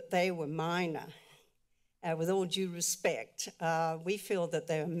feel that they were minor. With all due respect, we feel that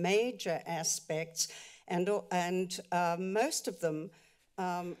they are major aspects, and most of them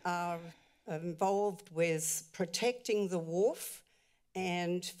are involved with protecting the wharf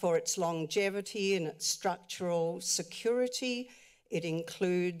and for its longevity and its structural security. It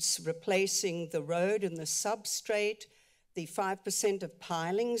includes replacing the road and the substrate, the 5% of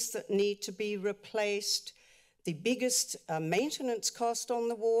pilings that need to be replaced. The biggest maintenance cost on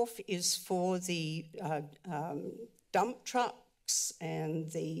the wharf is for the dump trucks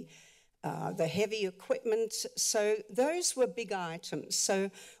and the heavy equipment. So those were big items. So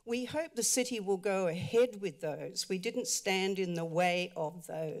we hope the city will go ahead with those. We didn't stand in the way of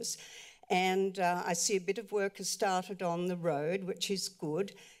those. And I see a bit of work has started on the road, which is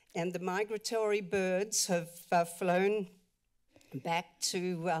good. And the migratory birds have flown back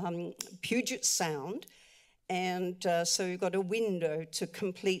to Puget Sound. And so you've got a window to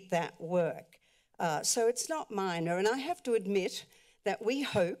complete that work. So it's not minor. And I have to admit that we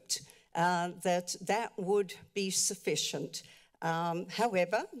hoped that would be sufficient.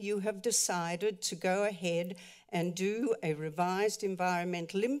 However, you have decided to go ahead and do a revised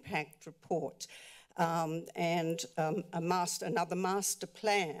environmental impact report and another master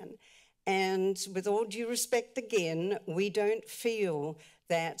plan. And with all due respect again, we don't feel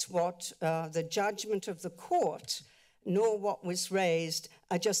that what the judgment of the court nor what was raised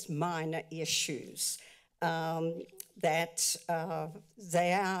are just minor issues. That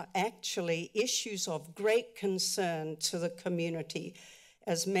they are actually issues of great concern to the community.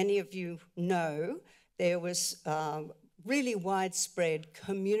 As many of you know, there was really widespread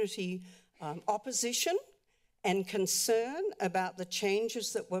community opposition and concern about the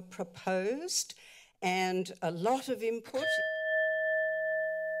changes that were proposed, and a lot of input.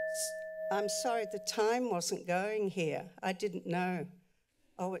 I'm sorry, the time wasn't going here. I didn't know.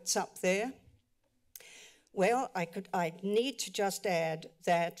 Oh, it's up there. Well, I need to just add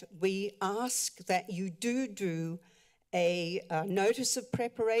that we ask that you do a notice of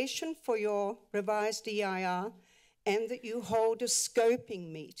preparation for your revised EIR, and that you hold a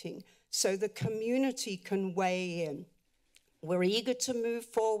scoping meeting so the community can weigh in. We're eager to move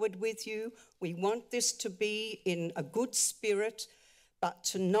forward with you. We want this to be in a good spirit, but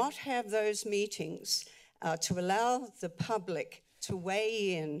to not have those meetings, to allow the public to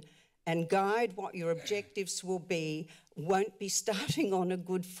weigh in and guide what your objectives will be, won't be starting on a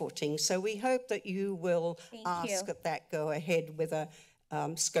good footing. So we hope that you will ask that go ahead with a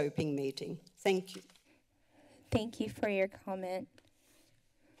scoping meeting. Thank you. Thank you for your comment.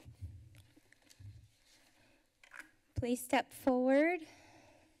 Please step forward.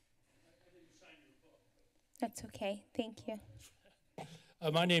 That's okay. Thank you.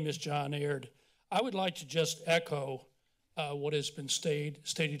 My name is John Aird. I would like to just echo what has been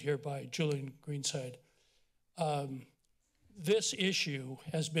stated here by Julian Greenside. This issue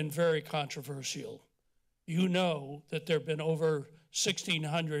has been very controversial. You know that there have been over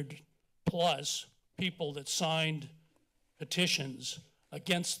 1,600 plus people that signed petitions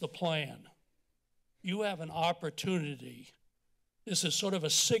against the plan. You have an opportunity. This is sort of a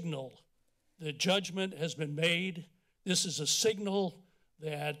signal. The judgment has been made. This is a signal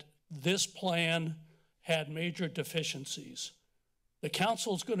that this plan had major deficiencies. The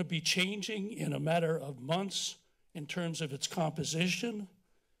council is going to be changing in a matter of months in terms of its composition.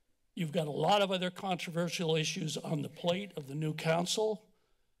 You've got a lot of other controversial issues on the plate of the new council.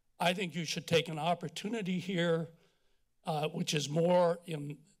 I think you should take an opportunity here, which is more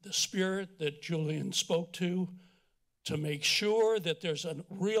in the spirit that Julian spoke to make sure that there's a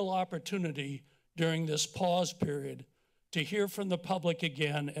real opportunity during this pause period to hear from the public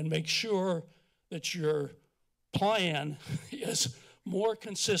again and make sure that you're plan is more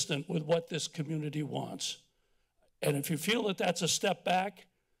consistent with what this community wants. And if you feel that that's a step back,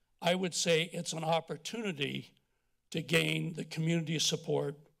 I would say it's an opportunity to gain the community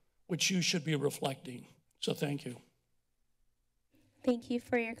support, which you should be reflecting. So thank you. Thank you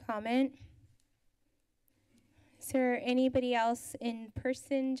for your comment. Is there anybody else in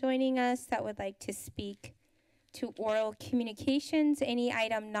person joining us that would like to speak to oral communications? Any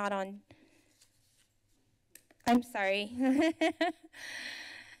item not on? I'm sorry.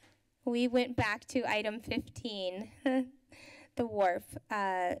 We went back to item 15, the wharf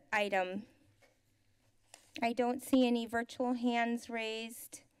item. I don't see any virtual hands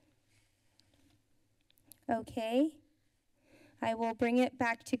raised. Okay. I will bring it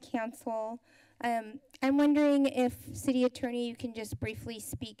back to council. I'm wondering if, City Attorney, you can just briefly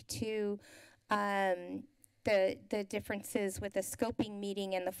speak to the differences with the scoping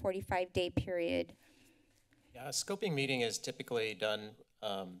meeting and the 45-day period. Yeah, a scoping meeting is typically done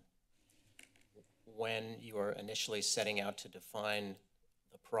when you are initially setting out to define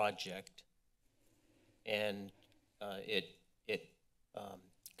the project, and it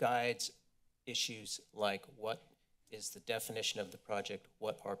guides issues like what is the definition of the project,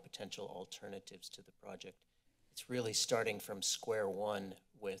 what are potential alternatives to the project. It's really starting from square one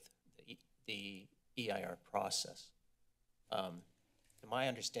with the EIR process. To my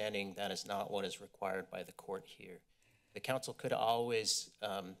understanding, that is not what is required by the court here. The council could always,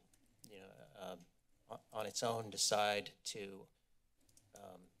 on its own, decide to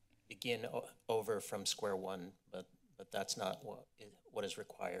begin over from square one, but that's not what is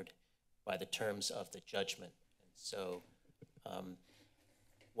required by the terms of the judgment. And so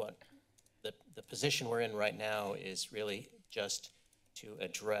what the position we're in right now is really just to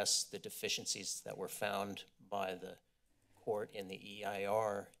address the deficiencies that were found by the court in the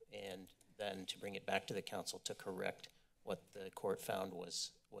EIR, and then to bring it back to the council to correct what the court found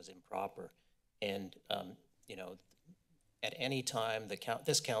was improper. And at any time,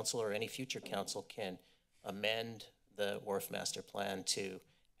 this council or any future council can amend the Wharf Master Plan to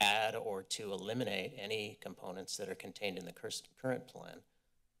add or to eliminate any components that are contained in the current plan.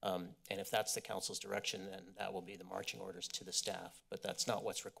 And if that's the council's direction, then that will be the marching orders to the staff. But that's not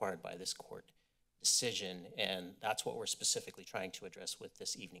what's required by this court decision, and that's what we're specifically trying to address with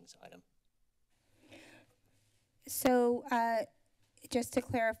this evening's item. So just to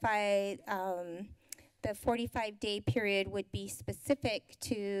clarify, the 45-day period would be specific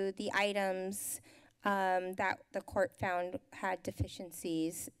to the items that the court found had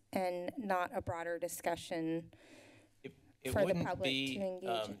deficiencies, and not a broader discussion for the public to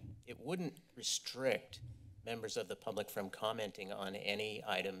engage in. It wouldn't restrict members of the public from commenting on any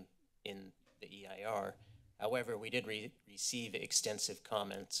item in the EIR. However, we did receive extensive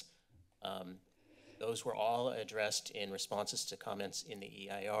comments. Those were all addressed in responses to comments in the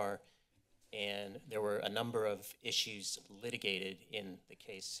EIR, and there were a number of issues litigated in the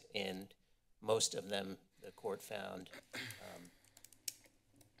case, and most of them the court found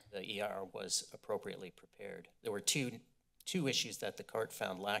the EIR was appropriately prepared. There were two issues that the court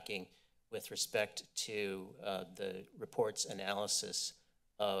found lacking with respect to the report's analysis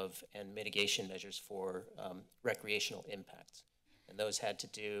of and mitigation measures for recreational impacts. And those had to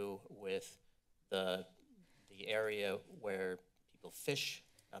do with the area where people fish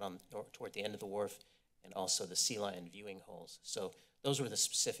out on toward the end of the wharf, and also the sea lion viewing holes. So those were the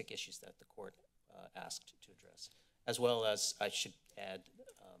specific issues that the court asked to address, as well as, I should add,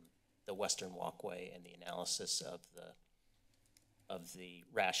 the Western Walkway and the analysis of the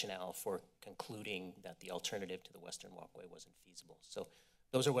rationale for concluding that the alternative to the Western Walkway wasn't feasible. So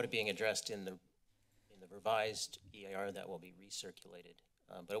those are what are being addressed in the revised EIR that will be recirculated,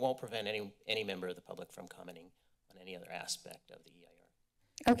 but it won't prevent any member of the public from commenting on any other aspect of the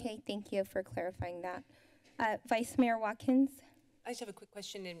EIR. Okay, thank you for clarifying that. Vice Mayor Watkins? I just have a quick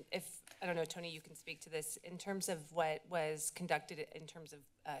question, and if, I don't know, Tony, you can speak to this, in terms of what was conducted in terms of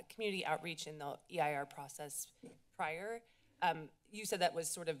community outreach in the EIR process prior. You said that was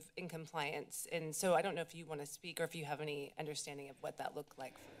sort of in compliance, and so I don't know if you want to speak or if you have any understanding of what that looked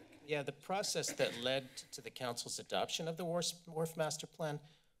like. Yeah, the process that led to the council's adoption of the Wharf Master Plan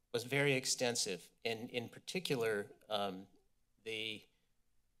was very extensive. In particular, the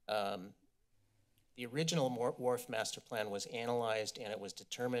original Wharf Master Plan was analyzed, and it was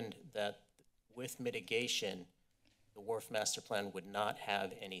determined that with mitigation, the Wharf Master Plan would not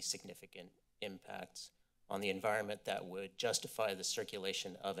have any significant impacts on the environment that would justify the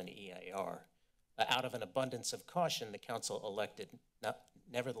circulation of an EIR. Out of an abundance of caution, the council elected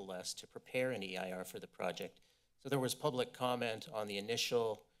nevertheless to prepare an EIR for the project. So there was public comment on the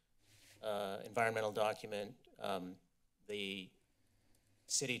initial environmental document. The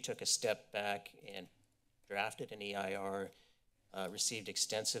city took a step back and drafted an EIR, received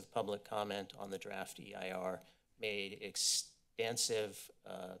extensive public comment on the draft EIR, made extensive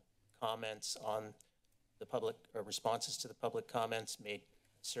comments on the public, or responses to the public comments, made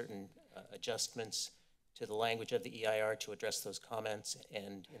certain adjustments to the language of the EIR to address those comments,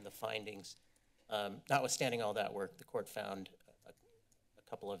 and in the findings, notwithstanding all that work, the court found a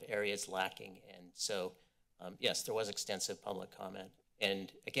couple of areas lacking, and so yes, there was extensive public comment.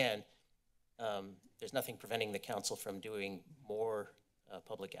 And again, there's nothing preventing the council from doing more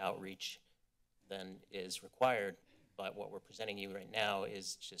public outreach than is required, but what we're presenting you right now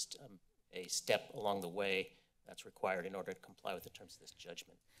is just a step along the way that's required in order to comply with the terms of this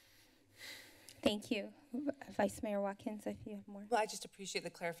judgment. Thank you. Vice Mayor Watkins, if you have more. Well, I just appreciate the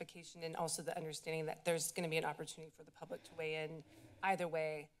clarification and also the understanding that there's going to be an opportunity for the public to weigh in either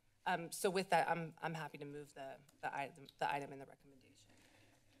way. So with that, I'm happy to move the item in the recommendation.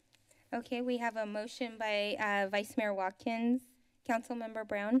 Okay, we have a motion by Vice Mayor Watkins. Councilmember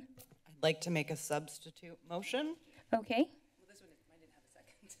Brown. I'd like to make a substitute motion. Okay. Well, this one mine didn't have a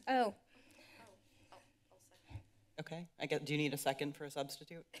second. Oh. Okay. Do you need a second for a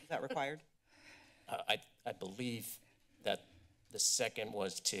substitute? Is that required? I believe that the second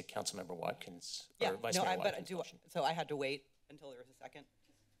was to Councilmember Watkins, Yeah, or Vice no, Mayor but Watkins' motion. so I had to wait until there was a second.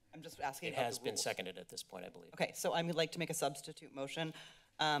 I'm just asking. It about has the been rules. seconded at this point, I believe. Okay, so I would like to make a substitute motion.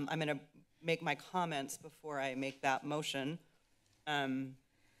 I'm going to make my comments before I make that motion. And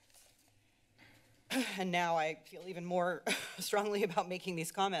now I feel even more strongly about making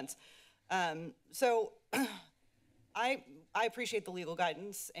these comments. So I appreciate the legal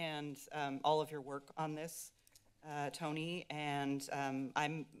guidance and all of your work on this, Tony, and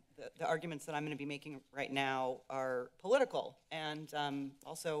the arguments that I'm going to be making right now are political, and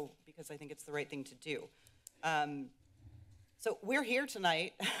also because I think it's the right thing to do. So we're here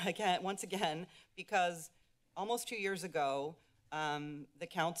tonight, once again, because almost 2 years ago, a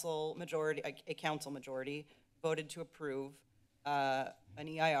council majority voted to approve an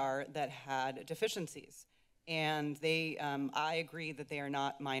EIR that had deficiencies. And I agree that they are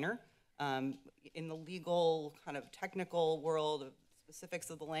not minor. In the legal kind of technical world of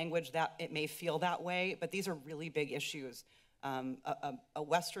specifics of the language, that it may feel that way, but these are really big issues. A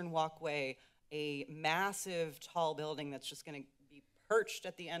western walkway, a massive tall building that's just going to be perched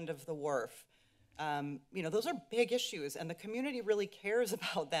at the end of the wharf. Those are big issues, and the community really cares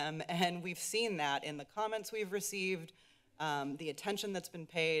about them, and we've seen that in the comments we've received, the attention that's been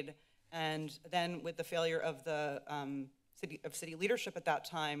paid, and then with the failure of the city leadership at that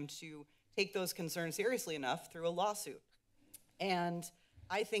time to take those concerns seriously enough through a lawsuit. And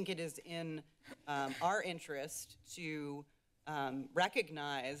I think it is in our interest to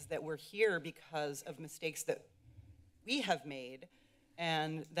recognize that we're here because of mistakes that we have made,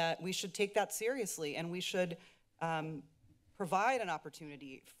 and that we should take that seriously, and we should provide an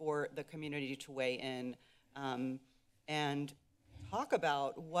opportunity for the community to weigh in and talk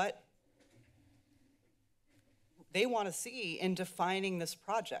about what they want to see in defining this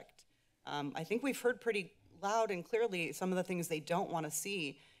project. I think we've heard pretty loud and clearly some of the things they don't want to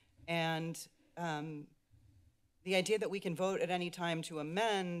see, and the idea that we can vote at any time to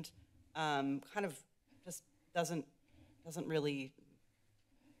amend kind of just doesn't really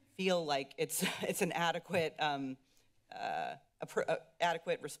feel like it's an adequate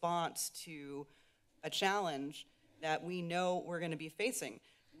adequate response to a challenge that we know we're going to be facing.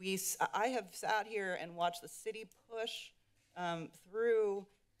 I have sat here and watched the city push through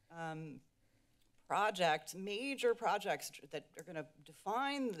major projects that are going to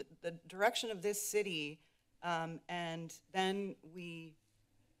define the direction of this city, and then we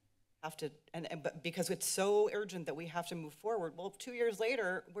have to, but because it's so urgent that we have to move forward. Well, 2 years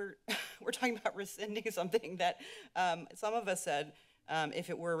later, we're talking about rescinding something that some of us said, if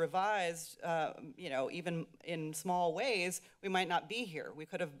it were revised, even in small ways, we might not be here. We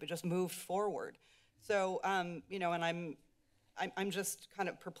could have just moved forward. So, and I'm just kind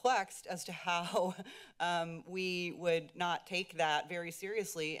of perplexed as to how we would not take that very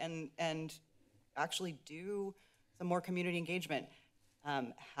seriously and actually do some more community engagement.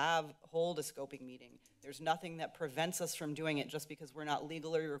 Hold a scoping meeting. There's nothing that prevents us from doing it just because we're not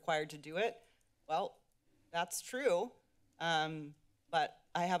legally required to do it. Well, that's true, but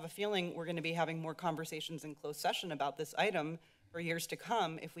I have a feeling we're going to be having more conversations in closed session about this item for years to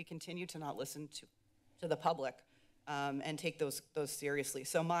come if we continue to not listen to the public and take those seriously.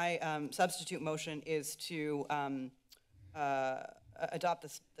 So my substitute motion is to adopt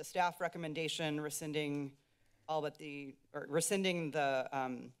the staff recommendation rescinding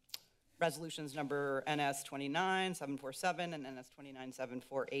the resolutions number NS 29747 and NS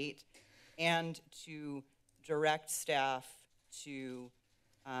 29748, and to direct staff to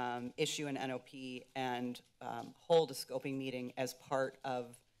issue an NOP and hold a scoping meeting as part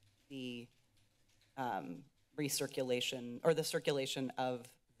of the recirculation or the circulation of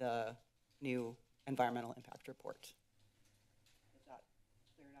the new environmental impact report. Is that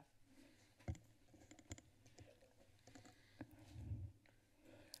clear enough?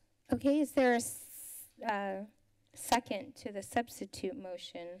 Okay, is there a second to the substitute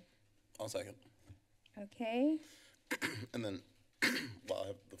motion? I'll second. Okay. And then, while I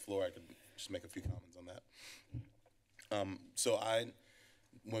have the floor, I could just make a few comments on that. So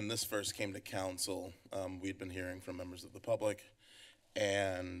when this first came to council, we'd been hearing from members of the public,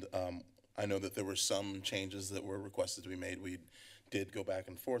 and I know that there were some changes that were requested to be made. We did go back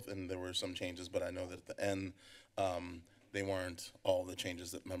and forth, and there were some changes, but I know that at the end, they weren't all the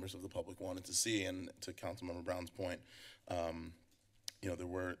changes that members of the public wanted to see. And to Councilmember Brown's point, there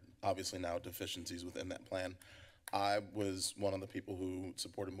were obviously now deficiencies within that plan. I was one of the people who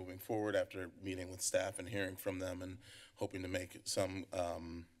supported moving forward after meeting with staff and hearing from them and hoping to make some,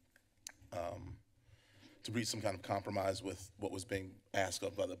 to reach some kind of compromise with what was being asked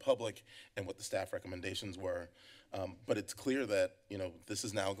of by the public and what the staff recommendations were. But it's clear that, this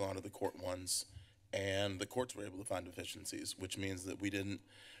has now gone to the court once, and the courts were able to find deficiencies, which means that we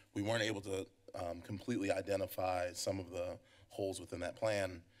weren't able to completely identify some of the holes within that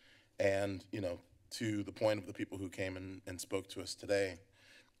plan. And, to the point of the people who came and spoke to us today,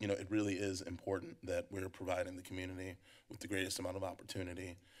 it really is important that we're providing the community with the greatest amount of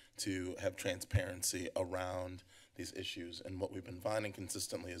opportunity to have transparency around these issues. And what we've been finding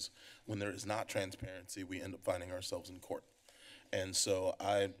consistently is when there is not transparency, we end up finding ourselves in court. And so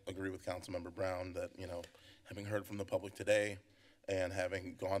I agree with Councilmember Brown that, having heard from the public today and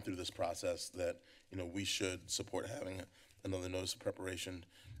having gone through this process, that, we should support having another notice of preparation,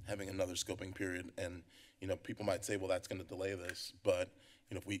 having another scoping period. And, people might say, well, that's going to delay this. But,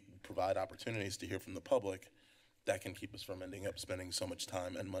 if we provide opportunities to hear from the public, that can keep us from ending up spending so much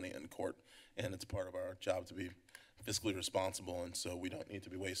time and money in court. And it's part of our job to be fiscally responsible. And so we don't need to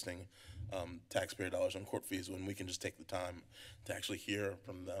be wasting taxpayer dollars on court fees when we can just take the time to actually hear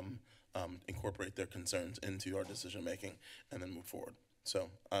from them, incorporate their concerns into our decision making, and then move forward. So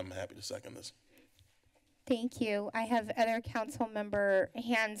I'm happy to second this. Thank you. I have other council member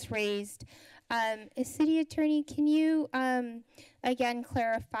hands raised. City Attorney, can you again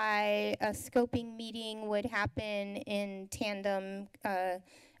clarify a scoping meeting would happen in tandem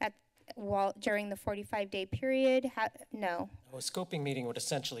during the 45-day period? No. A scoping meeting would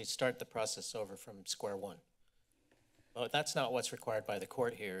essentially start the process over from square one. But that's not what's required by the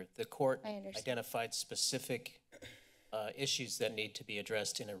court here. The court identified specific issues that need to be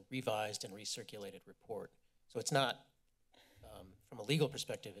addressed in a revised and recirculated report. So it's not, from a legal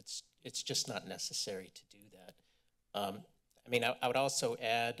perspective, it's just not necessary to do that. I would also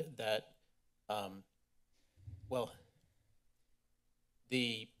add that,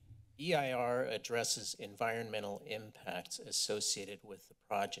 the EIR addresses environmental impacts associated with the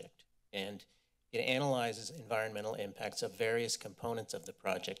project, and it analyzes environmental impacts of various components of the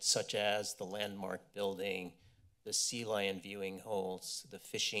project, such as the landmark building, the sea lion viewing holes, the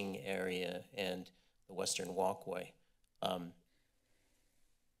fishing area, and the western walkway.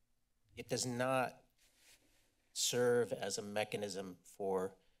 It does not serve as a mechanism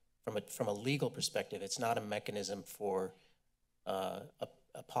for, from a legal perspective, it's not a mechanism for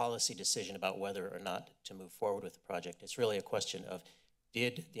a policy decision about whether or not to move forward with the project. It's really a question of,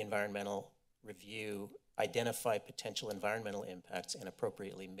 did the environmental review identify potential environmental impacts and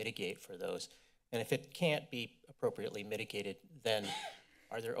appropriately mitigate for those? And if it can't be appropriately mitigated, then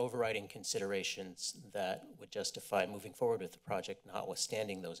are there overriding considerations that would justify moving forward with the project,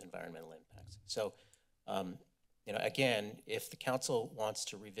 notwithstanding those environmental impacts? So, again, if the council wants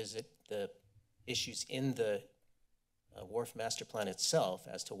to revisit the issues in the Wharf Master Plan itself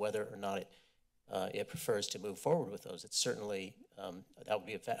as to whether or not it prefers to move forward with those, it's certainly, that would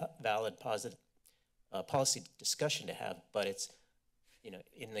be a valid, positive policy discussion to have, but it's,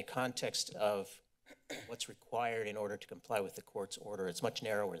 in the context of what's required in order to comply with the court's order, it's much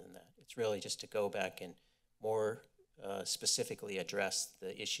narrower than that. It's really just to go back and more specifically address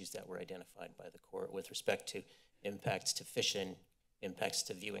the issues that were identified by the court with respect to impacts to fishing, impacts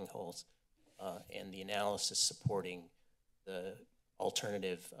to viewing holes, and the analysis supporting the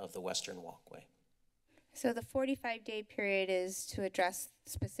alternative of the western walkway. So the 45-day period is to address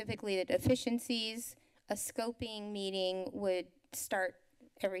specifically the deficiencies. A scoping meeting would start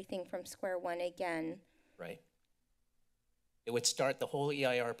everything from square one again. Right. It would start the whole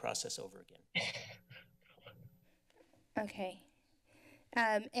EIR process over again. Okay.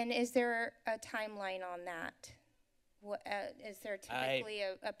 And is there a timeline on that? What, is there typically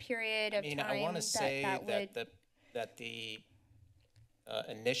a period of time I want to say that would... that the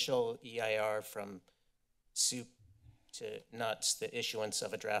initial EIR from soup to nuts, the issuance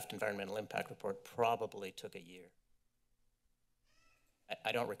of a draft environmental impact report probably took a year.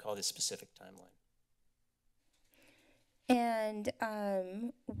 I don't recall the specific timeline. And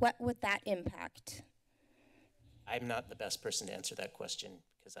what would that impact? I'm not the best person to answer that question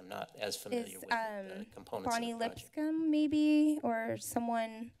because I'm not as familiar with the components Bonnie of the project. Lipscomb, maybe, or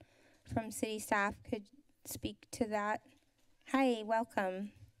someone from city staff could speak to that. Hi,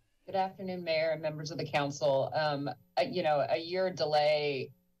 welcome. Good afternoon, Mayor and members of the council. You know, a year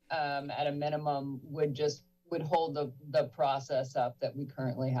delay at a minimum would hold the process up that we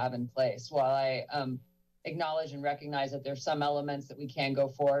currently have in place. While I acknowledge and recognize that there's some elements that we can go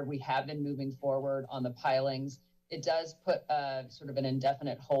forward, we have been moving forward on the pilings. It does put sort of an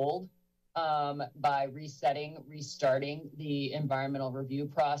indefinite hold by restarting the environmental review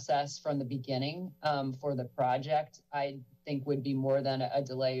process from the beginning for the project. I think would be more than a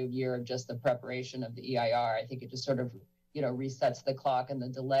delay of a year of just the preparation of the EIR. I think it just sort of, you know, resets the clock and the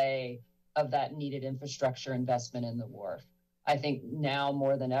delay of that needed infrastructure investment in the wharf. I think now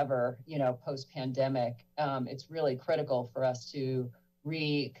more than ever, you know, post-pandemic, it's really critical for us to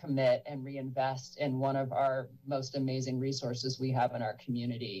recommit and reinvest in one of our most amazing resources we have in our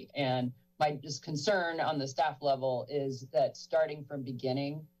community. And my just concern on the staff level is that starting from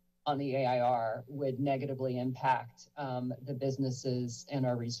beginning on the AIR would negatively impact the businesses and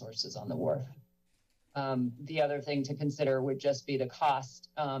our resources on the wharf. The other thing to consider would just be the cost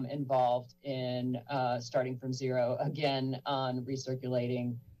involved in starting from zero, again, on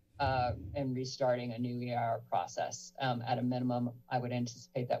recirculating and restarting a new EIR process. At a minimum, I would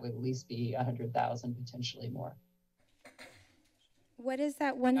anticipate that would at least be $100,000, potentially more. What is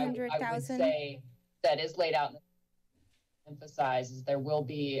that 100,000? I would say that is laid out in the emphasizes there will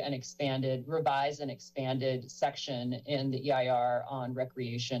be an revised and expanded section in the EIR on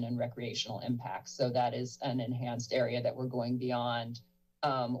recreation and recreational impacts. So that is an enhanced area that we're going beyond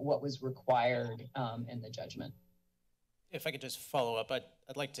what was required in the judgment. If I could just follow up, I'd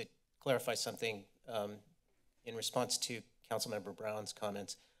like to clarify something in response to Councilmember Brown's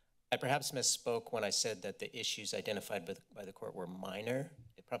comments. I perhaps misspoke when I said that the issues identified by the court were minor.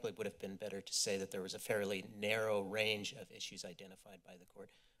 It probably would have been better to say that there was a fairly narrow range of issues identified by the court.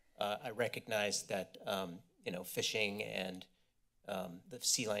 I recognize that you know, fishing and the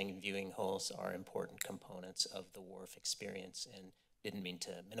sea lion viewing holes are important components of the wharf experience, and didn't mean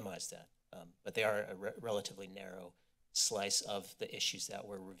to minimize that. But they are a relatively narrow slice of the issues that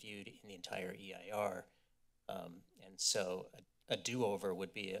were reviewed in the entire EIR. And so a do-over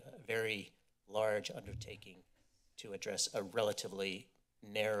would be a very large undertaking to address a relatively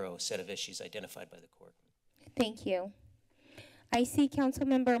narrow set of issues identified by the court. Thank you. I see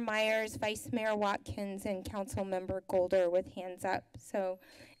Councilmember Myers, Vice Mayor Watkins, and Councilmember Golder with hands up. So,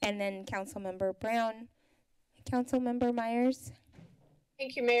 and then Councilmember Brown. Councilmember Myers.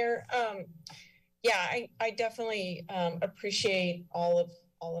 Thank you, Mayor. Yeah, I definitely appreciate all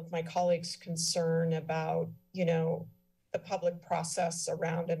of my colleagues' concern about, you know, the public process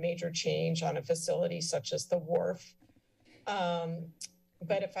around a major change on a facility such as the wharf.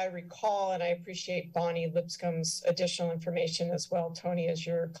 But if I recall, and I appreciate Bonnie Lipscomb's additional information as well, Tony, as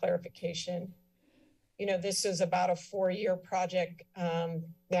your clarification, you know, this is about a 4-year project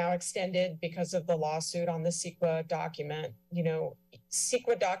now extended because of the lawsuit on the CEQA document. You know,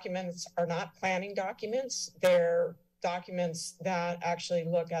 CEQA documents are not planning documents. They're documents that actually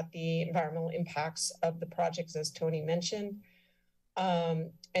look at the environmental impacts of the projects, as Tony mentioned.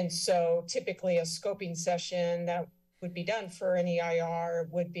 And so typically a scoping session that would be done for an EIR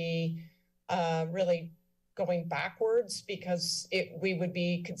would be really going backwards because we would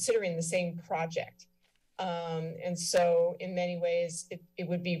be considering the same project. And so in many ways, it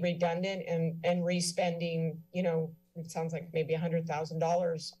would be redundant and re-spending, you know, it sounds like maybe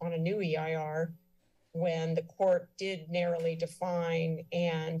 $100,000 on a new EIR when the court did narrowly define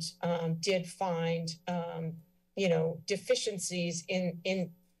and did find, you know, deficiencies in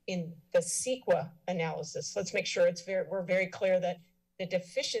the CEQA analysis. Let's make sure we're very clear that the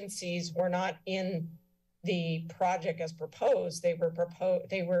deficiencies were not in the project as proposed. They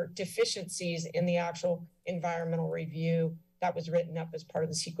were deficiencies in the actual environmental review that was written up as part of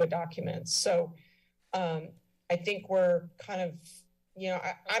the CEQA documents. So I think we're kind of, you know,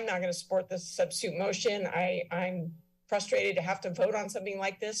 I'm not going to support this substitute motion. I'm frustrated to have to vote on something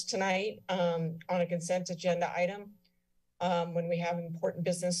like this tonight on a consent agenda item. when we have important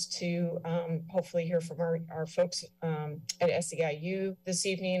business to hopefully hear from our folks at SEIU this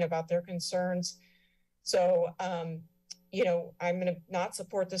evening about their concerns. So, you know, I'm going to not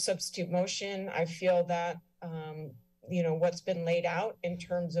support the substitute motion. I feel that, you know, what's been laid out in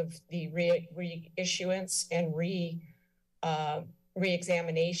terms of the reissuance and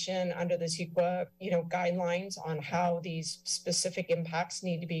re-examination under the CEQA, you know, guidelines on how these specific impacts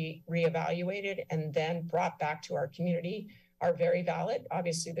need to be reevaluated and then brought back to our community are very valid.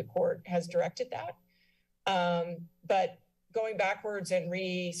 Obviously, the court has directed that. But going backwards and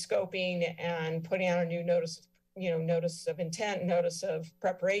re-scoping and putting out a new notice, you know, notice of intent, notice of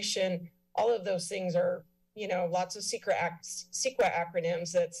preparation, all of those things are, you know, lots of CEQA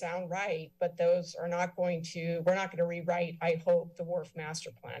acronyms that sound right, but those are not going to, we're not going to rewrite, I hope, the Wharf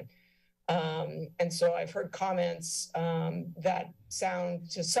Master Plan. And so I've heard comments that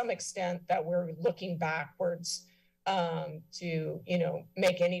sound to some extent that we're looking backwards to, you know,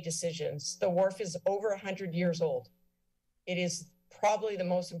 make any decisions. The wharf is over 100 years old. It is probably the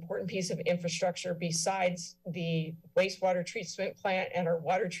most important piece of infrastructure besides the wastewater treatment plant and our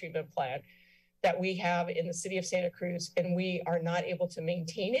water treatment plant that we have in the city of Santa Cruz, and we are not able to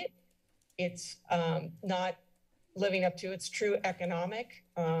maintain it. It's not living up to its true economic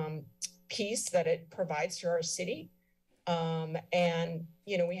piece that it provides to our city. And,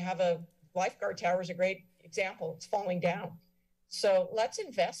 you know, we have a lifeguard tower is a great example. It's falling down. So let's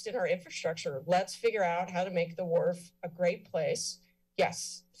invest in our infrastructure. Let's figure out how to make the wharf a great place.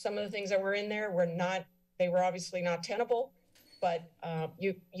 Yes, some of the things that were in there were not, they were obviously not tenable, but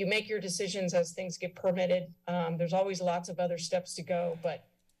you make your decisions as things get permitted. There's always lots of other steps to go, but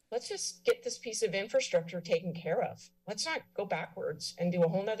let's just get this piece of infrastructure taken care of. Let's not go backwards and do a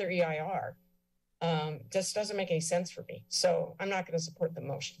whole nother EIR. Just doesn't make any sense for me. So I'm not going to support the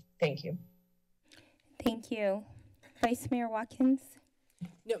motion. Thank you. Thank you. Vice Mayor Watkins?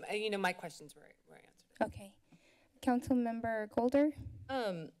 No, you know, my questions were answered. Okay. Councilmember Golder?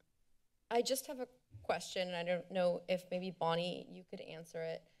 I just have a question, and I don't know if maybe Bonnie, you could answer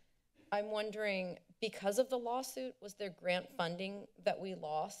it. I'm wondering, because of the lawsuit, was there grant funding that we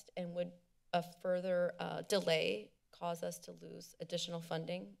lost, and would a further delay cause us to lose additional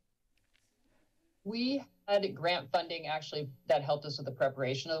funding? We had grant funding actually that helped us with the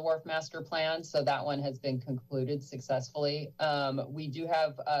preparation of the Wharf Master Plan, so that one has been concluded successfully. We do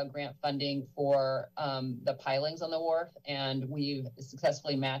have grant funding for the pilings on the wharf, and we've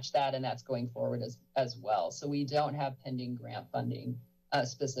successfully matched that, and that's going forward as well. So we don't have pending grant funding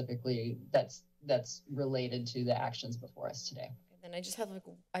specifically that's related to the actions before us today. Then I just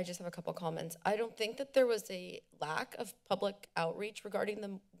have a couple comments. I don't think that there was a lack of public outreach regarding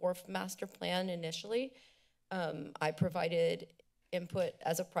the Wharf Master Plan initially. I provided input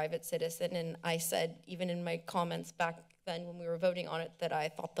as a private citizen, and I said, even in my comments back then when we were voting on it, that I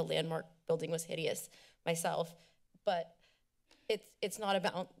thought the landmark building was hideous myself. But it's not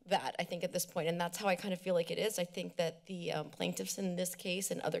about that, I think, at this point, and that's how I kind of feel like it is. I think that the plaintiffs in this case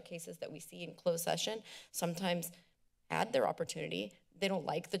and other cases that we see in closed session sometimes had their opportunity. They don't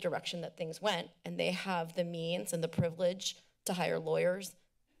like the direction that things went, and they have the means and the privilege to hire lawyers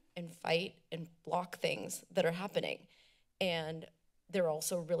and fight and block things that are happening. And they're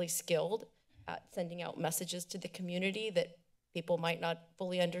also really skilled at sending out messages to the community that people might not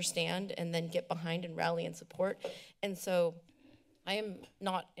fully understand and then get behind and rally and support. And so I am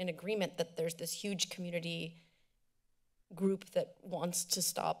not in agreement that there's this huge community group that wants to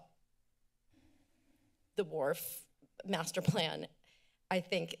stop the Wharf Master Plan. I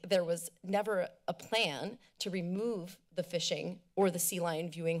think there was never a plan to remove the fishing or the sea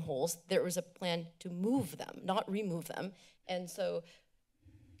lion viewing holes. There was a plan to move them, not remove them. And so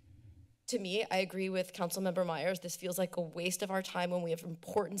to me, I agree with Councilmember Myers. This feels like a waste of our time when we have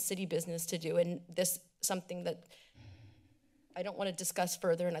important city business to do. And this something that I don't want to discuss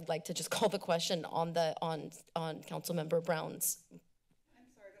further, and I'd like to just call the question on Councilmember Brown's. I'm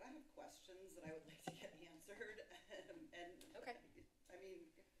sorry, but I have questions that I would like to get answered. Okay. I mean,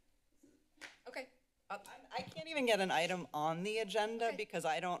 okay. I can't even get an item on the agenda because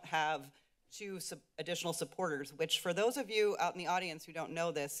I don't have two additional supporters, which for those of you out in the audience who don't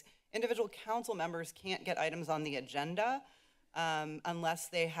know this, individual council members can't get items on the agenda unless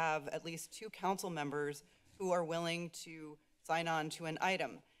they have at least two council members who are willing to sign on to an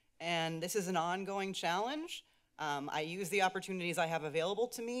item. And this is an ongoing challenge. I use the opportunities I have available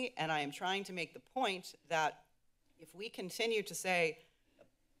to me, and I am trying to make the point that if we continue to say,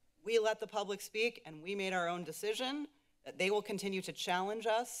 we let the public speak and we made our own decision, that they will continue to challenge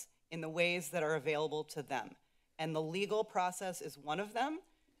us in the ways that are available to them. And the legal process is one of them,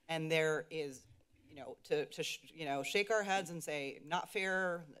 and there is shake our heads and say, not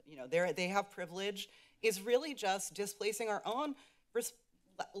fair, they have privilege, is really just displacing our own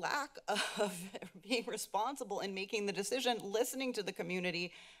lack of being responsible and making the decision, listening to the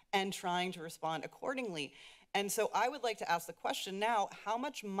community, and trying to respond accordingly. And so I would like to ask the question now, how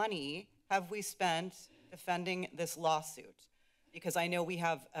much money have we spent defending this lawsuit? Because I know we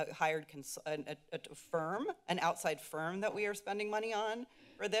have hired a firm, an outside firm that we are spending money on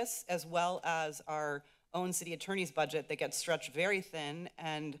for this, as well as our own city attorney's budget that gets stretched very thin,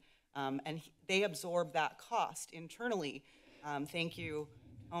 and they absorb that cost internally. Thank you,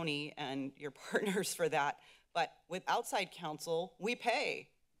 Tony, and your partners for that. But with outside counsel, we pay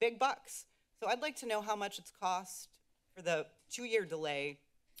big bucks. So I'd like to know how much it's cost for the 2-year delay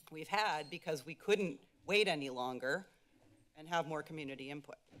we've had because we couldn't wait any longer and have more community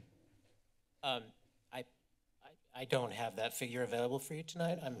input. I don't have that figure available for you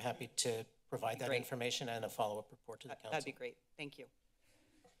tonight. I'm happy to provide that information and a follow-up report to the council. That'd be great. Thank you.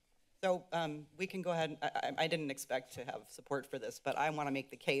 So we can go ahead. I didn't expect to have support for this, but I want to make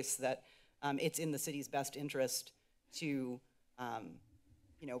the case that it's in the city's best interest to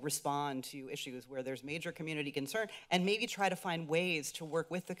respond to issues where there's major community concern and maybe try to find ways to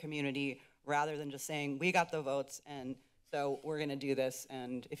work with the community rather than just saying, we got the votes and so we're going to do this,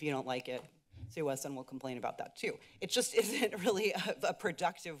 and if you don't like it, sue us and we'll complain about that too. It just isn't really a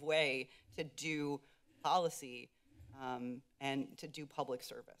productive way to do policy and to do public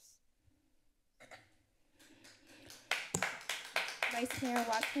service. Vice Mayor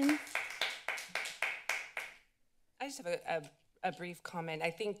Watkins. I just have a brief comment.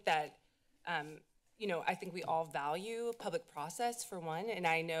 I think that, I think we all value public process for one, and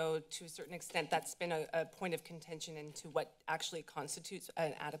I know to a certain extent that's been a point of contention into what actually constitutes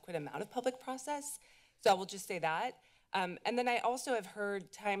an adequate amount of public process. So I will just say that. And then I also have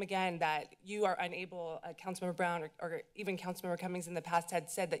heard time again that you are unable, Councilmember Brown or even Councilmember Cummings in the past had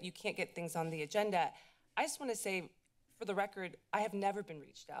said that you can't get things on the agenda. I just want to say, for the record, I have never been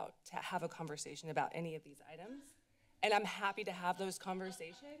reached out to have a conversation about any of these items. And I'm happy to have those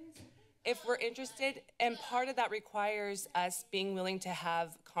conversations if we're interested. And part of that requires us being willing to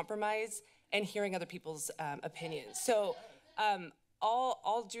have compromise and hearing other people's opinions. So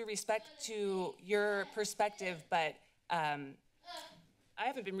all due respect to your perspective, but I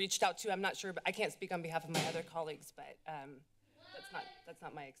haven't been reached out to. I'm not sure, but I can't speak on behalf of my other colleagues, but that's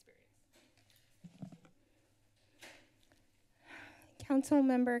not my experience.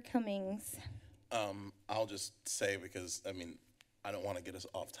 Councilmember Cummings. I'll just say, because I don't want to get us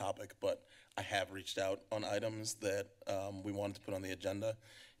off topic, but I have reached out on items that we wanted to put on the agenda,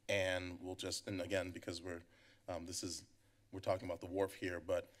 and we'll just, and again, because we're talking about the wharf here,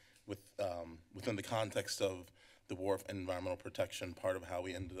 but within the context of the wharf and environmental protection, part of how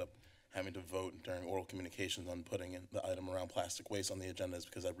we ended up having to vote during oral communications on putting in the item around plastic waste on the agenda is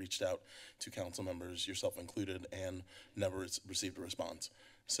because I reached out to council members, yourself included, and never received a response.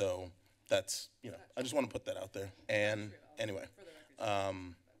 So that's, I just want to put that out there. And anyway,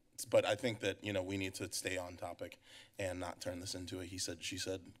 but I think that, we need to stay on topic and not turn this into a he said, she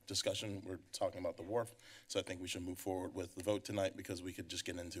said discussion. We're talking about the wharf. So I think we should move forward with the vote tonight because we could just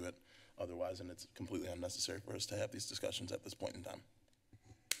get into it otherwise, and it's completely unnecessary for us to have these discussions at this point in time.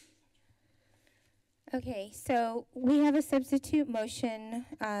 Okay, so we have a substitute motion.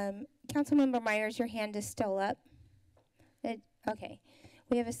 Councilmember Myers, your hand is still up. Okay,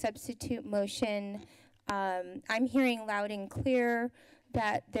 we have a substitute motion. I'm hearing loud and clear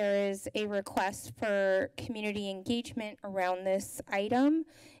that there is a request for community engagement around this item,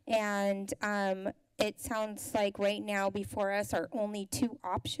 and it sounds like right now before us are only 2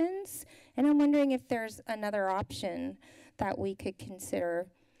 options, and I'm wondering if there's another option that we could consider.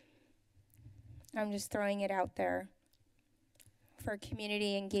 I'm just throwing it out there for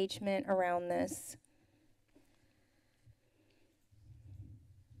community engagement around this.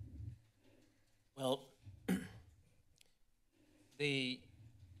 Well,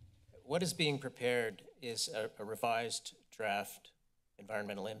 what is being prepared is a revised draft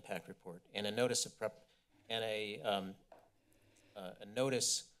environmental impact report and a notice of a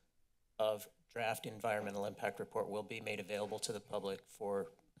notice of draft environmental impact report will be made available to the public for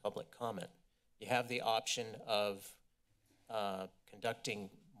public comment. You have the option of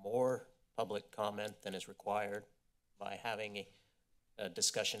conducting more public comment than is required by having a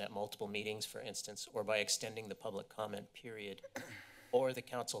discussion at multiple meetings, for instance, or by extending the public comment period. Or the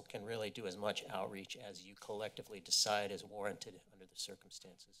council can really do as much outreach as you collectively decide is warranted under the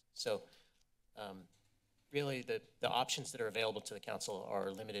circumstances. So really the options that are available to the council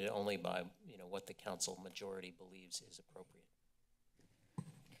are limited only by what the council majority believes is appropriate.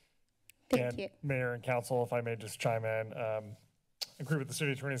 Thank you. Mayor and council, if I may just chime in, agree with the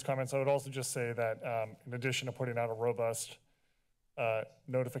city attorney's comments. I would also just say that in addition to putting out a robust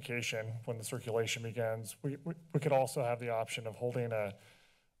notification when the circulation begins, we could also have the option of holding a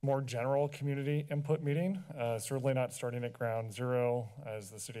more general community input meeting, certainly not starting at ground zero,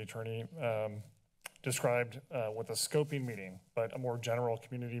 as the city attorney described with a scoping meeting, but a more general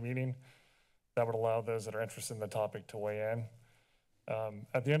community meeting that would allow those that are interested in the topic to weigh in.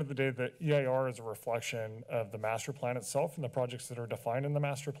 At the end of the day, the EIR is a reflection of the master plan itself and the projects that are defined in the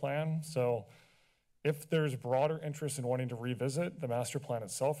master plan. So if there's broader interest in wanting to revisit the master plan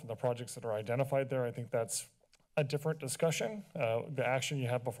itself and the projects that are identified there, I think that's a different discussion. The action you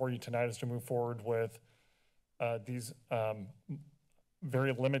have before you tonight is to move forward with these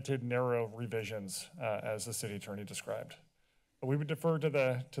very limited, narrow revisions, as the city attorney described. But we would defer to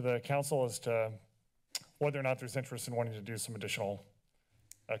the council as to whether or not there's interest in wanting to do some additional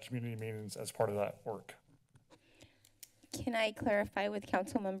community meetings as part of that work. Can I clarify with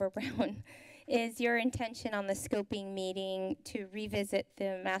Councilmember Brown? Is your intention on the scoping meeting to revisit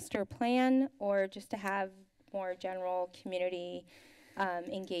the master plan or just to have more general community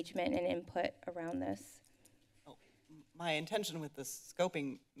engagement and input around this? My intention with this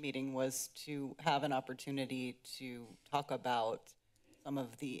scoping meeting was to have an opportunity to talk about some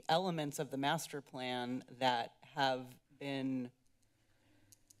of the elements of the master plan that have been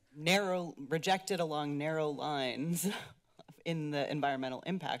rejected along narrow lines in the environmental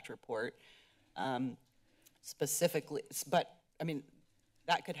impact report, specifically. But I mean,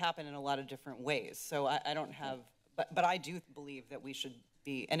 that could happen in a lot of different ways. So I don't have, but I do believe that we should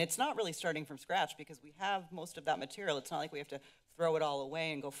be, and it's not really starting from scratch because we have most of that material. It's not like we have to throw it all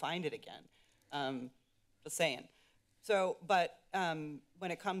away and go find it again. Just saying. So, but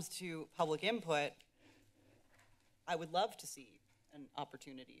when it comes to public input, I would love to see an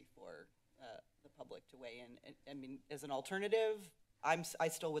opportunity for the public to weigh in. I mean, as an alternative, I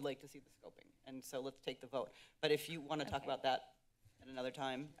still would like to see the scoping, and so let's take the vote. But if you want to talk about that at another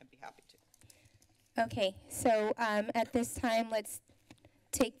time, I'd be happy to. Okay, so at this time, let's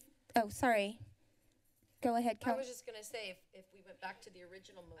take, oh, sorry. Go ahead, I was just going to say, if we went back to the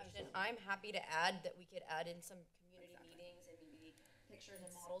original motion, I'm happy to add that we could add in some community meetings and maybe pictures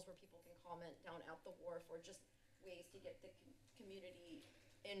and models where people can comment down at the wharf, or just ways to get the community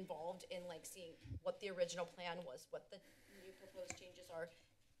involved in like seeing what the original plan was, what the new proposed changes are.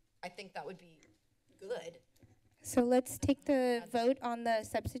 I think that would be good. So let's take the vote on the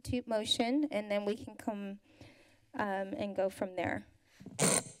substitute motion, and then we can come and go from there.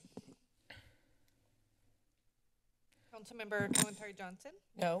 Councilmember Kalantari Johnson?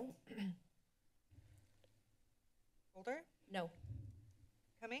 No. Holder? No.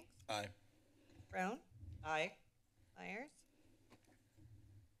 Cummings? Aye. Brown? Aye. Myers?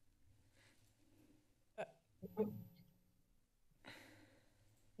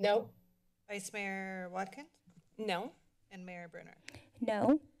 No. Vice Mayor Watkins? No. And Mayor Brunner?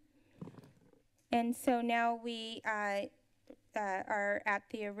 No. And so now we are at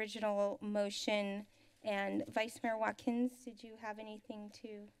the original motion. And Vice Mayor Watkins, did you have anything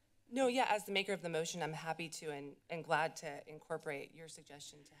to? No, yeah, as the maker of the motion, I'm happy to and glad to incorporate your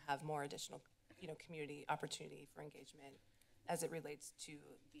suggestion to have more additional, community opportunity for engagement as it relates to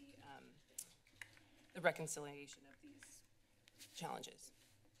the reconciliation of these challenges.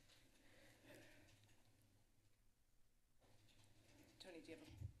 Tony, do you have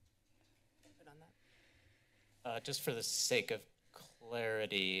a input on that? Just for the sake of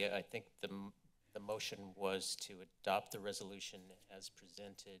clarity, I think the motion was to adopt the resolution as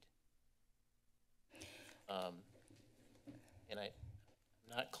presented. And I'm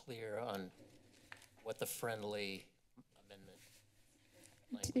not clear on what the friendly amendment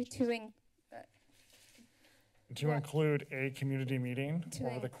language To include a community meeting To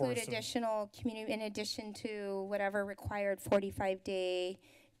over the course include additional community, in addition to whatever required 45-day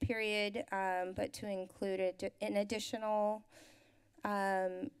period, but to include an additional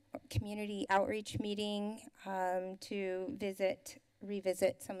community outreach meeting to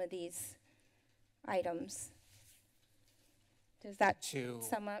revisit some of these items. Does that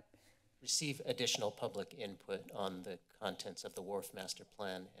sum up? Receive additional public input on the contents of the Wharf Master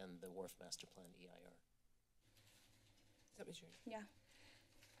Plan and the Wharf Master Plan EIR. Is that what you're? Yeah.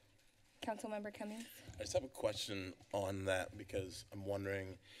 Councilmember Cummings? I just have a question on that because I'm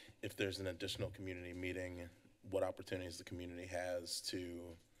wondering if there's an additional community meeting, what opportunities the community has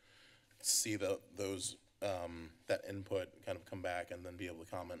to see those that input kind of come back and then be able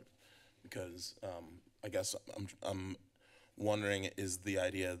to comment. Because I guess I'm wondering, is the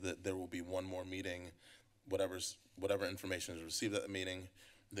idea that there will be one more meeting, whatever information is received at the meeting,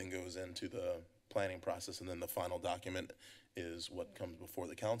 then goes into the planning process, and then the final document is what comes before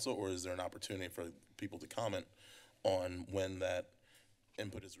the council? Or is there an opportunity for people to comment on when that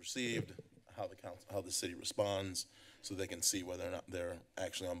input is received, how the city responds, so they can see whether or not they're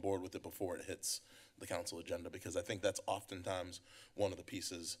actually on board with it before it hits the council agenda? Because I think that's oftentimes one of the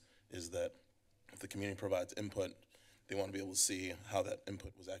pieces, is that if the community provides input, they want to be able to see how that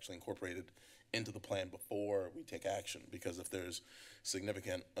input was actually incorporated into the plan before we take action. Because if there's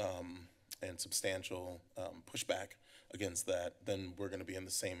significant and substantial pushback against that, then we're going to be in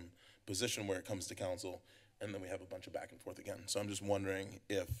the same position where it comes to council, and then we have a bunch of back and forth again. So I'm just wondering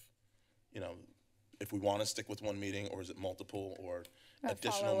if, if we want to stick with one meeting, or is it multiple or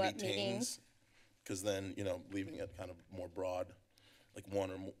additional meetings? Because then, leaving it kind of more broad, like one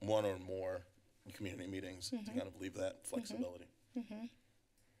or more community meetings, to kind of leave that flexibility.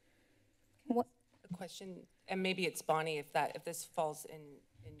 A question, and maybe it's Bonnie, if this falls in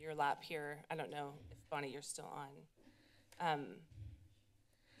your lap here. I don't know if Bonnie, you're still on.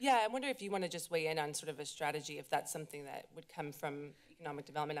 Yeah, I wonder if you want to just weigh in on sort of a strategy, if that's something that would come from economic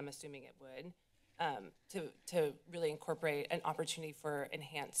development. I'm assuming it would, to really incorporate an opportunity for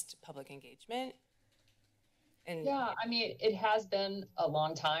enhanced public engagement. And yeah, I mean, it has been a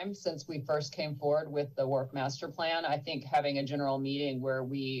long time since we first came forward with the Wharf Master Plan. I think having a general meeting where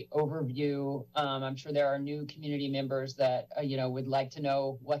we overview, I'm sure there are new community members that, would like to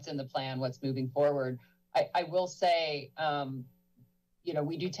know what's in the plan, what's moving forward. I will say,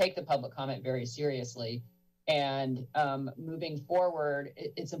 we do take the public comment very seriously. And moving forward,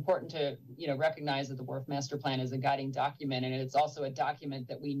 it's important to, recognize that the Wharf Master Plan is a guiding document, and it's also a document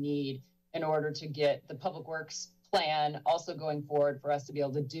that we need in order to get the public works plan also going forward, for us to be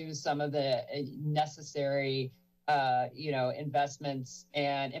able to do some of the necessary, investments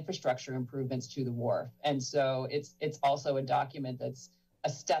and infrastructure improvements to the wharf. And so it's also a document that's a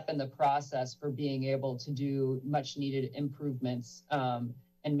step in the process for being able to do much needed improvements and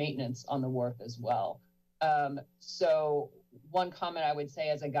maintenance on the wharf as well. So one comment I would say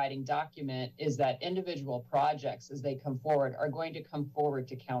as a guiding document is that individual projects, as they come forward, are going to come forward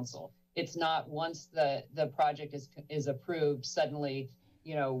to council. It's not once the project is approved, suddenly,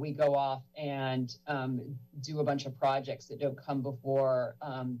 we go off and do a bunch of projects that don't come before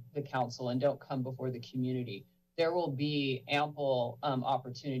the council and don't come before the community. There will be ample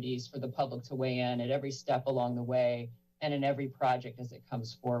opportunities for the public to weigh in at every step along the way and in every project as it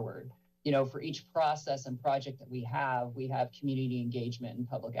comes forward. For each process and project that we have community engagement and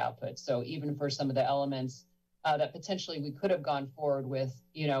public output. So even for some of the elements that potentially we could have gone forward with,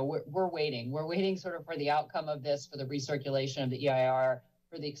 we're waiting. We're waiting sort of for the outcome of this, for the recirculation of the EIR,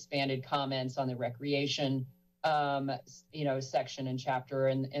 for the expanded comments on the recreation, section and chapter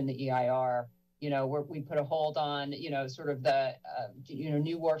in the EIR. We put a hold on, sort of the,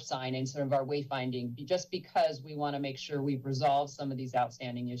 new wharf sign and sort of our wayfinding, just because we want to make sure we've resolved some of these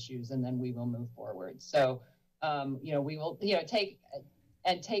outstanding issues, and then we will move forward. So, we will,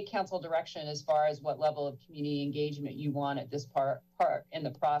 take council direction as far as what level of community engagement you want at this part in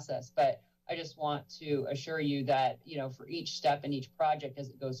the process. But I just want to assure you that, for each step in each project as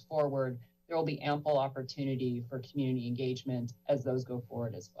it goes forward, there will be ample opportunity for community engagement as those go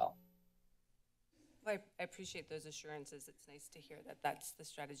forward as well. Well, I appreciate those assurances. It's nice to hear that that's the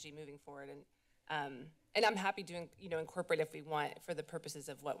strategy moving forward. And I'm happy to, incorporate, if we want, for the purposes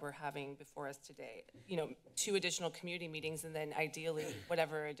of what we're having before us today, 2 additional community meetings, and then ideally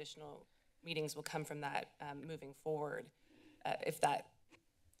whatever additional meetings will come from that moving forward, if that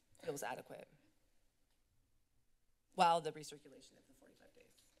feels adequate, while the recirculation of the 45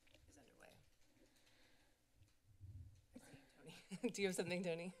 days is underway. Tony, do you have something,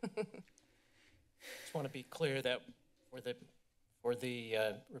 Tony? Just want to be clear that for the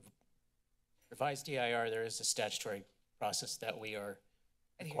revised DIR, there is a statutory process that we are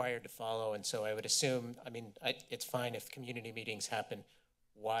required to follow, and so I would assume, it's fine if community meetings happen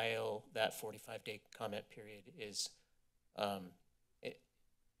while that 45-day comment period is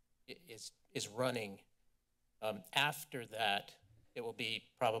running. After that, it will be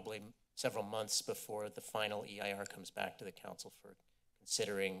probably several months before the final EIR comes back to the council for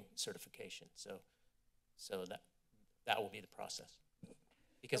considering certification. So that will be the process,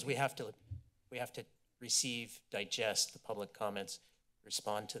 because we have to receive, digest the public comments,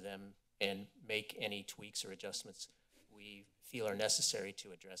 respond to them, and make any tweaks or adjustments we feel are necessary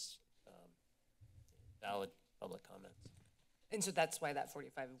to address valid public comments. And so that's why that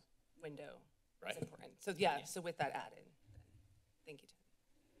 45 window is important. So so with that added, thank you,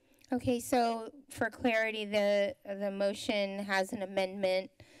 Tony. Okay, so for clarity, the motion has an amendment,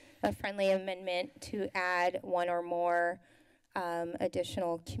 a friendly amendment, to add one or more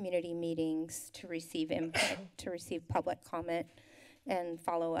additional community meetings to receive input, to receive public comment, and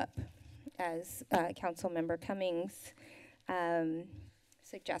follow up, as Councilmember Cummings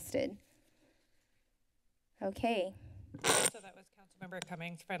suggested. Okay. So that was Councilmember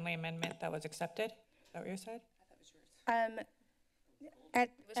Cummings' friendly amendment that was accepted? Is that what you said?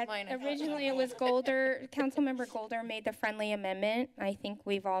 Originally it was Golder. Councilmember Golder made the friendly amendment. I think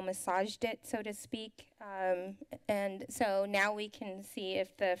we've all massaged it, so to speak. And so now we can see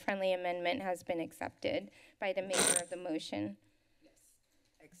if the friendly amendment has been accepted by the maker of the motion. Yes,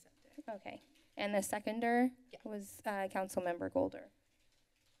 accepted. Okay. And the seconder was Councilmember Golder.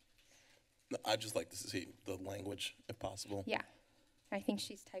 No, I'd just like to see the language, if possible. Yeah, I think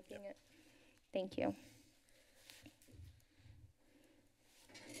she's typing it. Thank you.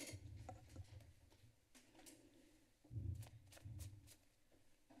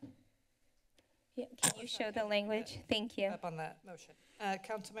 Yeah, can you show the language? Thank you. Up on the motion.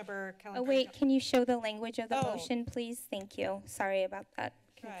 Councilmember Callan. Oh, wait, can you show the language of the motion, please? Thank you. Sorry about that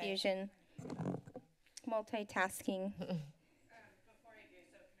confusion. Multitasking. Before I do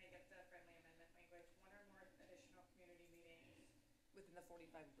so, can I get the friendly amendment language? One or more additional community meetings within the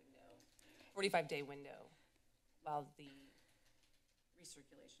 45-day window while the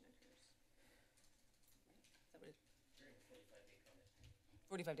recirculation occurs. Is that what it is?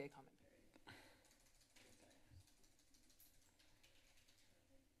 45-day comment period.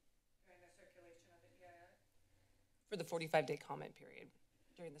 During the circulation of the EIR? For the 45-day comment period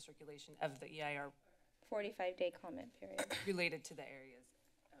during the circulation of the EIR. 45-day comment period. Related to the areas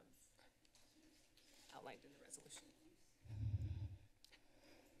outlined in the resolution.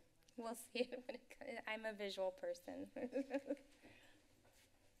 We'll see it when it comes. I'm a visual person.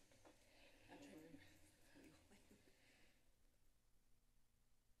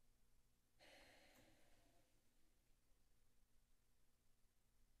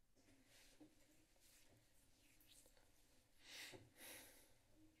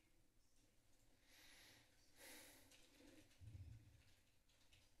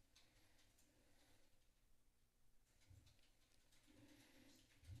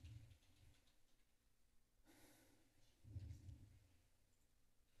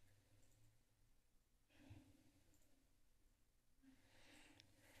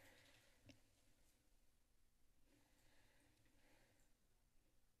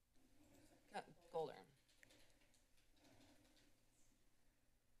 Golder.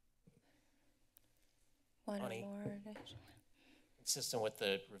 One Bonnie, more. consistent with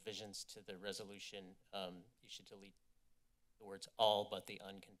the revisions to the resolution, you should delete the words all but the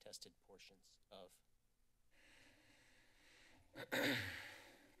uncontested portions of.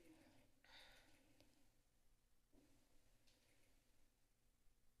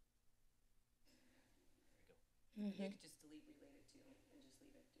 You could just delete related to and just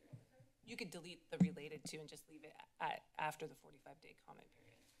leave it during. You could delete the related to and just leave it after the 45-day comment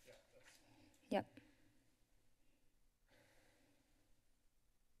period. Yep.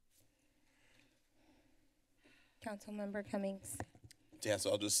 Councilmember Cummings. Yeah, so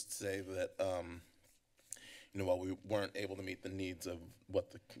I'll just say that, while we weren't able to meet the needs of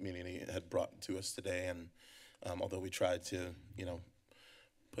what the community had brought to us today, and although we tried to,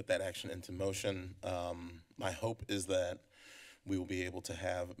 put that action into motion, my hope is that we will be able to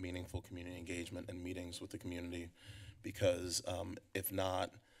have meaningful community engagement and meetings with the community, because if not,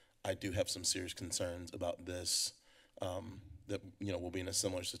 I do have some serious concerns about this, that, we'll be in a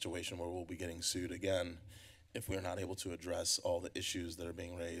similar situation where we'll be getting sued again if we're not able to address all the issues that are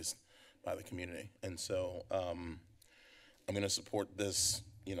being raised by the community. And so I'm going to support this,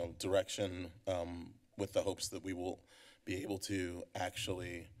 direction with the hopes that we will be able to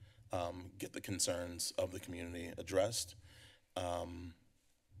actually get the concerns of the community addressed.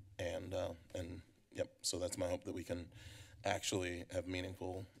 Yep, so that's my hope, that we can actually have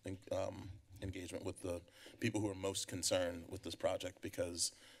meaningful engagement with the people who are most concerned with this project,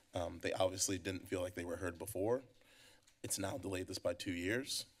 because they obviously didn't feel like they were heard before. It's now delayed this by 2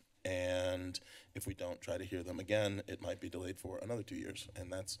 years, and if we don't try to hear them again, it might be delayed for another 2 years.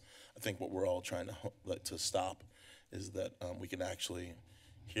 And that's, I think, what we're all trying to stop, is that we can actually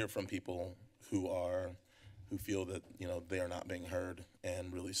hear from people who feel that they are not being heard,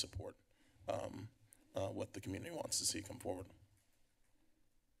 and really support what the community wants to see come forward.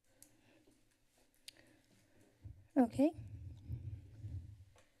 Okay.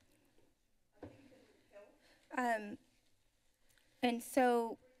 And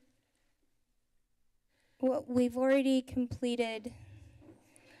so, well, we've already completed,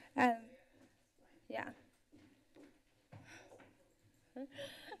 yeah.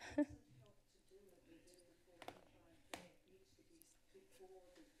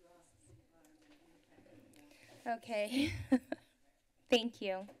 Okay. Thank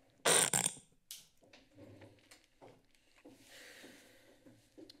you.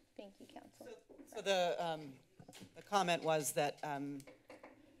 Thank you, Council. So the comment was that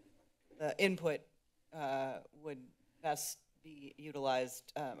the input would best be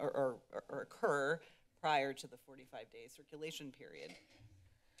utilized or occur prior to the 45-day circulation period.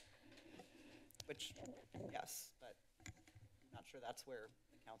 Which, yes, but I'm not sure that's where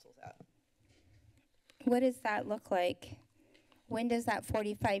the council's at. What does that look like? When does that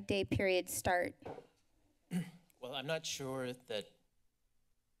 45-day period start? Well, I'm not sure that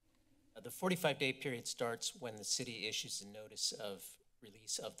the 45-day period starts when the city issues a notice of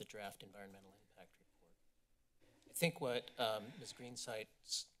release of the draft environmental impact report. I think what Ms.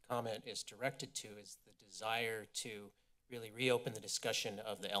 Greensight's comment is directed to is the desire to really reopen the discussion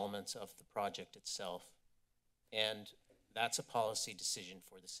of the elements of the project itself. And that's a policy decision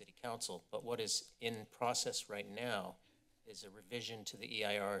for the city council. But what is in process right now is a revision to the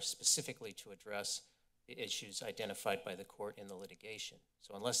EIR specifically to address the issues identified by the court in the litigation.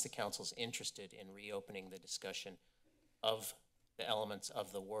 So unless the council's interested in reopening the discussion of the elements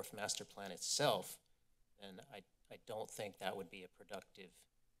of the Wharf Master Plan itself, then I don't think that would be a productive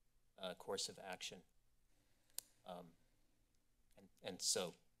course of action. And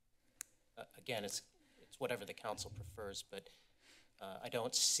so, again, it's whatever the council prefers, but I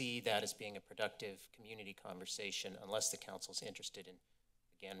don't see that as being a productive community conversation unless the council's interested in,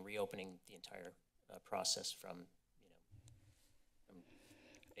 again, reopening the entire process from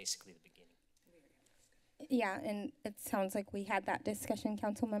basically the beginning. Yeah, and it sounds like we had that discussion,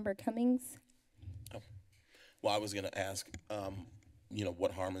 Councilmember Cummings. Oh. Well, I was going to ask,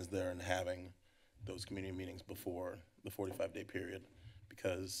 what harm is there in having those community meetings before the 45-day period?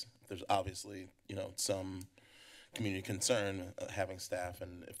 Because there's obviously, some community concern having staff,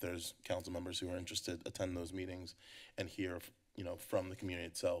 and if there's council members who are interested, attend those meetings and hear, from the community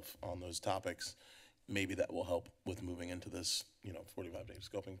itself on those topics, maybe that will help with moving into this, 45-day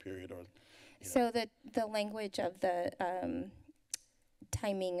scoping period. Or So the language of the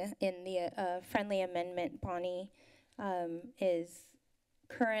timing in the friendly amendment, Bonnie, is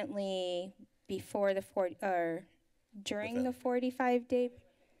currently before the 40 or during the 45-day,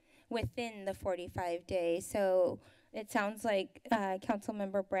 within the 45 days. So it sounds like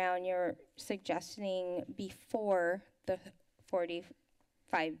Councilmember Brown, you're suggesting before the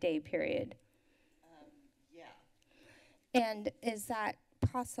 45-day period. Yeah. And is that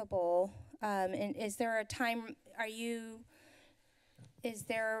possible? And is there a time, is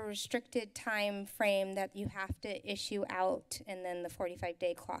there a restricted time frame that you have to issue out and then the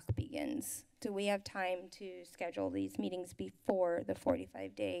 45-day clock begins? Do we have time to schedule these meetings before the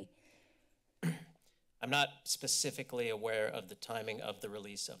 45-day? I'm not specifically aware of the timing of the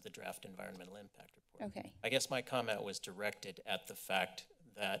release of the draft environmental impact report. Okay. I guess my comment was directed at the fact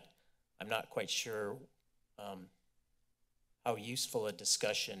that I'm not quite sure how useful a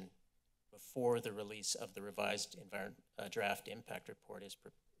discussion before the release of the revised draft impact report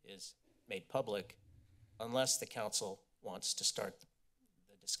is made public, unless the council wants to start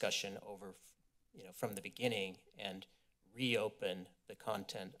the discussion over, from the beginning and reopen the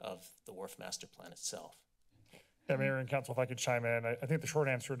content of the Wharf Master Plan itself. Yeah, Mayor and Council, if I could chime in, I think the short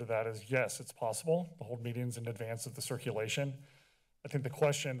answer to that is yes, it's possible to hold meetings in advance of the circulation. I think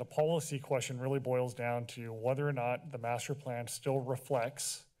the policy question really boils down to whether or not the master plan still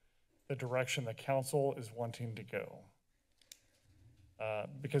reflects the direction the council is wanting to go.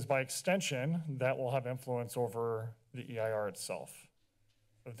 Because by extension, that will have influence over the EIR itself.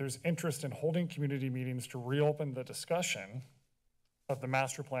 If there's interest in holding community meetings to reopen the discussion of the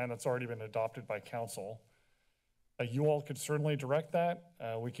master plan that's already been adopted by council, you all could certainly direct that.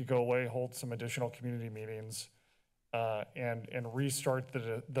 We could go away, hold some additional community meetings, and restart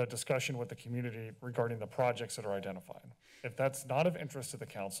the discussion with the community regarding the projects that are identified. If that's not of interest to the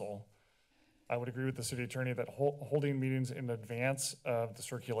council, I would agree with the city attorney that holding meetings in advance of the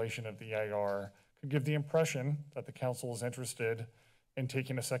circulation of the EIR could give the impression that the council is interested in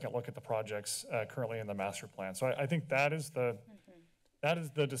taking a second look at the projects currently in the master plan. So I think that is the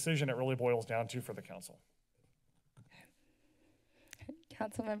decision it really boils down to for the council.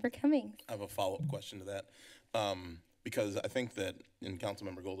 Councilmember Cummings. I have a follow-up question to that, because I think that, and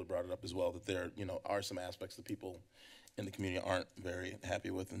Councilmember Golder brought it up as well, that there are some aspects that people in the community aren't very happy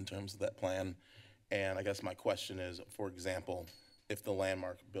with in terms of that plan. And I guess my question is, for example, if the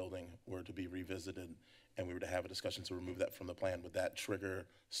landmark building were to be revisited and we were to have a discussion to remove that from the plan, would that trigger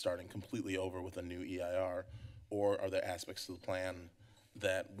starting completely over with a new EIR? Or are there aspects to the plan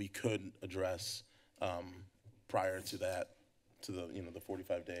that we could address prior to that, to the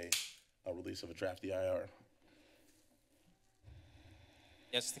 45-day release of a draft EIR?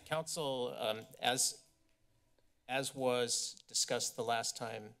 Yes, the council, as was discussed the last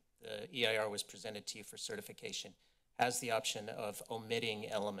time the EIR was presented to you for certification, has the option of omitting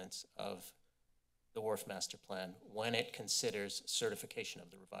elements of the Wharf Master Plan when it considers certification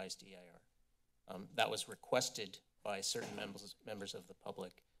of the revised EIR. That was requested by certain members of the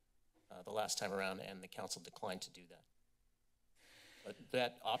public the last time around, and the council declined to do that. But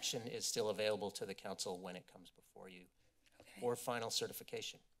that option is still available to the council when it comes before you for final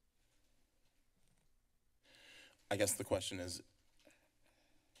certification. I guess the question is,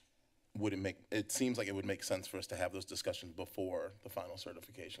 it seems like it would make sense for us to have those discussions before the final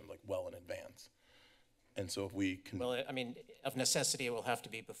certification, like well in advance. And so if we can... Well, I mean, of necessity, it will have to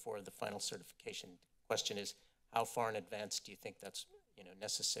be before the final certification. Question is, how far in advance do you think that's,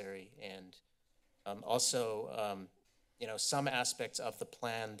 necessary? And also, some aspects of the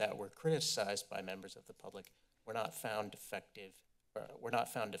plan that were criticized by members of the public were not found effective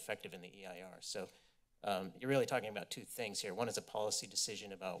in the EIR. So you're really talking about two things here. One is a policy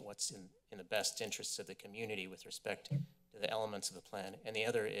decision about what's in the best interests of the community with respect to the elements of the plan, and the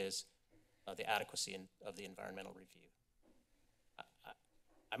other is the adequacy of the environmental review.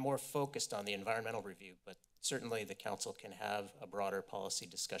 I'm more focused on the environmental review, but certainly the council can have a broader policy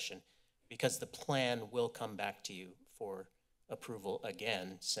discussion because the plan will come back to you for approval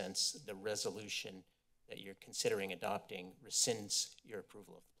again, since the resolution that you're considering adopting rescinds your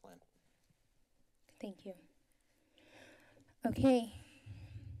approval of the plan. Thank you. Okay.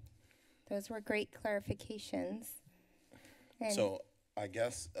 Those were great clarifications. And so I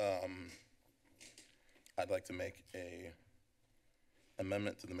guess I'd like to make a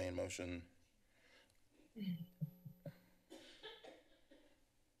amendment to the main motion.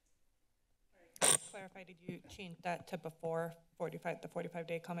 Clarify, did you change that to before the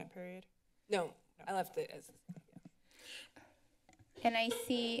 45-day comment period? No, I left it as. And I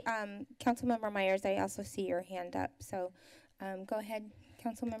see, Councilmember Myers, I also see your hand up. So go ahead,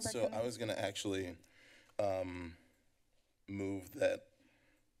 Councilmember. So I was going to actually move that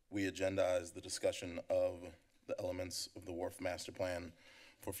we agendize the discussion of the elements of the Wharf Master Plan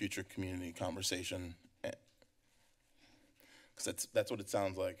for future community conversation. Because that's what it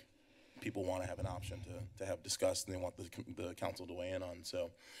sounds like. People want to have an option to have discussed, and they want the council to weigh in on.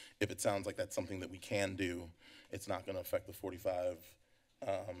 So if it sounds like that's something that we can do, it's not going to affect the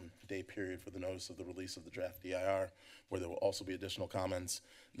 45-day period for the notice of the release of the draft DIR, where there will also be additional comments,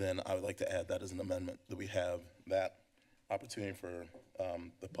 then I would like to add that as an amendment, that we have that opportunity for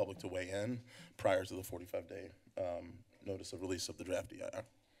the public to weigh in prior to the 45-day notice of release of the draft DIR.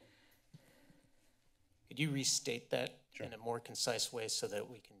 Could you restate that in a more concise way so that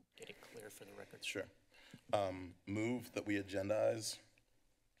we can get it clear for the record? Sure. Move that we agendize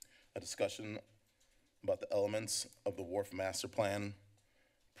a discussion about the elements of the Wharf Master Plan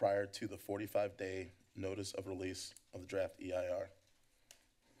prior to the 45-day notice of release of the draft EIR.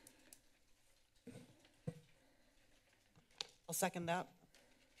 I'll second that.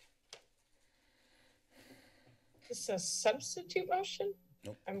 Is this a substitute motion?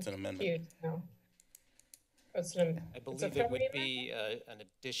 Nope, it's an amendment. Confused now. I believe it would be an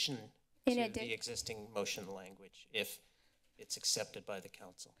addition to the existing motion language if it's accepted by the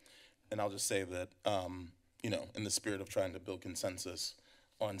council. And I'll just say that, in the spirit of trying to build consensus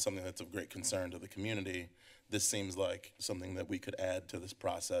on something that's of great concern to the community, this seems like something that we could add to this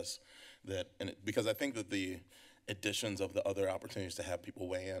process. Because I think that the additions of the other opportunities to have people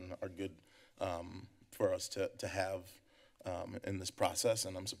weigh in are good for us to have in this process,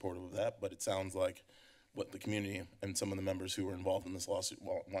 and I'm supportive of that. But it sounds like what the community and some of the members who were involved in this lawsuit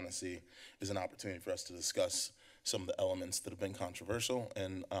want to see is an opportunity for us to discuss some of the elements that have been controversial,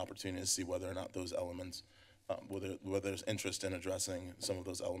 and an opportunity to see whether or not those elements, whether there's interest in addressing some of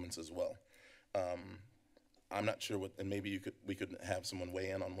those elements as well. I'm not sure and maybe we could have someone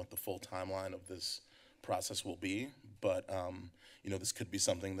weigh in on what the full timeline of this process will be, but this could be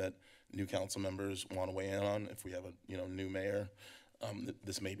something that new council members want to weigh in on. If we have a new mayor,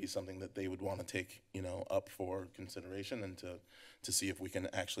 this may be something that they would want to take up for consideration, and to see if we can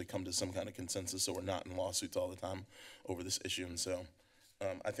actually come to some kind of consensus, so we're not in lawsuits all the time over this issue. And so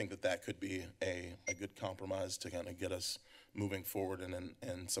I think that could be a good compromise to kind of get us moving forward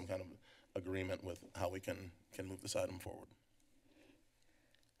and some kind of agreement with how we can move this item forward.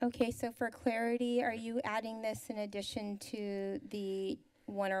 Okay, so for clarity, are you adding this in addition to the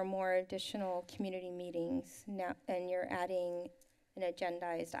one or more additional community meetings now, and you're adding an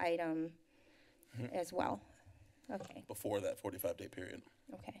agendized item as well? Okay. Before that 45-day period.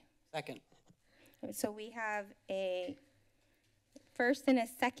 Okay. Second. So we have a first and a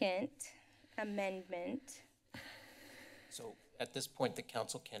second amendment. So at this point, the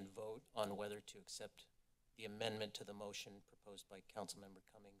council can vote on whether to accept the amendment to the motion proposed by Councilmember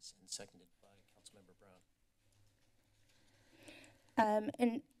Cummings and seconded by Councilmember Brown.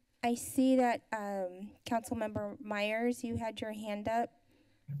 And I see that Councilmember Myers, you had your hand up.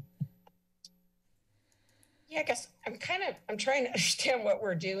 Yeah, I guess I'm trying to understand what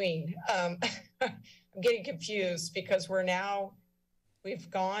we're doing. I'm getting confused because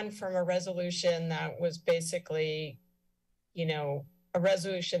we've gone from a resolution that was basically, a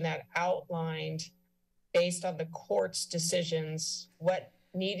resolution that outlined based on the court's decisions what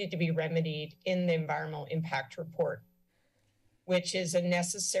needed to be remedied in the environmental impact report, which is a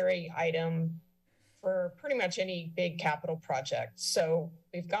necessary item for pretty much any big capital project. So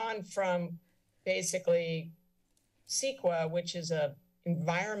we've gone from basically CEQA, which is a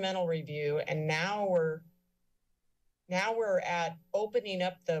environmental review, and now we're at opening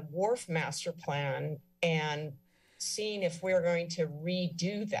up the wharf master plan and seeing if we're going to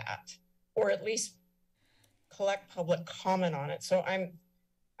redo that, or at least collect public comment on it. So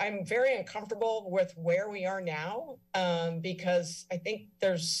I'm very uncomfortable with where we are now, because I think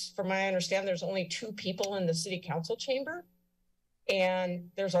from my understanding, there's only 2 people in the city council chamber. And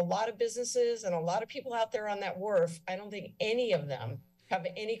there's a lot of businesses and a lot of people out there on that wharf. I don't think any of them have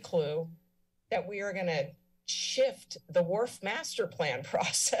any clue that we are going to shift the wharf master plan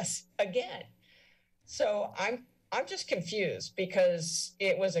process again. So I'm just confused because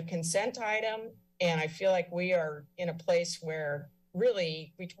it was a consent item, and I feel like we are in a place where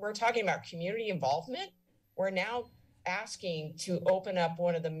really we're talking about community involvement. We're now asking to open up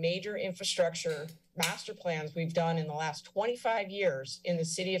one of the major infrastructure master plans we've done in the last 25 years in the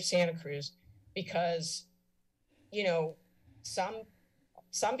city of Santa Cruz, because,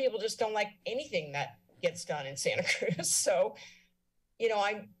 some people just don't like anything that gets done in Santa Cruz. So,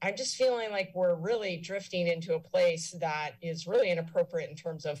 I'm just feeling like we're really drifting into a place that is really inappropriate in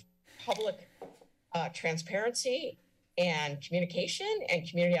terms of public transparency and communication and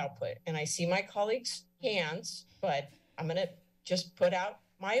community output. And I see my colleagues' hands, but I'm going to just put out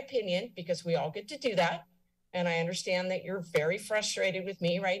my opinion because we all get to do that. And I understand that you're very frustrated with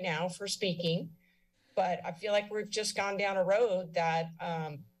me right now for speaking, but I feel like we've just gone down a road that,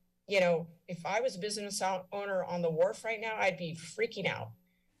 if I was a business owner on the wharf right now, I'd be freaking out.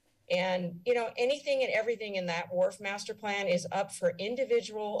 And, anything and everything in that wharf master plan is up for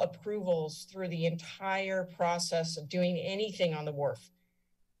individual approvals through the entire process of doing anything on the wharf.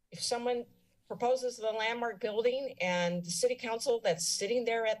 If someone proposes the landmark building and the city council that's sitting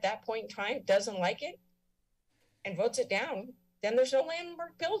there at that point in time doesn't like it and votes it down, then there's no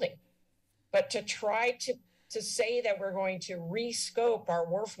landmark building. But to try to say that we're going to rescope our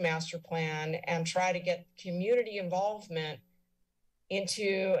wharf master plan and try to get community involvement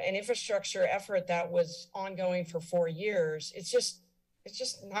into an infrastructure effort that was ongoing for 4 years, it's just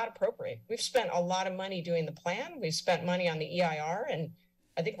not appropriate. We've spent a lot of money doing the plan. We've spent money on the EIR, and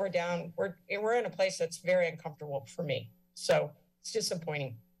I think we're in a place that's very uncomfortable for me. So it's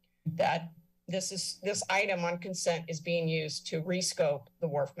disappointing that this item on consent is being used to rescope the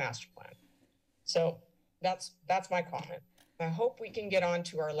wharf master plan. So that's my comment. I hope we can get on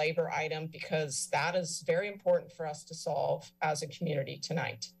to our labor item because that is very important for us to solve as a community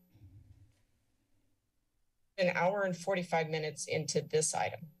tonight. An hour and 45 minutes into this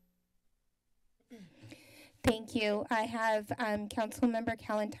item. Thank you. I have Councilmember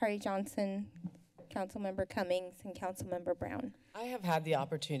Kalantari Johnson, Councilmember Cummings, and Councilmember Brown. I have had the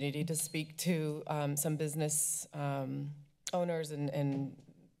opportunity to speak to some business owners and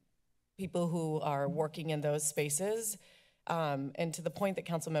people who are working in those spaces. And to the point that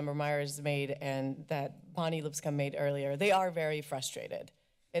Councilmember Myers made and that Bonnie Lipscomb made earlier, they are very frustrated,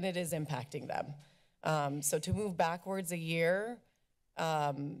 and it is impacting them. So to move backwards a year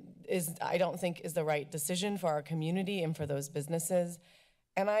I don't think is the right decision for our community and for those businesses.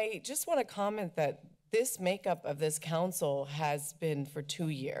 And I just want to comment that this makeup of this council has been for 2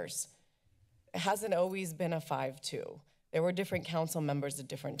 years. It hasn't always been a 5-2. There were different council members at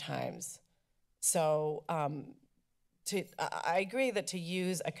different times. So I agree that to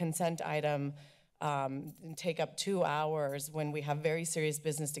use a consent item and take up 2 hours when we have very serious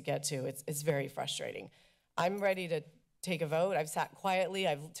business to get to, it's very frustrating. I'm ready to take a vote. I've sat quietly,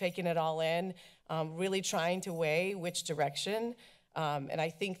 I've taken it all in, really trying to weigh which direction. And I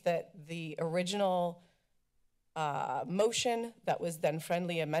think that the original motion that was then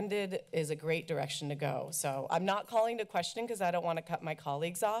friendly amended is a great direction to go. So I'm not calling to question because I don't want to cut my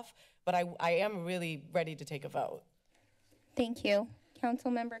colleagues off, but I am really ready to take a vote. Thank you.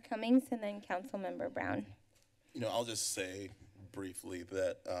 Councilmember Cummings and then Councilmember Brown. I'll just say briefly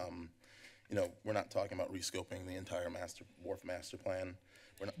that, we're not talking about rescoping the entire wharf master plan.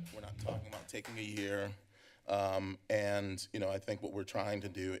 We're not talking about taking a year. And I think what we're trying to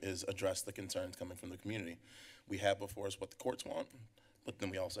do is address the concerns coming from the community. We have before us what the courts want, but then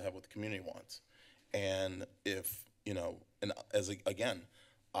we also have what the community wants. And if, and again,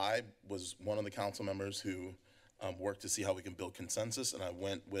 I was one of the council members who worked to see how we can build consensus, and I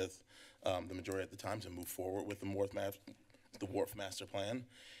went with the majority at the time to move forward with the wharf master plan.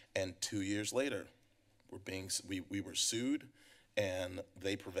 And 2 years later, we were sued, and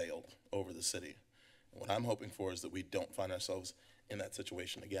they prevailed over the city. And what I'm hoping for is that we don't find ourselves in that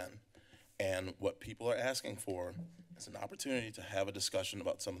situation again. And what people are asking for is an opportunity to have a discussion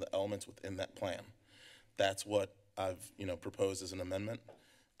about some of the elements within that plan. That's what I've proposed as an amendment.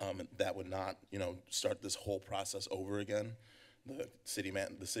 That would not start this whole process over again. The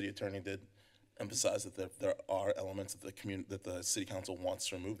city attorney did emphasize that there are elements that the city council wants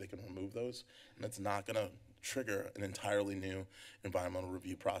to remove. They can remove those, and that's not going to trigger an entirely new environmental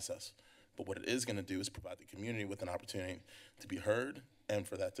review process. But what it is going to do is provide the community with an opportunity to be heard and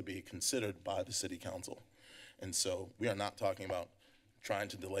for that to be considered by the city council. And so we are not talking about trying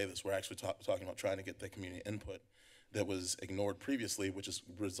to delay this. We're actually talking about trying to get the community input that was ignored previously, which has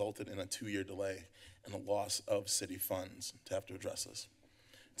resulted in a 2-year delay and a loss of city funds to have to address this.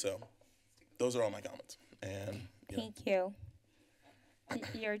 So those are all my comments. And Thank you.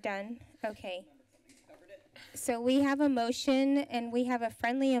 You're done? Okay. So we have a motion, and we have a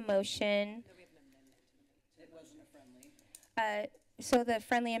friendly emotion. It wasn't a friendly. So the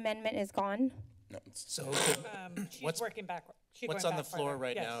friendly amendment is gone? No. So She's working backward. what's on the floor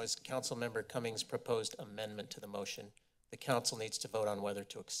right now is Councilmember Cummings' proposed amendment to the motion. The council needs to vote on whether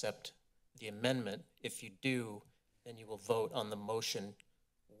to accept the amendment. If you do, then you will vote on the motion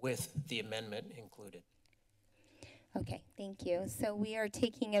with the amendment included. Okay, thank you. So we are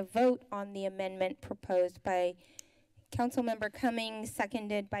taking a vote on the amendment proposed by Councilmember Cummings,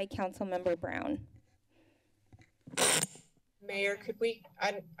 seconded by Councilmember Brown. Mayor, could we,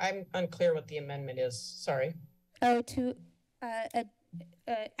 I'm unclear what the amendment is, sorry. Oh, to add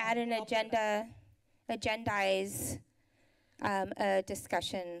an agendize a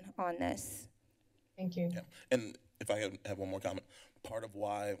discussion on this. Thank you. Yeah. And if I have one more comment, part of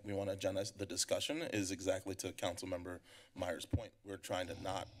why we want to agendize the discussion is exactly to Councilmember Meyer's point. We're trying to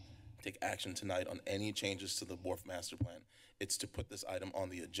not take action tonight on any changes to the wharf master plan. It's to put this item on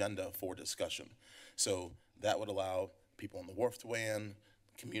the agenda for discussion. So that would allow people on the wharf to weigh in,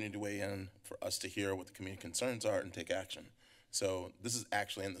 community to weigh in, for us to hear what the community concerns are and take action. So this is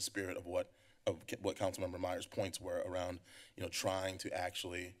actually in the spirit of what Councilmember Meyer's points were around, trying to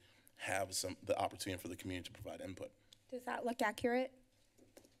actually have the opportunity for the community to provide input. Does that look accurate?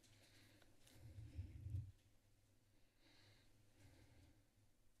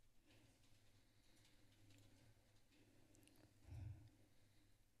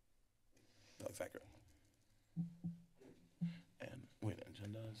 That looks accurate. And wait,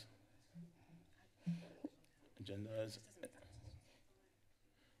 agendas.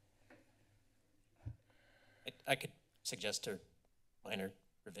 I could suggest a minor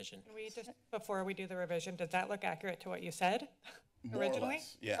revision. Can we just, before we do the revision, does that look accurate to what you said More originally? or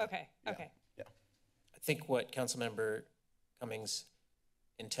less, yeah. Okay, okay. Yeah. I think what Councilmember Cummings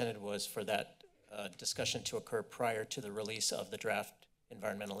intended was for that discussion to occur prior to the release of the draft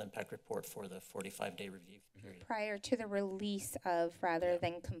environmental impact report for the 45-day review period. Prior to the release of, rather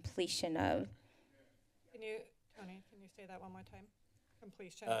than completion of. Can you, Tony, can you say that one more time?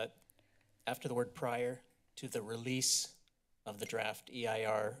 Completion. After the word prior to the release of the draft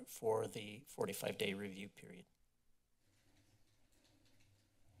EIR for the 45-day review period.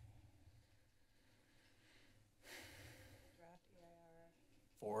 Draft EIR.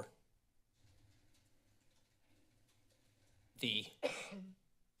 For the,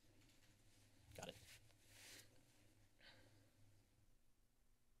 got it.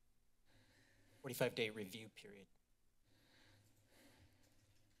 45-day review period.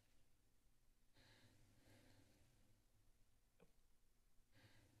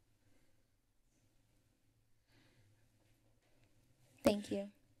 Thank you.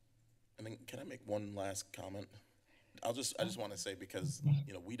 And then can I make one last comment? I just want to say, because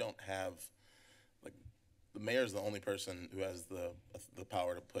we don't have, like, the mayor is the only person who has the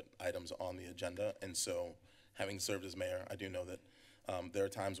power to put items on the agenda, and so having served as mayor, I do know that there are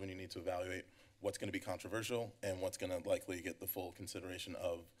times when you need to evaluate what's going to be controversial and what's going to likely get the full consideration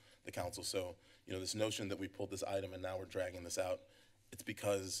of the council. So this notion that we pulled this item and now we're dragging this out, it's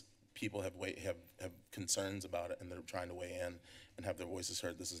because people have concerns about it, and they're trying to weigh in and have their voices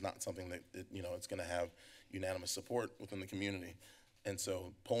heard. This is not something that it's going to have unanimous support within the community. And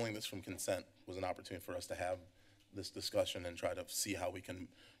so pulling this from consent was an opportunity for us to have this discussion and try to see how we can,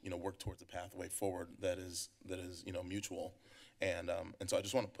 work towards a pathway forward that is mutual. And so I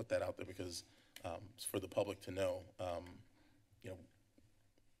just want to put that out there because for the public to know,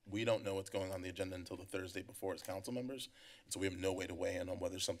 we don't know what's going on the agenda until the Thursday before as council members. And so we have no way to weigh in on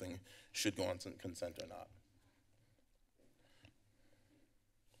whether something should go on consent or not.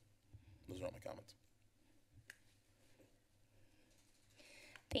 Those are all my comments.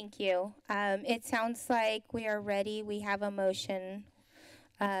 Thank you. It sounds like we are ready. We have a motion,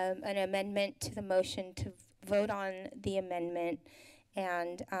 an amendment to the motion to vote on the amendment.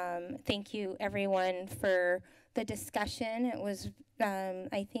 And thank you, everyone, for the discussion. It was,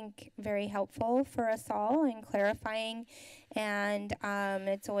 I think, very helpful for us all in clarifying. And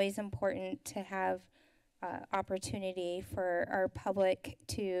it's always important to have opportunity for our public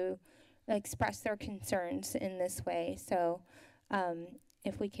to express their concerns in this way. So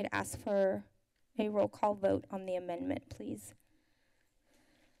if we could ask for a roll call vote on the amendment, please.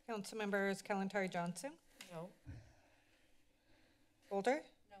 Council members Kalantari Johnson? No. Boulder?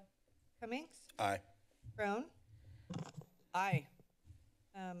 No. Cummings? Aye. Brown? Aye.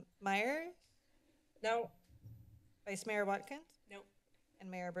 Myers? No. Vice Mayor Watkins? No. And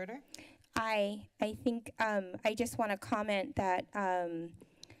Mayor Bruner? I think I just want to comment that,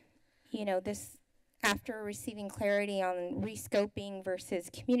 this, after receiving clarity on rescoping versus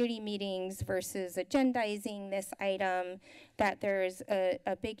community meetings versus agendizing this item, that there's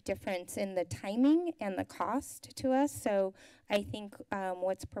a big difference in the timing and the cost to us. So I think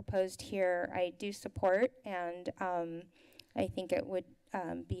what's proposed here, I do support, and I think it would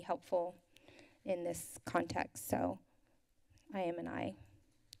be helpful in this context. So I am an aye.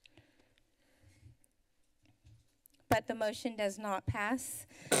 But the motion does not pass.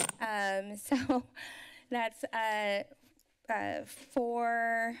 So that's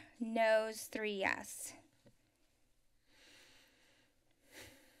 4 no's, 3 yes.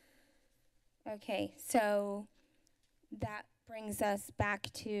 Okay, so that brings us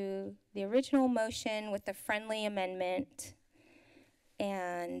back to the original motion with the friendly amendment.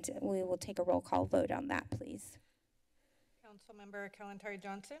 And we will take a roll call vote on that, please. Councilmember Kalantari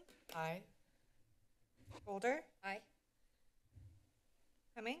Johnson? Aye. Boulder? Aye.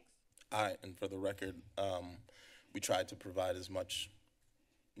 Cummings? Aye, and for the record, we tried to provide as much,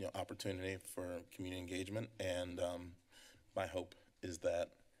 opportunity for community engagement, and my hope is that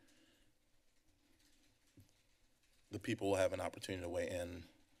the people will have an opportunity to weigh in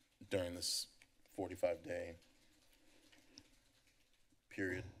during this 45-day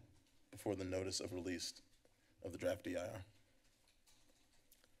period before the notice of release of the draft DIR.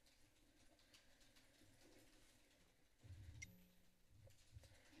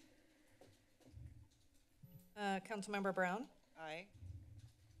 Councilmember Brown? Aye.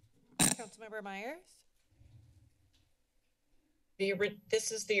 Councilmember Myers?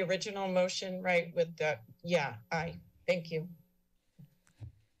 This is the original motion, right, with the, yeah, aye. Thank you.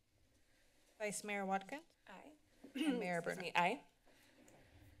 Vice Mayor Watkins? Aye. And Mayor Bruner? Aye.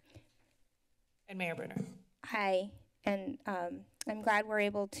 And Mayor Bruner? Aye. And I'm glad we're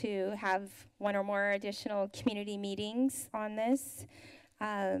able to have one or more additional community meetings on this.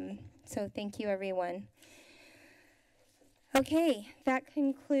 So thank you, everyone. Okay, that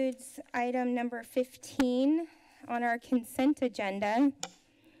concludes item number 15 on our consent agenda.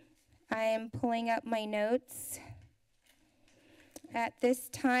 I am pulling up my notes. At this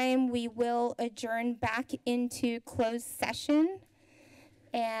time, we will adjourn back into closed session,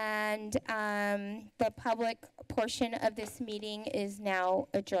 and the public portion of this meeting is now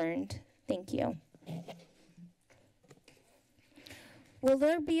adjourned. Thank you. Will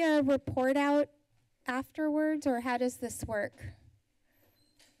there be a report out afterwards, or how does this work?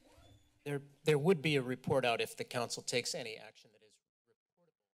 There would be a report out if the council takes any action.